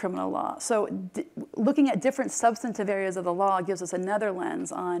criminal law. So looking at different substantive areas of the law gives us another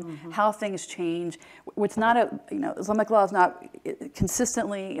lens on how things change. It's not Islamic law is not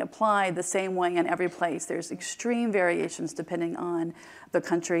consistently applied the same way in every place. There's extreme variations depending on the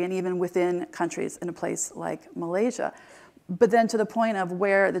country, and even within countries in a place like Malaysia. But then to the point of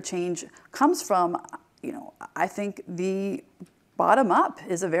where the change comes from, I think the bottom up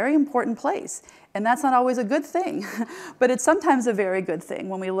is a very important place. And that's not always a good thing, but it's sometimes a very good thing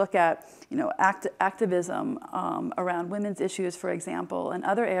when we look at activism around women's issues, for example, and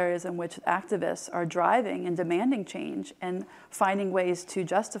other areas in which activists are driving and demanding change and finding ways to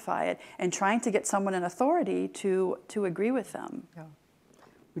justify it and trying to get someone in authority to agree with them. Yeah.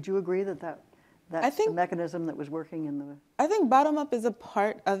 Would you agree that that's the mechanism that was working in the... I think bottom up is a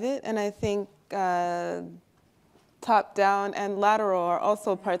part of it, and I think top-down and lateral are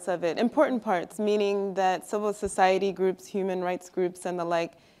also parts of it, important parts, meaning that civil society groups, human rights groups, and the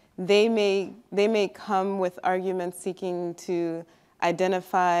like, they may come with arguments seeking to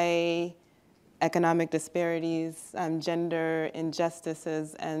identify economic disparities, gender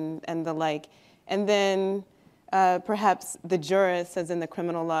injustices, and the like. And then perhaps the jurists, as in the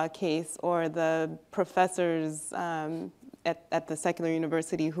criminal law case, or the professors at the secular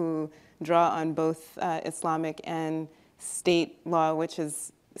university who draw on both Islamic and state law, which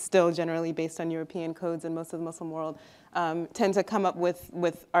is still generally based on European codes in most of the Muslim world, tend to come up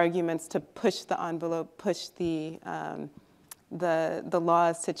with arguments to push the envelope, push the the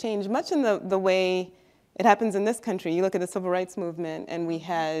laws to change, much in the way it happens in this country. You look at the civil rights movement, and we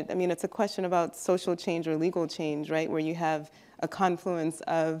had, I mean, it's a question about social change or legal change, right? Where you have a confluence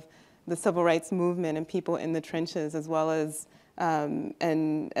of the civil rights movement and people in the trenches, as well as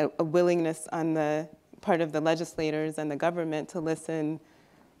and a willingness on the part of the legislators and the government to listen,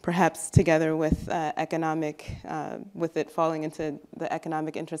 perhaps together with economic, with it falling into the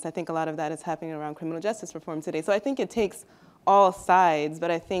economic interest. I think a lot of that is happening around criminal justice reform today. So I think it takes all sides,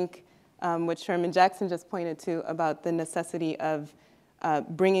 but I think what Sherman Jackson just pointed to about the necessity of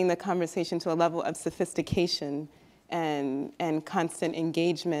bringing the conversation to a level of sophistication and constant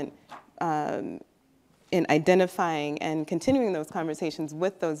engagement in identifying and continuing those conversations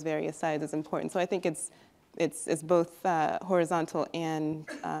with those various sides is important. So I think it's both horizontal and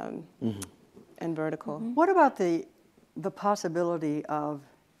vertical. What about the possibility of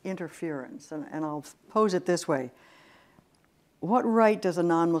interference? And I'll pose it this way. What right does a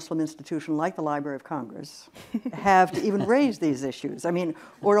non-Muslim institution like the Library of Congress have to even raise these issues? I mean,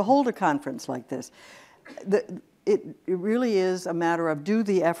 or to hold a conference like this? It really is a matter of, do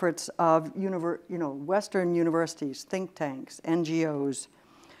the efforts of Western universities, think tanks, NGOs,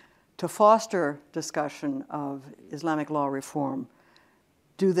 to foster discussion of Islamic law reform,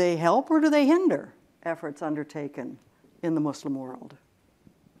 do they help or do they hinder efforts undertaken in the Muslim world?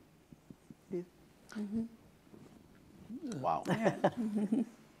 Mm-hmm. Wow.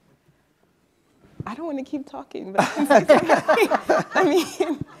 I don't want to keep talking, but I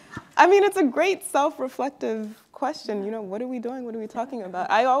mean, it's a great self-reflective question. You know, what are we doing? What are we talking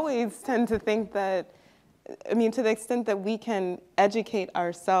about? I always tend to think that, I mean, to the extent that we can educate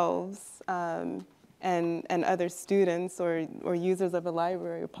ourselves and other students or users of a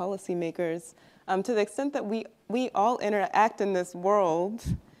library or policymakers, to the extent that we all interact in this world,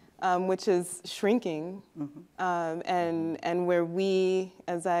 which is shrinking, and where we,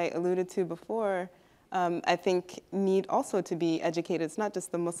 as I alluded to before, I think need also to be educated. It's not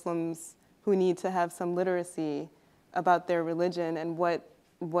just the Muslims who need to have some literacy about their religion and what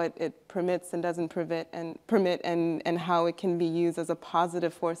it permits and doesn't permit and how it can be used as a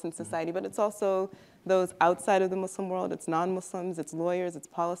positive force in society, but it's also those outside of the Muslim world. It's non-Muslims, it's lawyers, it's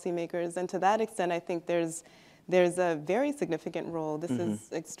policymakers, and to that extent, I think there's a very significant role. This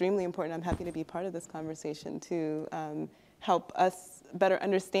is extremely important. I'm happy to be part of this conversation to help us better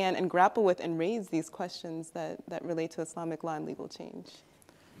understand and grapple with and raise these questions that relate to Islamic law and legal change.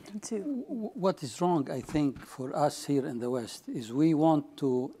 What is wrong, I think, for us here in the West is we want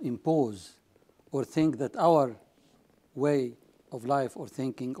to impose or think that our way of life or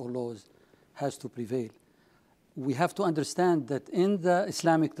thinking or laws has to prevail. We have to understand that in the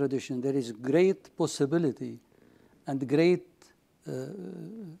Islamic tradition, there is great possibility and great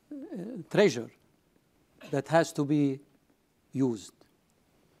treasure that has to be used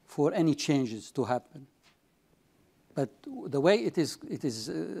for any changes to happen. But the way it is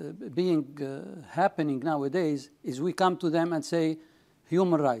happening nowadays is we come to them and say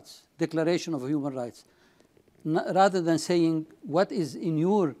human rights, Declaration of Human Rights, rather than saying what is in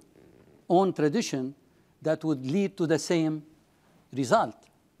your own tradition that would lead to the same result,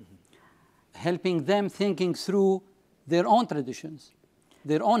 helping them thinking through their own traditions,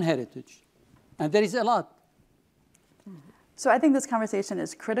 their own heritage. And there is a lot. So I think this conversation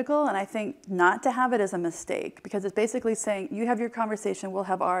is critical, and I think not to have it is a mistake, because it's basically saying you have your conversation, we'll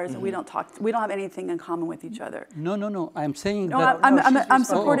have ours, and we don't have anything in common with each other. No. I'm saying that. I'm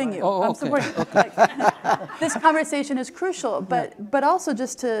supporting you. I'm supporting you. Like, this conversation is crucial, but also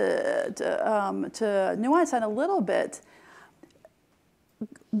just to nuance that a little bit.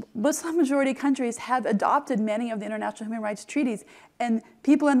 Muslim majority countries have adopted many of the international human rights treaties, and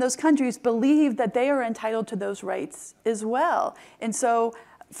people in those countries believe that they are entitled to those rights as well. And so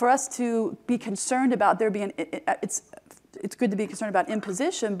for us to be concerned about there being, it's good to be concerned about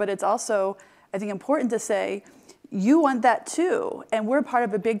imposition, but it's also, I think, important to say, you want that too, and we're part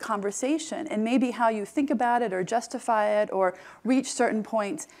of a big conversation, and maybe how you think about it or justify it or reach certain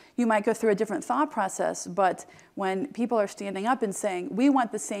points, you might go through a different thought process, but when people are standing up and saying, we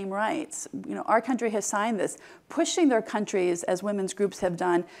want the same rights, our country has signed this, pushing their countries, as women's groups have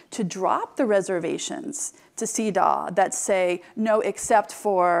done, to drop the reservations to CEDAW that say, no, except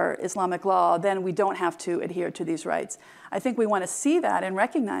for Islamic law, then we don't have to adhere to these rights. I think we want to see that and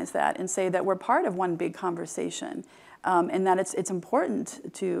recognize that and say that we're part of one big conversation, and that it's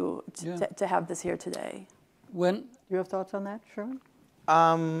important to have this here today. Do you have thoughts on that, Sherman?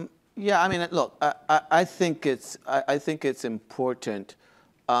 Yeah, I mean, look, I think it's important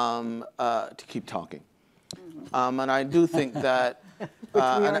to keep talking, and I do think that,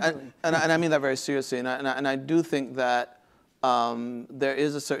 and I mean that very seriously, and I do think that there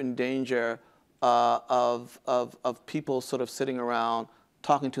is a certain danger of people sort of sitting around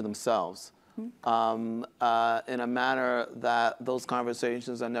talking to themselves in a manner that those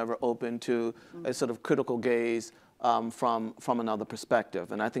conversations are never open to a sort of critical gaze from another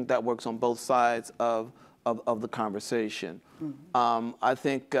perspective. And I think that works on both sides of the conversation. I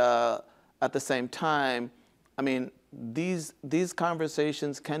think at the same time, I mean, these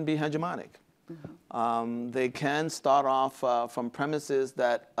conversations can be hegemonic. They can start off from premises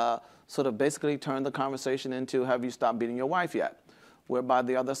that sort of basically turn the conversation into, have you stopped beating your wife yet? Whereby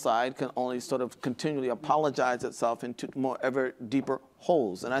the other side can only sort of continually apologize itself into more ever deeper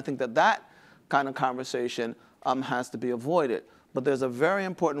holes. And I think that that kind of conversation has to be avoided. But there's a very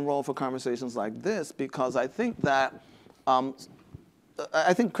important role for conversations like this, because I think that,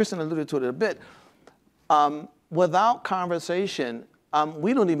 I think Kristen alluded to it a bit, without conversation,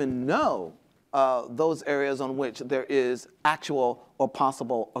 we don't even know those areas on which there is actual or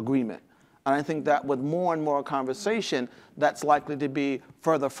possible agreement. And I think that with more and more conversation, that's likely to be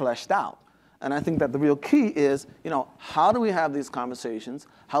further fleshed out. And I think that the real key is, you know, how do we have these conversations?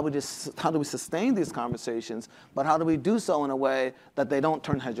 How do we sustain these conversations? But how do we do so in a way that they don't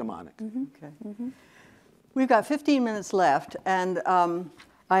turn hegemonic? Okay. We've got 15 minutes left, and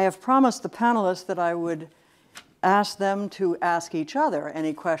I have promised the panelists that I would ask them to ask each other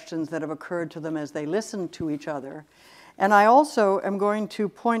any questions that have occurred to them as they listen to each other. And I also am going to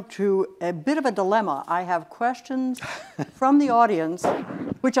point to a bit of a dilemma. I have questions from the audience,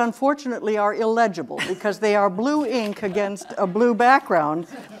 which unfortunately are illegible because they are blue ink against a blue background.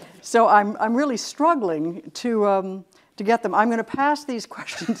 So I'm really struggling to get them. I'm going to pass these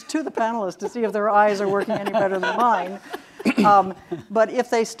questions to the panelists to see if their eyes are working any better than mine. But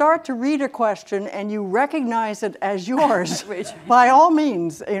if they start to read a question and you recognize it as yours, by all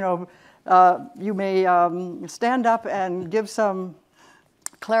means, you know, you may stand up and give some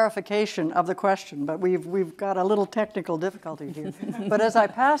clarification of the question, but we've got a little technical difficulty here. But as I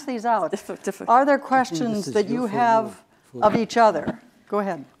pass these out, are there questions that you have of each other? Go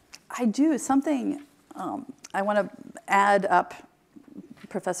ahead. I do. Something I want to add up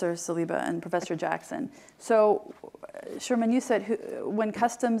Professor Saliba and Professor Jackson. So, Sherman, you said when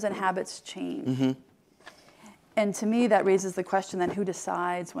customs and habits change. And to me, that raises the question then, who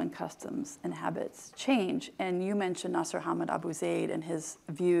decides when customs and habits change? And you mentioned Nasser Hamid Abu Zaid and his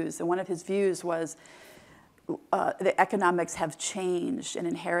views. And one of his views was the economics have changed and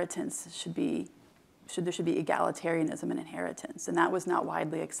inheritance there should be egalitarianism in inheritance. And that was not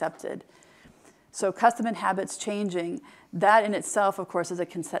widely accepted. So custom and habits changing, that in itself, of course, is a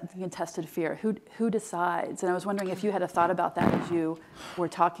contested fear. Who decides? And I was wondering if you had a thought about that as you were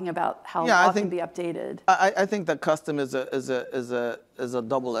talking about how law can be updated. I think that custom is a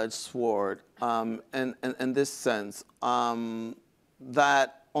double-edged sword in this sense, that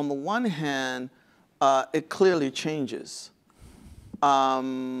on the one hand, it clearly changes. But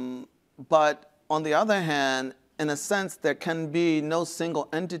on the other hand, in a sense, there can be no single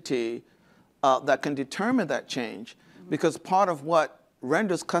entity that can determine that change, because part of what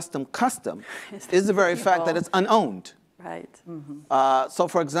renders custom custom is the very fact that it's unowned. Right. So,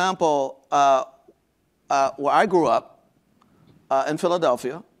 for example, where I grew up in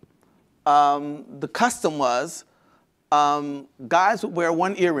Philadelphia, the custom was guys would wear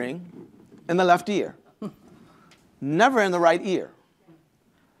one earring in the left ear, never in the right ear.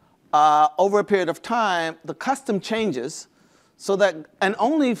 Over a period of time, the custom changes so that, and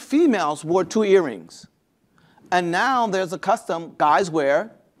only females wore 2 earrings. And now there's a custom, guys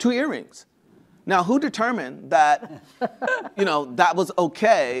wear 2 earrings. Now, who determined that, you know, that was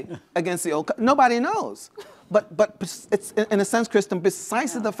okay against the old, nobody knows. But it's, in a sense, Kristen,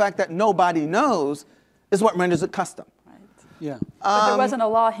 precisely the fact that nobody knows is what renders it custom. Right. Yeah. But there wasn't a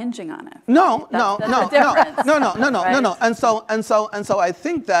law hinging on it. No. Right. And so I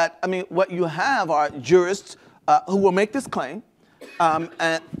think that, I mean, what you have are jurists who will make this claim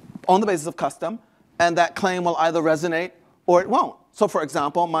and on the basis of custom, and that claim will either resonate or it won't. So, for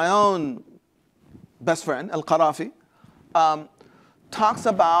example, my own best friend, Al-Qarafi, talks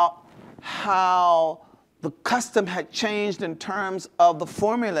about how the custom had changed in terms of the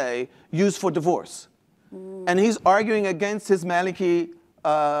formulae used for divorce. And he's arguing against his Maliki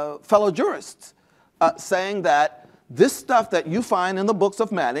fellow jurists, saying that this stuff that you find in the books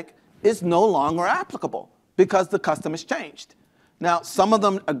of Malik is no longer applicable because the custom has changed. Now, some of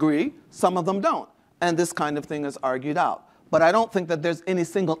them agree, some of them don't. And this kind of thing is argued out. But I don't think that there's any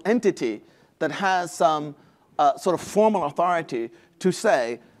single entity that has some sort of formal authority to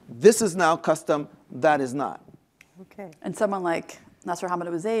say, this is now custom, that is not. Okay. And someone like Nasser Hamid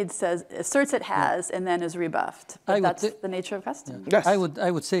Abu Zaid asserts it has, and then is rebuffed. But that's the nature of custom. Yes.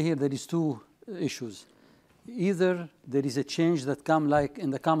 I would say here there is two issues. Either there is a change that come like in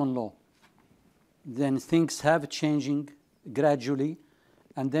the common law, then things have changing gradually,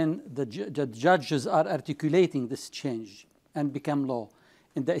 and then the judges are articulating this change and become law.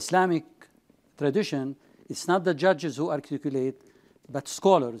 In the Islamic tradition, it's not the judges who articulate, but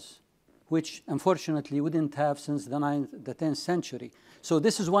scholars, which unfortunately we didn't have since the 10th century. So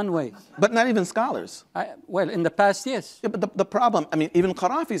this is one way. But not even scholars. Well, in the past, yes. Yeah, but the problem, I mean, even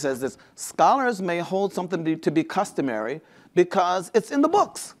Qaddafi says this, scholars may hold something to be customary because it's in the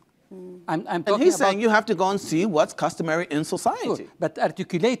books. I'm And talking he's about, saying you have to go and see what's customary in society. Sure, but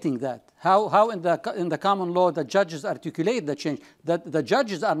articulating that, how in the common law the judges articulate the change, that the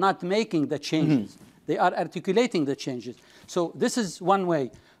judges are not making the changes. They are articulating the changes. So this is one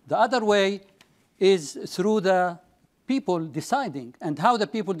way. The other way is through the people deciding. And how the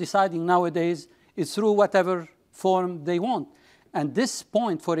people deciding nowadays is through whatever form they want. And this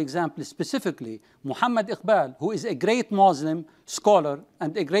point, for example, specifically, Muhammad Iqbal, who is a great Muslim scholar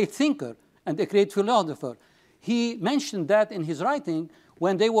and a great thinker and a great philosopher, he mentioned that in his writing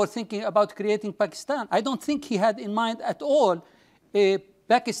when they were thinking about creating Pakistan. I don't think he had in mind at all a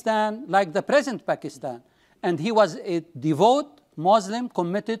Pakistan like the present Pakistan. And he was a devout Muslim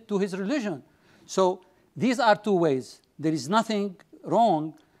committed to his religion. So these are two ways. There is nothing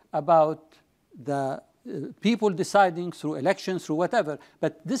wrong about the people deciding through elections, through whatever.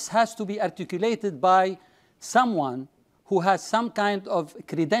 But this has to be articulated by someone who has some kind of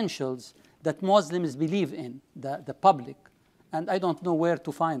credentials that Muslims believe in, the public. And I don't know where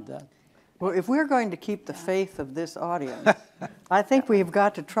to find that. Well, if we're going to keep the faith of this audience, I think we've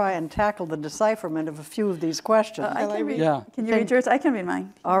got to try and tackle the decipherment of a few of these questions. I can read. Yeah. Can you read yours? I can read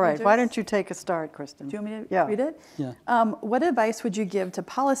mine. All right, Read why yours? don't you take a start, Kristen? Do you want me to read it? Yeah. What advice would you give to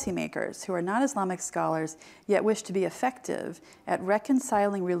policymakers who are not Islamic scholars yet wish to be effective at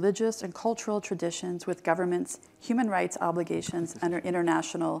reconciling religious and cultural traditions with governments' human rights obligations under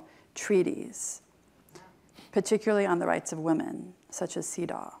international treaties, particularly on the rights of women, such as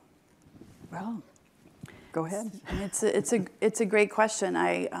CEDAW? Well, go ahead. And it's a great question.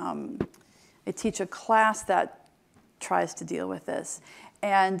 I teach a class that tries to deal with this.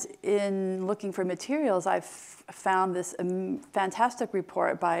 And in looking for materials, I've found this fantastic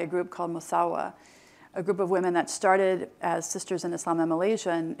report by a group called Musawa, a group of women that started as Sisters in Islam in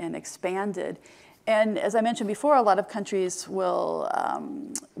Malaysia and expanded. And as I mentioned before, a lot of countries will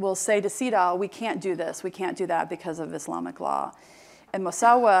say to CEDAW, we can't do this, we can't do that because of Islamic law. And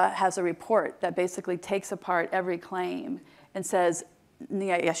Musawa has a report that basically takes apart every claim and says,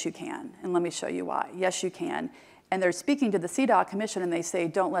 yes, you can, and let me show you why. Yes, you can. And they're speaking to the CEDAW Commission, and they say,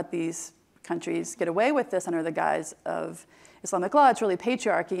 don't let these countries get away with this under the guise of Islamic law. It's really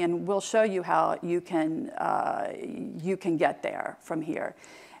patriarchy, and we'll show you how you can get there from here.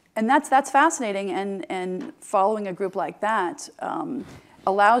 And that's fascinating, and following a group like that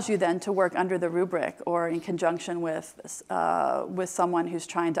allows you then to work under the rubric or in conjunction with someone who's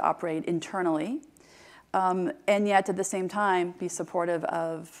trying to operate internally, and yet at the same time be supportive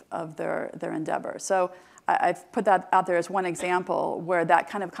of their endeavor. So I've put that out there as one example where that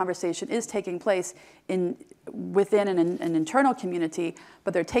kind of conversation is taking place within an internal community,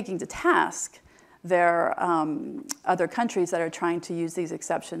 but they're taking to task their other countries that are trying to use these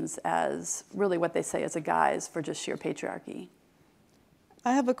exceptions as really what they say is a guise for just sheer patriarchy.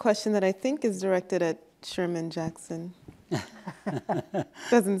 I have a question that I think is directed at Sherman Jackson.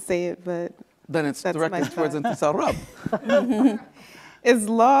 Doesn't say it, but Then it's that's directed my towards thought. Intisar Rabb. Is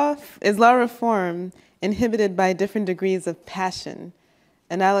law reform inhibited by different degrees of passion,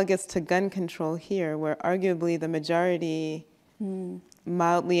 analogous to gun control here, where arguably the majority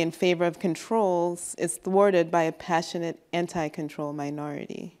mildly in favor of controls is thwarted by a passionate anti-control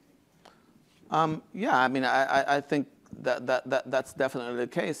minority? Yeah, I mean, I think that's definitely the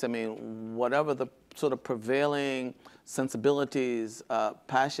case. I mean, whatever the sort of prevailing sensibilities,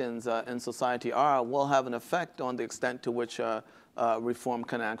 passions in society are, will have an effect on the extent to which reform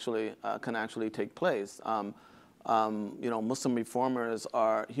can actually take place. Muslim reformers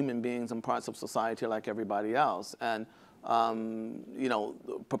are human beings and parts of society like everybody else, and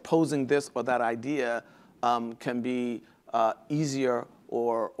proposing this or that idea can be easier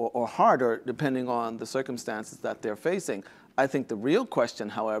or harder depending on the circumstances that they're facing. I think the real question,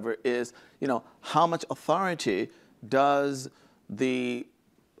 however, is how much authority does the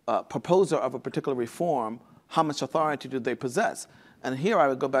proposer of a particular reform, how much authority do they possess? And here I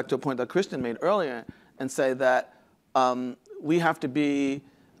would go back to a point that Kristen made earlier and say that we have to be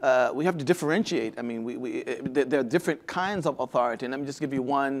we have to differentiate. I mean, there are different kinds of authority. And let me just give you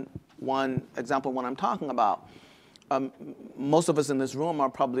one example of what I'm talking about. Most of us in this room are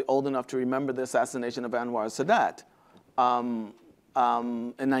probably old enough to remember the assassination of Anwar Sadat in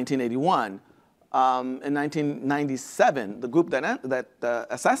 1981. In 1997, the group that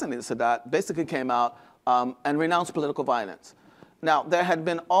assassinated Sadat basically came out and renounced political violence. Now, there had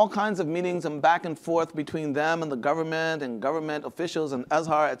been all kinds of meetings and back and forth between them and government officials and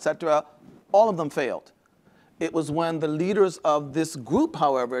Azhar, et cetera. All of them failed. It was when the leaders of this group,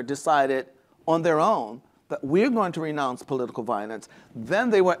 however, decided on their own that we're going to renounce political violence, then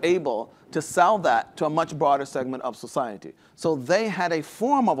they were able to sell that to a much broader segment of society. So they had a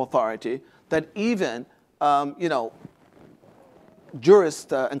form of authority that even,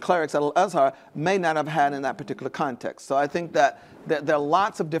 jurists and clerics at Al-Azhar may not have had in that particular context. So I think that there are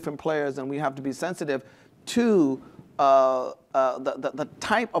lots of different players, and we have to be sensitive to the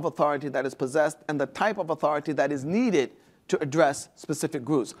type of authority that is possessed and the type of authority that is needed to address specific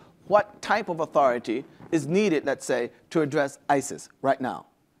groups. What type of authority is needed, let's say, to address ISIS right now?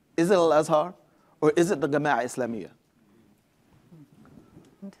 Is it Al-Azhar or is it the Jama'a Islamiyya?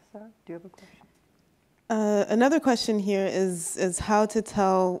 Intisar, do you have a question? Another question here is how do you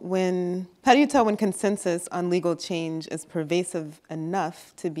tell when consensus on legal change is pervasive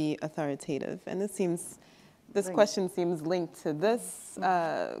enough to be authoritative? And this question seems linked to this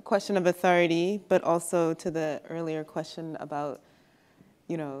question of authority, but also to the earlier question about,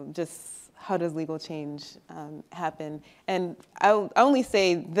 just how does legal change happen? And I'll only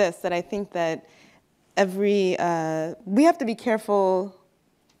say this, that I think that we have to be careful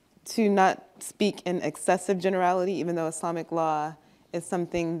to not speak in excessive generality, even though Islamic law is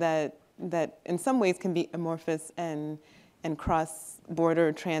something that in some ways can be amorphous and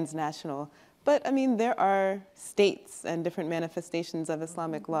cross-border, transnational. But I mean, there are states and different manifestations of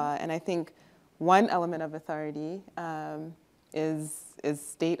Islamic law, and I think one element of authority is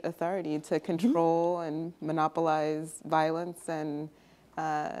state authority to control and monopolize violence and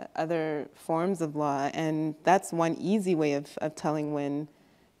other forms of law, and that's one easy way of telling when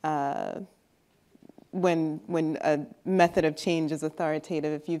a method of change is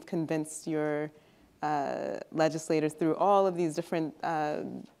authoritative. If you've convinced your legislators through all of these different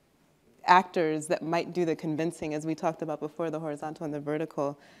actors that might do the convincing, as we talked about before, the horizontal and the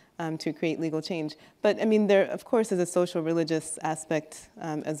vertical, to create legal change. But I mean, there of course is a social religious aspect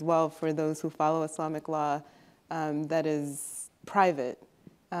as well for those who follow Islamic law that is private,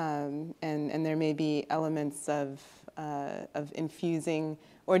 and there may be elements of infusing,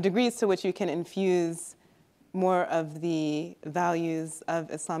 or degrees to which you can infuse more of the values of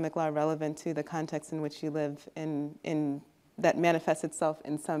Islamic law relevant to the context in which you live, in that manifests itself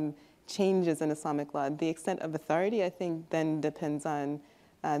in some changes in Islamic law. The extent of authority, I think, then depends on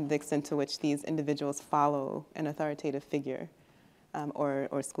the extent to which these individuals follow an authoritative figure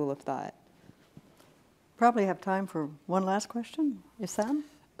or school of thought. Probably have time for one last question. Issam?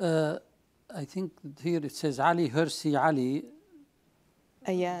 I think here it says Ali Hirsi Ali.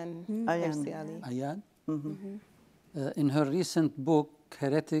 Ayan. Hirsi Ali. Ayan. Mm-hmm. In her recent book,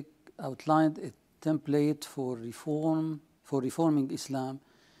 Heretic, outlined a template for reforming Islam,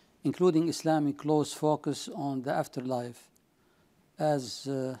 including Islamic law's focus on the afterlife as,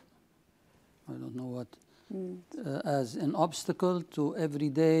 I don't know what, as an obstacle to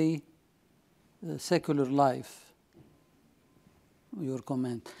everyday secular life. Your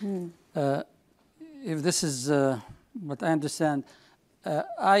comment. If this is what I understand,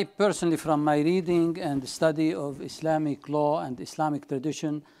 I personally, from my reading and study of Islamic law and Islamic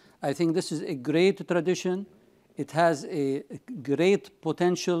tradition, I think this is a great tradition. It has a great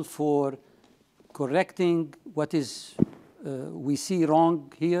potential for correcting what is we see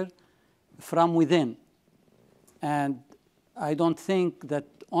wrong here from within. And I don't think that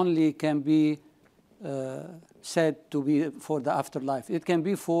only can be said to be for the afterlife. It can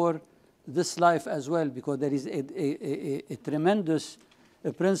be for this life as well, because there is a tremendous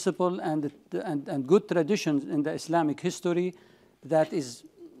principle and good traditions in the Islamic history that is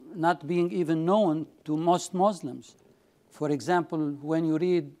not being even known to most Muslims. For example, when you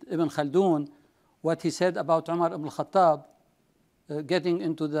read Ibn Khaldun, what he said about Umar ibn Khattab getting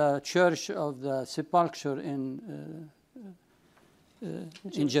into the church of the sepulchre in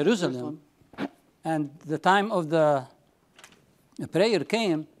Jerusalem, and the time of the prayer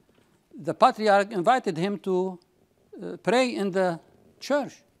came, the patriarch invited him to pray in the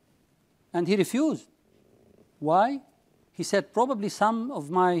church, and he refused. Why? He said, probably some of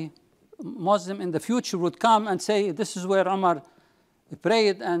my Muslim in the future would come and say, this is where Umar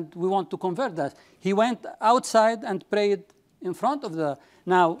prayed and we want to convert that. He went outside and prayed in front of the...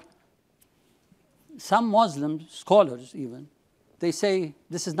 Now, some Muslim scholars even, they say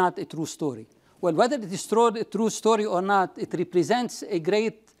this is not a true story. Well, whether it is a true story or not, it represents a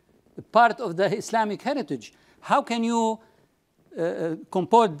great part of the Islamic heritage. How can you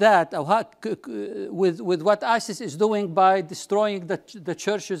comport that with what ISIS is doing by destroying the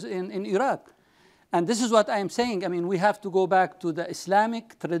churches in Iraq? And this is what I am saying. I mean, we have to go back to the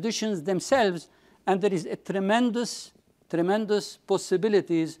Islamic traditions themselves, and there is a tremendous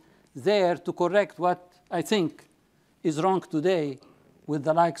possibilities there to correct what I think is wrong today with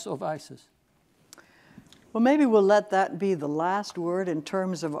the likes of ISIS. Well, maybe we'll let that be the last word in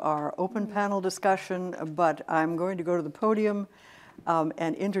terms of our open panel discussion, but I'm going to go to the podium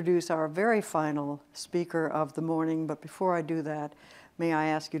and introduce our very final speaker of the morning. But before I do that, may I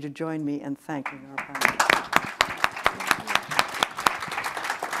ask you to join me in thanking our panelists.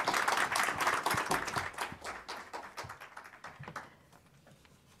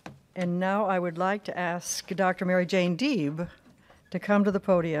 And now I would like to ask Dr. Mary Jane Deeb to come to the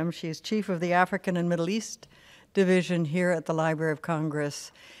podium. She is Chief of the African and Middle East Division here at the Library of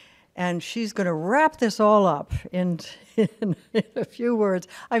Congress. And she's going to wrap this all up in a few words.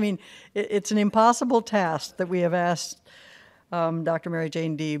 I mean, it's an impossible task that we have asked Dr. Mary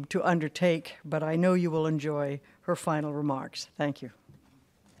Jane Deeb to undertake, but I know you will enjoy her final remarks. Thank you.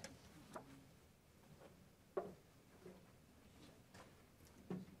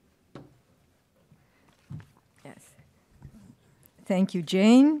 Thank you,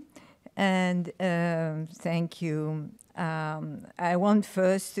 Jane, and thank you. I want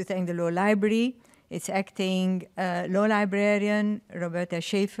first to thank the Law Library, its acting law librarian, Roberta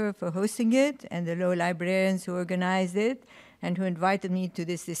Schaefer, for hosting it, and the law librarians who organized it and who invited me to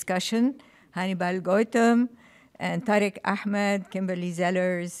this discussion, Hannibal Goitom, and Tariq Ahmed, Kimberly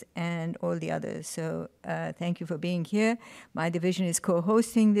Zellers, and all the others. So thank you for being here. My division is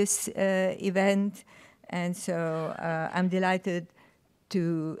co-hosting this event, and so I'm delighted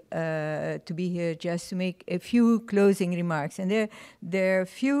to be here just to make a few closing remarks. And there are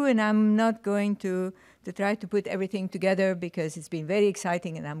few, and I'm not going to try to put everything together because it's been very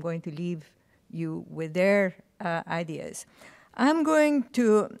exciting, and I'm going to leave you with their ideas. I'm going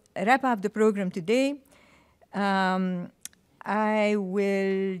to wrap up the program today. I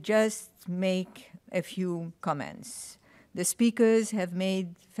will just make a few comments. The speakers have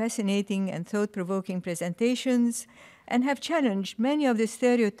made fascinating and thought-provoking presentations and have challenged many of the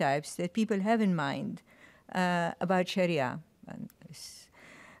stereotypes that people have in mind about Sharia.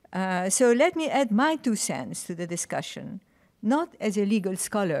 So let me add my 2 cents to the discussion, not as a legal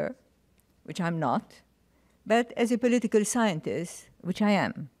scholar, which I'm not, but as a political scientist, which I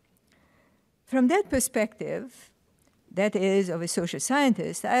am. From that perspective, that is, of a social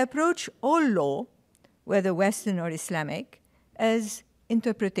scientist, I approach all law, whether Western or Islamic, as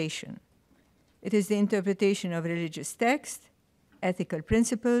interpretation. It is the interpretation of religious text, ethical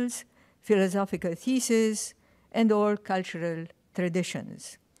principles, philosophical theses, and all cultural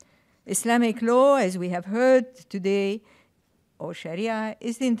traditions. Islamic law, as we have heard today, or Sharia,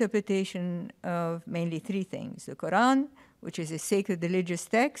 is the interpretation of mainly 3 things: the Quran, which is a sacred religious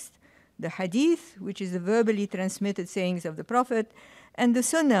text, the Hadith, which is the verbally transmitted sayings of the Prophet, and the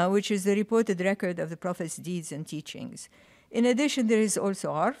Sunnah, which is the reported record of the Prophet's deeds and teachings. In addition, there is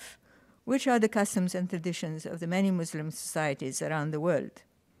also Arf, which are the customs and traditions of the many Muslim societies around the world.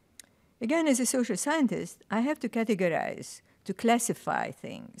 Again, as a social scientist, I have to categorize, to classify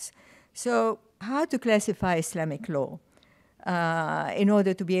things. So how to classify Islamic law in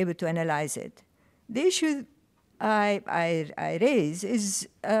order to be able to analyze it? The issue I raise is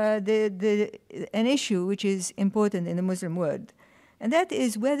an issue which is important in the Muslim world, and that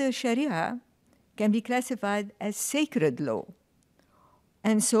is whether Sharia can be classified as sacred law,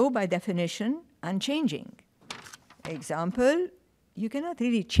 and so, by definition, unchanging. Example, you cannot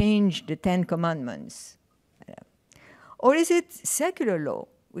really change the 10 Commandments. Or is it secular law,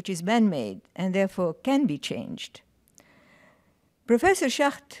 which is man-made and therefore can be changed? Professor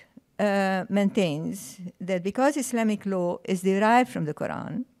Schacht maintains that because Islamic law is derived from the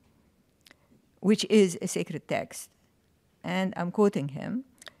Quran, which is a sacred text, and I'm quoting him,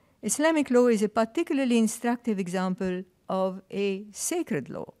 Islamic law is a particularly instructive example of a sacred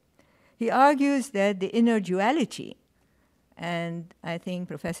law. He argues that the inner duality, and I think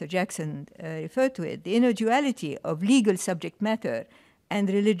Professor Jackson referred to it, the inner duality of legal subject matter and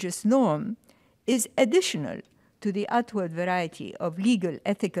religious norm is additional to the outward variety of legal,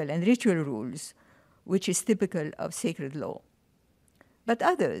 ethical, and ritual rules, which is typical of sacred law. But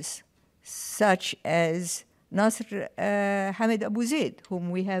others, such as Nasr Hamid Abu Zaid,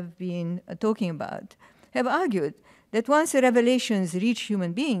 whom we have been talking about, have argued that once the revelations reached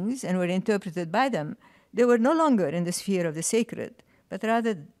human beings and were interpreted by them, they were no longer in the sphere of the sacred, but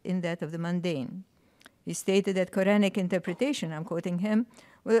rather in that of the mundane. He stated that Quranic interpretation, I'm quoting him,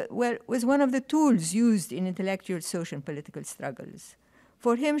 was one of the tools used in intellectual, social, and political struggles.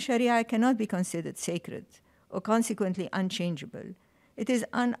 For him, Sharia cannot be considered sacred or consequently unchangeable. It is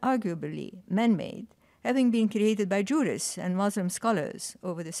unarguably man-made, having been created by jurists and Muslim scholars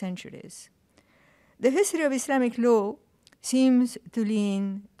over the centuries. The history of Islamic law seems to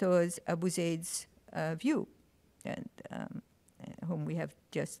lean towards Abu Zayd's view, and, whom we have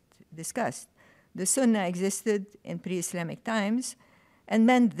just discussed. The Sunnah existed in pre-Islamic times and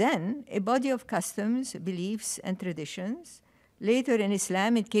meant then a body of customs, beliefs, and traditions. Later in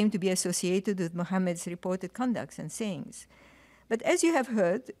Islam, it came to be associated with Muhammad's reported conducts and sayings. But as you have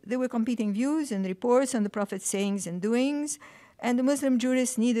heard, there were competing views and reports on the Prophet's sayings and doings, and the Muslim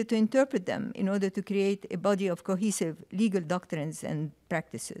jurists needed to interpret them in order to create a body of cohesive legal doctrines and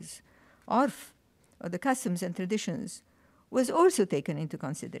practices. Urf, or the customs and traditions, was also taken into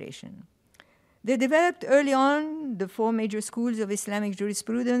consideration. They developed early on the four major schools of Islamic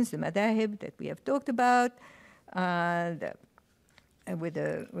jurisprudence, the madahib that we have talked about, with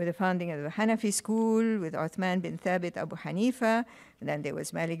the founding of the Hanafi school, with Uthman bin Thabit Abu Hanifa, and then there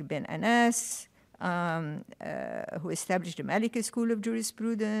was Malik bin Anas, who established the Maliki school of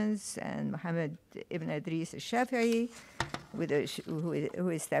jurisprudence, and Muhammad ibn Idris al-Shafi'i, who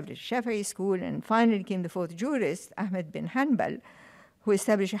established Shafi'i school, and finally came the fourth jurist, Ahmed bin Hanbal, who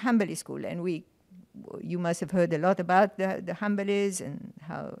established a Hanbali school. And you must have heard a lot about the Hanbalis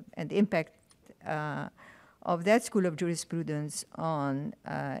and the impact of that school of jurisprudence on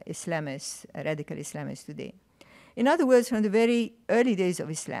Islamists, radical Islamists today. In other words, from the very early days of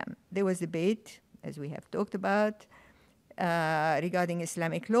Islam, there was debate, as we have talked about, regarding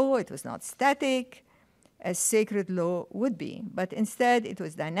Islamic law. It was not static, as sacred law would be, but instead it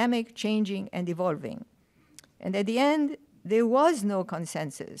was dynamic, changing, and evolving. And at the end, there was no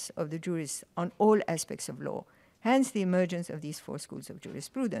consensus of the jurists on all aspects of law, hence the emergence of these four schools of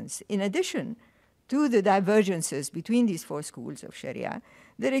jurisprudence. In addition to the divergences between these four schools of Sharia,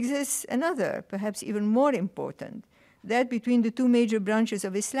 there exists another, perhaps even more important, that between the two major branches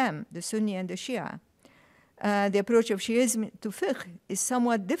of Islam, the Sunni and the Shia. The approach of Shiism to fiqh is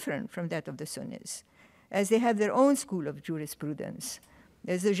somewhat different from that of the Sunnis, as they have their own school of jurisprudence.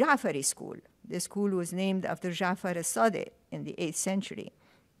 There's the Ja'fari school. This school was named after Ja'far al-Sadiq in the 8th century,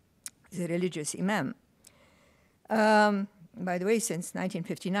 the religious imam. By the way, since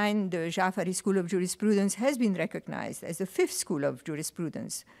 1959, the Ja'fari school of jurisprudence has been recognized as the 5th school of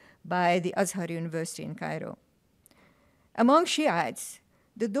jurisprudence by the Azhar University in Cairo. Among Shiites,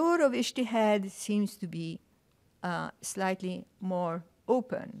 the door of ijtihad seems to be slightly more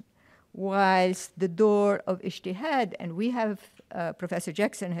open, whilst the door of ijtihad, and we have, Professor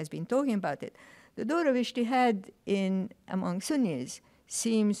Jackson has been talking about it, the door of ijtihad among Sunnis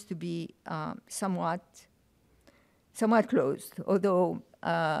seems to be somewhat closed, although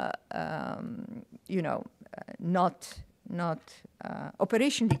not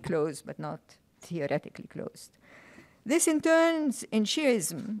operationally closed, but not theoretically closed. This, in turn, in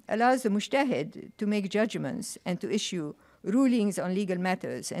Shiism, allows the mujtahid to make judgments and to issue rulings on legal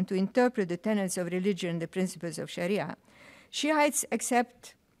matters and to interpret the tenets of religion, the principles of Sharia. Shiites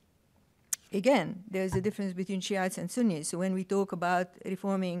accept, again, there's a difference between Shiites and Sunnis. So when we talk about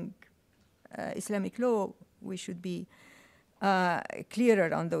reforming Islamic law, we should be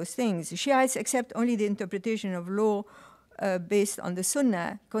clearer on those things. Shiites accept only the interpretation of law based on the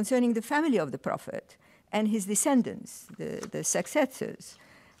Sunnah concerning the family of the Prophet and his descendants, the successors,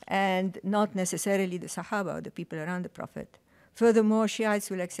 and not necessarily the Sahaba, or the people around the Prophet. Furthermore, Shiites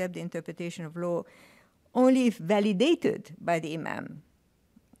will accept the interpretation of law only if validated by the Imam.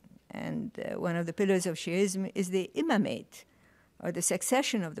 And one of the pillars of Shiism is the imamate, or the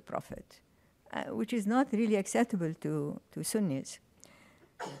succession of the Prophet, which is not really acceptable to Sunnis.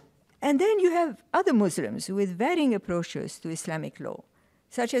 And then you have other Muslims with varying approaches to Islamic law,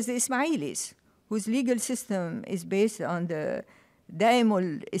 such as the Ismailis, whose legal system is based on the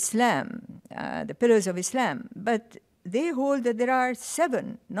Daimul Islam, the pillars of Islam. But they hold that there are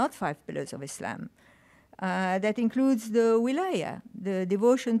 7, not 5 pillars of Islam. That includes the wilaya, the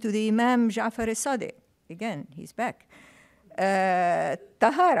devotion to the Imam Ja'far al-Sadiq. Again, he's back.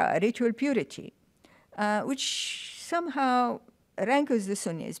 Tahara, ritual purity, which somehow rankles the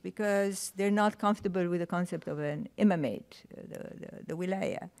Sunnis because they're not comfortable with the concept of an imamate, the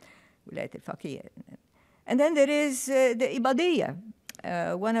wilaya, wilayat al-faqih. And then there is the Ibadiyya,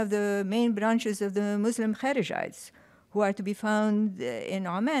 one of the main branches of the Muslim Kharijites, who are to be found in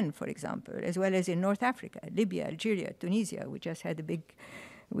Oman, for example, as well as in North Africa, Libya, Algeria, Tunisia. We just had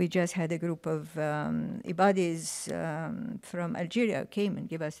a group of Ibadis from Algeria came and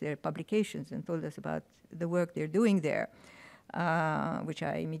gave us their publications and told us about the work they're doing there, which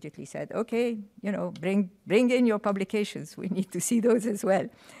I immediately said, okay, you know, bring in your publications. We need to see those as well.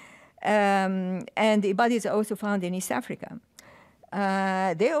 And the Ibadis are also found in East Africa.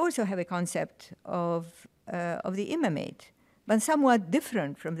 They also have a concept of the imamate, but somewhat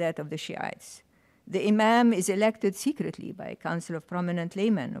different from that of the Shiites. The imam is elected secretly by a council of prominent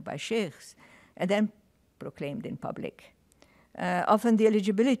laymen or by sheikhs, and then proclaimed in public. Often the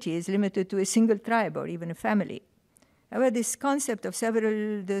eligibility is limited to a single tribe or even a family. However, the concept of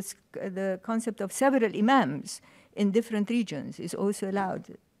several imams in different regions is also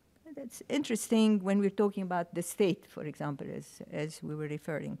allowed. That's interesting when we're talking about the state, for example, as we were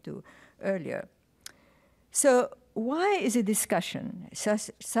referring to earlier. So why is a discussion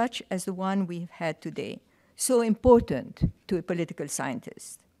such as the one we've had today so important to a political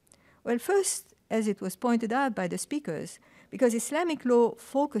scientist? Well, first, as it was pointed out by the speakers, because Islamic law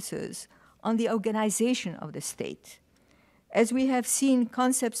focuses on the organization of the state. As we have seen,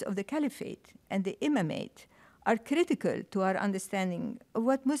 concepts of the caliphate and the imamate are critical to our understanding of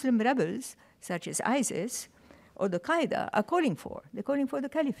what Muslim rebels, such as ISIS or the Qaeda, are calling for. They're calling for the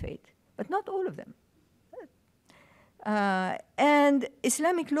caliphate, but not all of them. And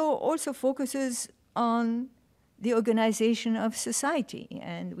Islamic law also focuses on the organization of society,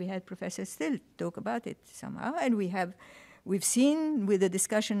 and we had Professor Stilt talk about it somehow, and we've seen with the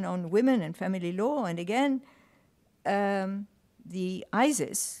discussion on women and family law, and again, the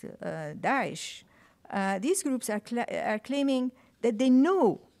ISIS, Daesh, these groups are claiming that they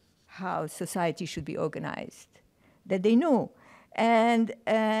know how society should be organized, that they know, and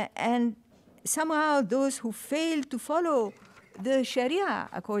somehow those who fail to follow the Sharia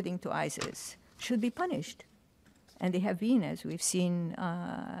according to ISIS should be punished. And they have been, as we've seen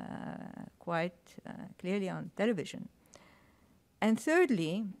quite clearly on television. And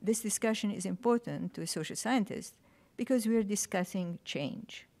thirdly, this discussion is important to a social scientist because we're discussing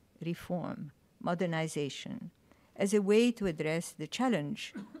change, reform, modernization, as a way to address the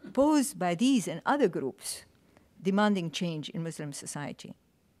challenge posed by these and other groups demanding change in Muslim society.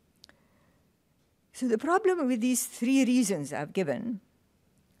 So the problem with these three reasons I've given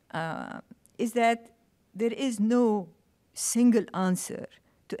is that there is no single answer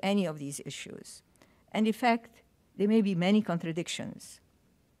to any of these issues. And in fact, there may be many contradictions.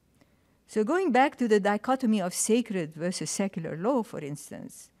 So going back to the dichotomy of sacred versus secular law, for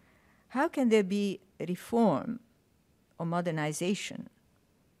instance, how can there be reform or modernization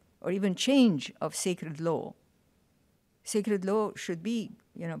or even change of sacred law? Sacred law should be,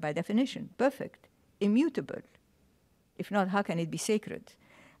 by definition, perfect, immutable. If not, how can it be sacred?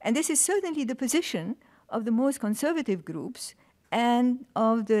 And this is certainly the position of the most conservative groups and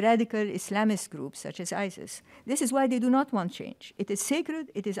of the radical Islamist groups, such as ISIS. This is why they do not want change. It is sacred,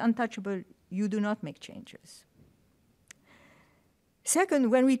 it is untouchable, you do not make changes.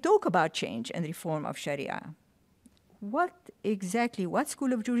 Second, when we talk about change and reform of Sharia, what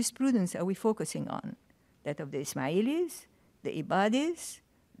school of jurisprudence are we focusing on? That of the Ismailis, the Ibadis,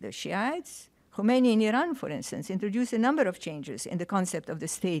 the Shiites? Khomeini in Iran, for instance, introduced a number of changes in the concept of the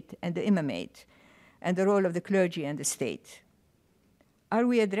state and the imamate and the role of the clergy and the state. Are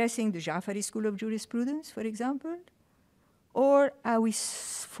we addressing the Ja'fari school of jurisprudence, for example? Or are we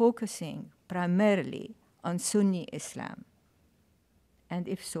focusing primarily on Sunni Islam? And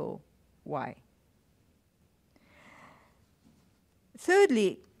if so, why?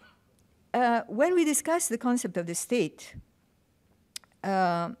 Thirdly, when we discuss the concept of the state,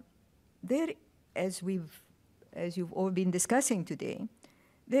 as you've all been discussing today,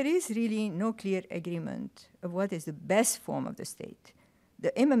 there is really no clear agreement of what is the best form of the state.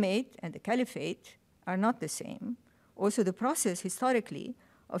 The imamate and the caliphate are not the same. Also, the process historically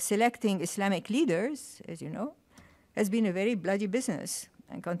of selecting Islamic leaders, as you know, has been a very bloody business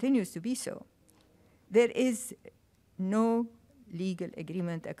and continues to be so. There is no legal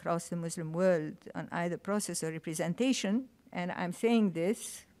agreement across the Muslim world on either process or representation, and I'm saying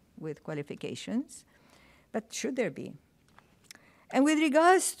this with qualifications, but should there be? And with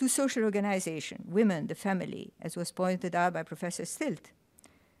regards to social organization, women, the family, as was pointed out by Professor Stilt,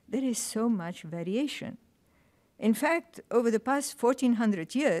 there is so much variation. In fact, over the past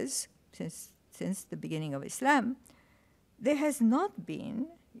 1,400 years, since the beginning of Islam, there has not been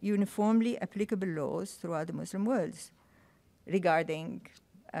uniformly applicable laws throughout the Muslim world regarding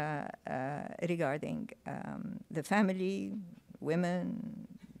the family, women,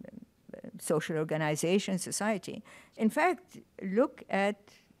 social organization, society. In fact, look at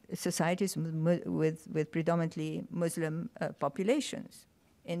societies with predominantly Muslim populations.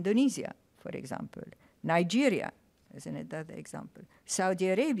 Indonesia, for example. Nigeria, is another example. Saudi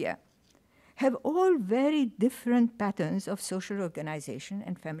Arabia have all very different patterns of social organization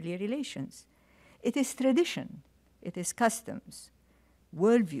and family relations. It is tradition, it is customs,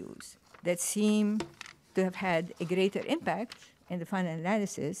 worldviews that seem to have had a greater impact in the final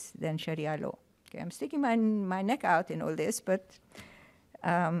analysis than Sharia law. Okay, I'm sticking my neck out in all this, but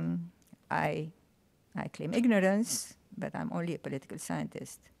I claim ignorance, but I'm only a political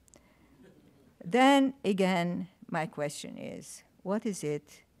scientist. Then again, my question is, what is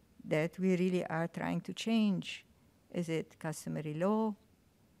it that we really are trying to change? Is it customary law?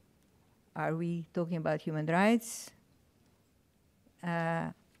 Are we talking about human rights?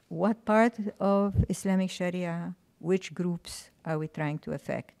 What part of Islamic Sharia, which groups are we trying to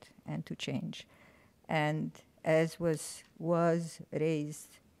affect and to change? And as was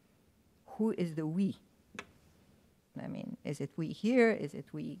raised, who is the we? I mean, is it we here? Is it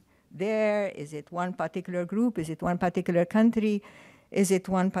we there? Is it one particular group? Is it one particular country? Is it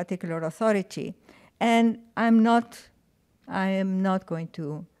one particular authority? And I am not going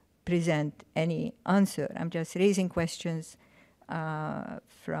to present any answer. I'm just raising questions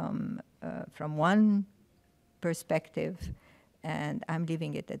from one perspective, and I'm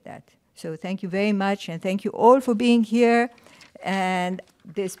leaving it at that. So thank you very much, and thank you all for being here. And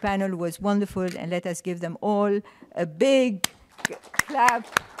this panel was wonderful, and let us give them all a big clap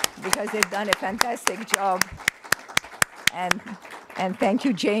because they've done a fantastic job. And thank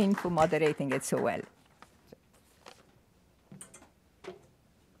you, Jane, for moderating it so well.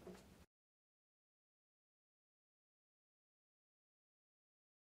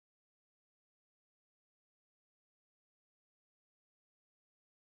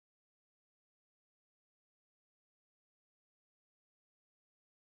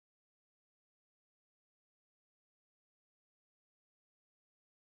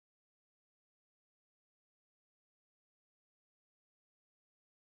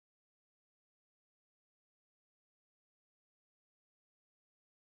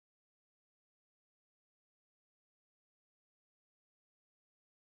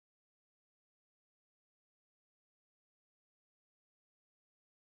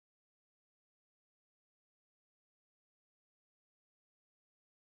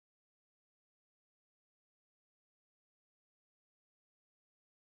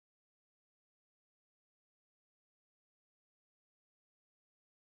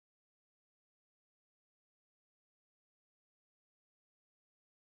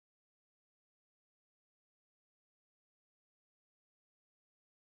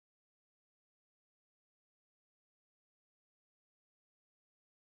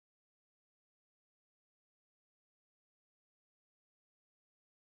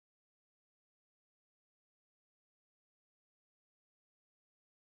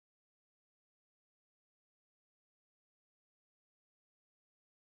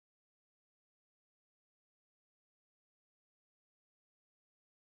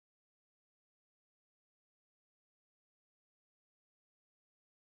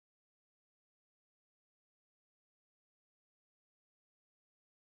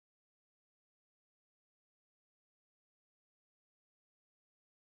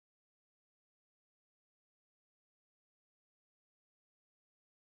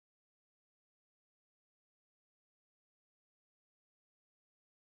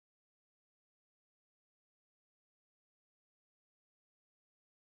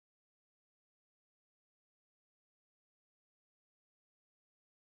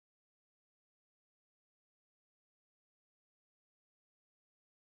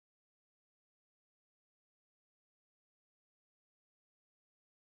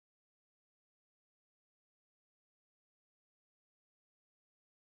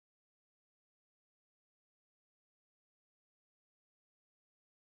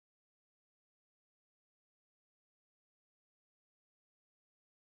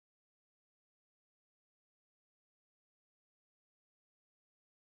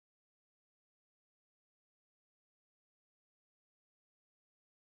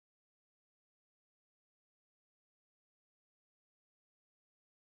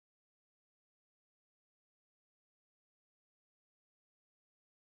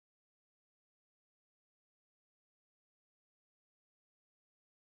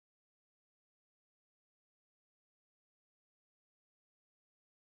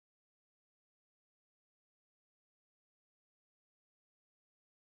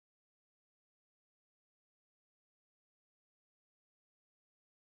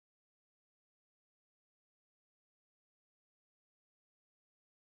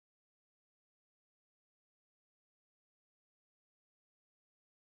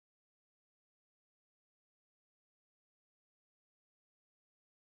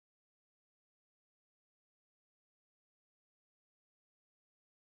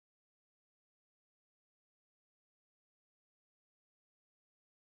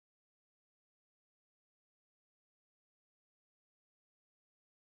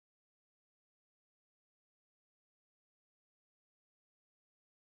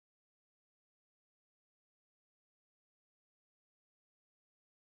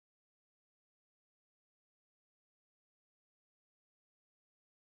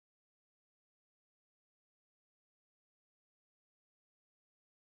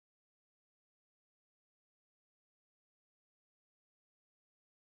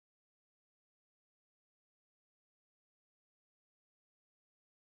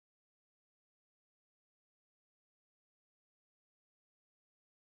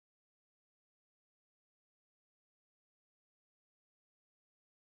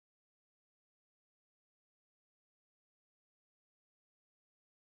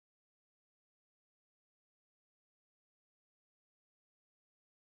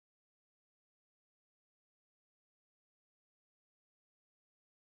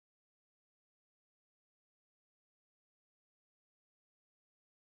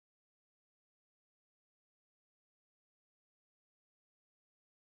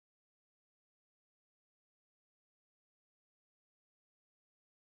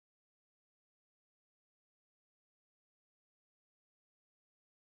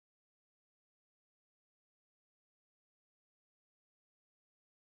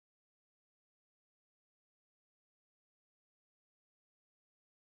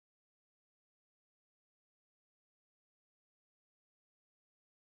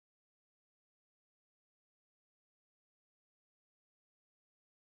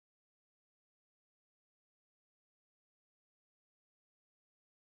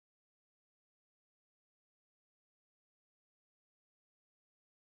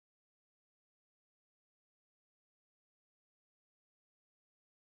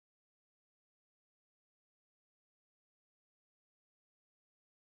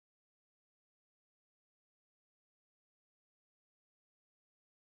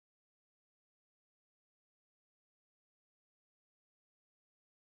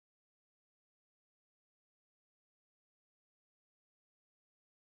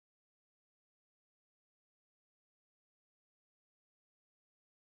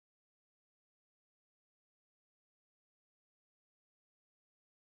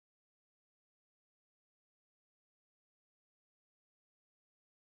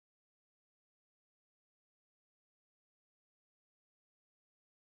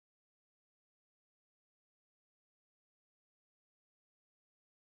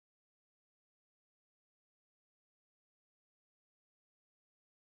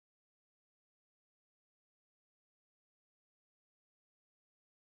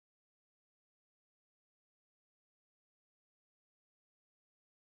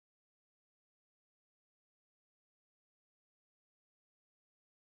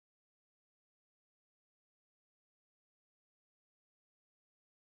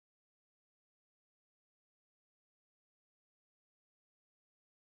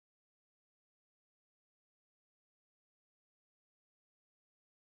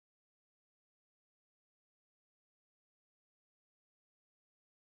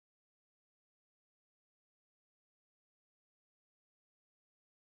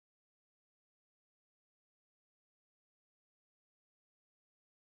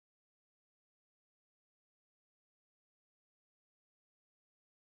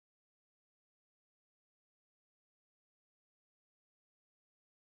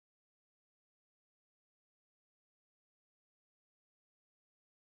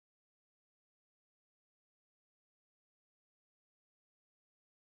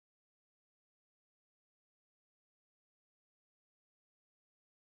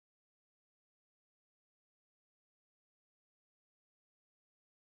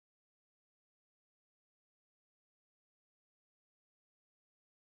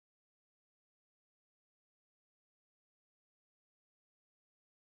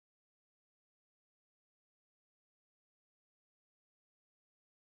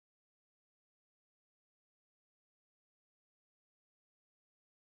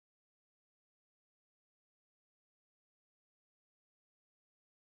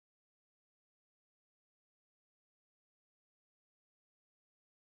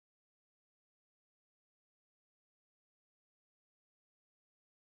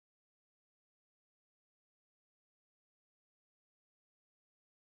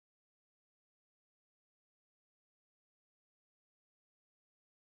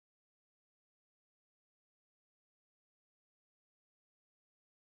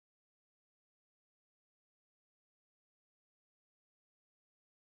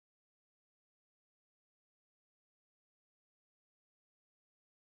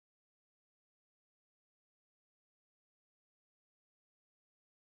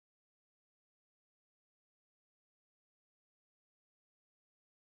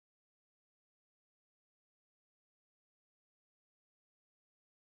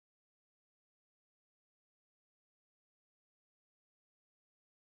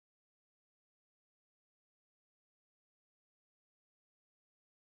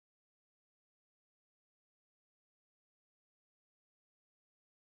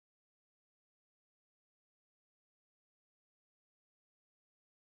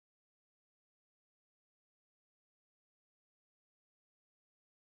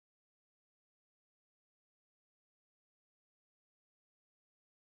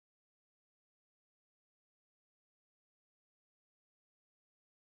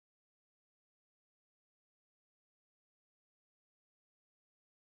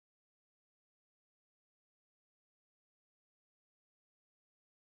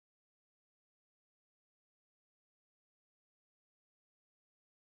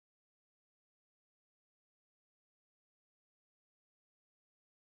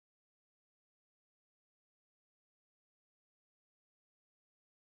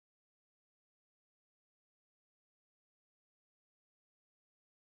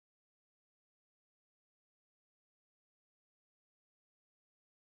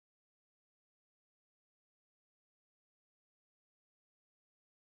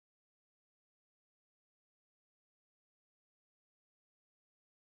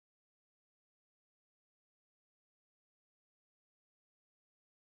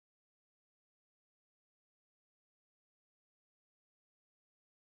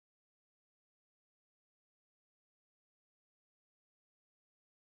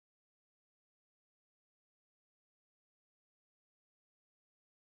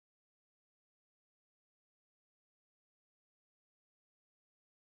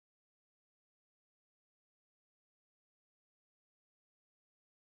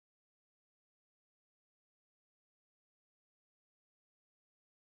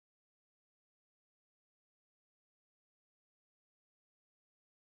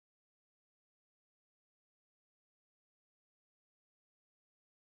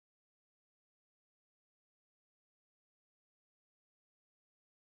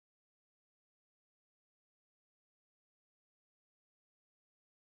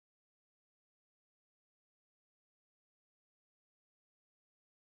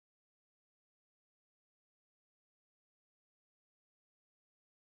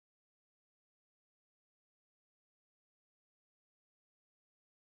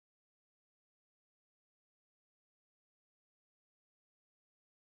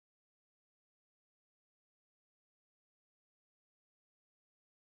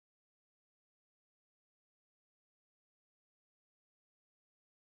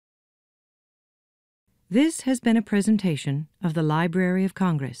 This has been a presentation of the Library of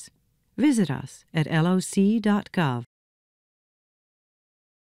Congress. Visit us at loc.gov.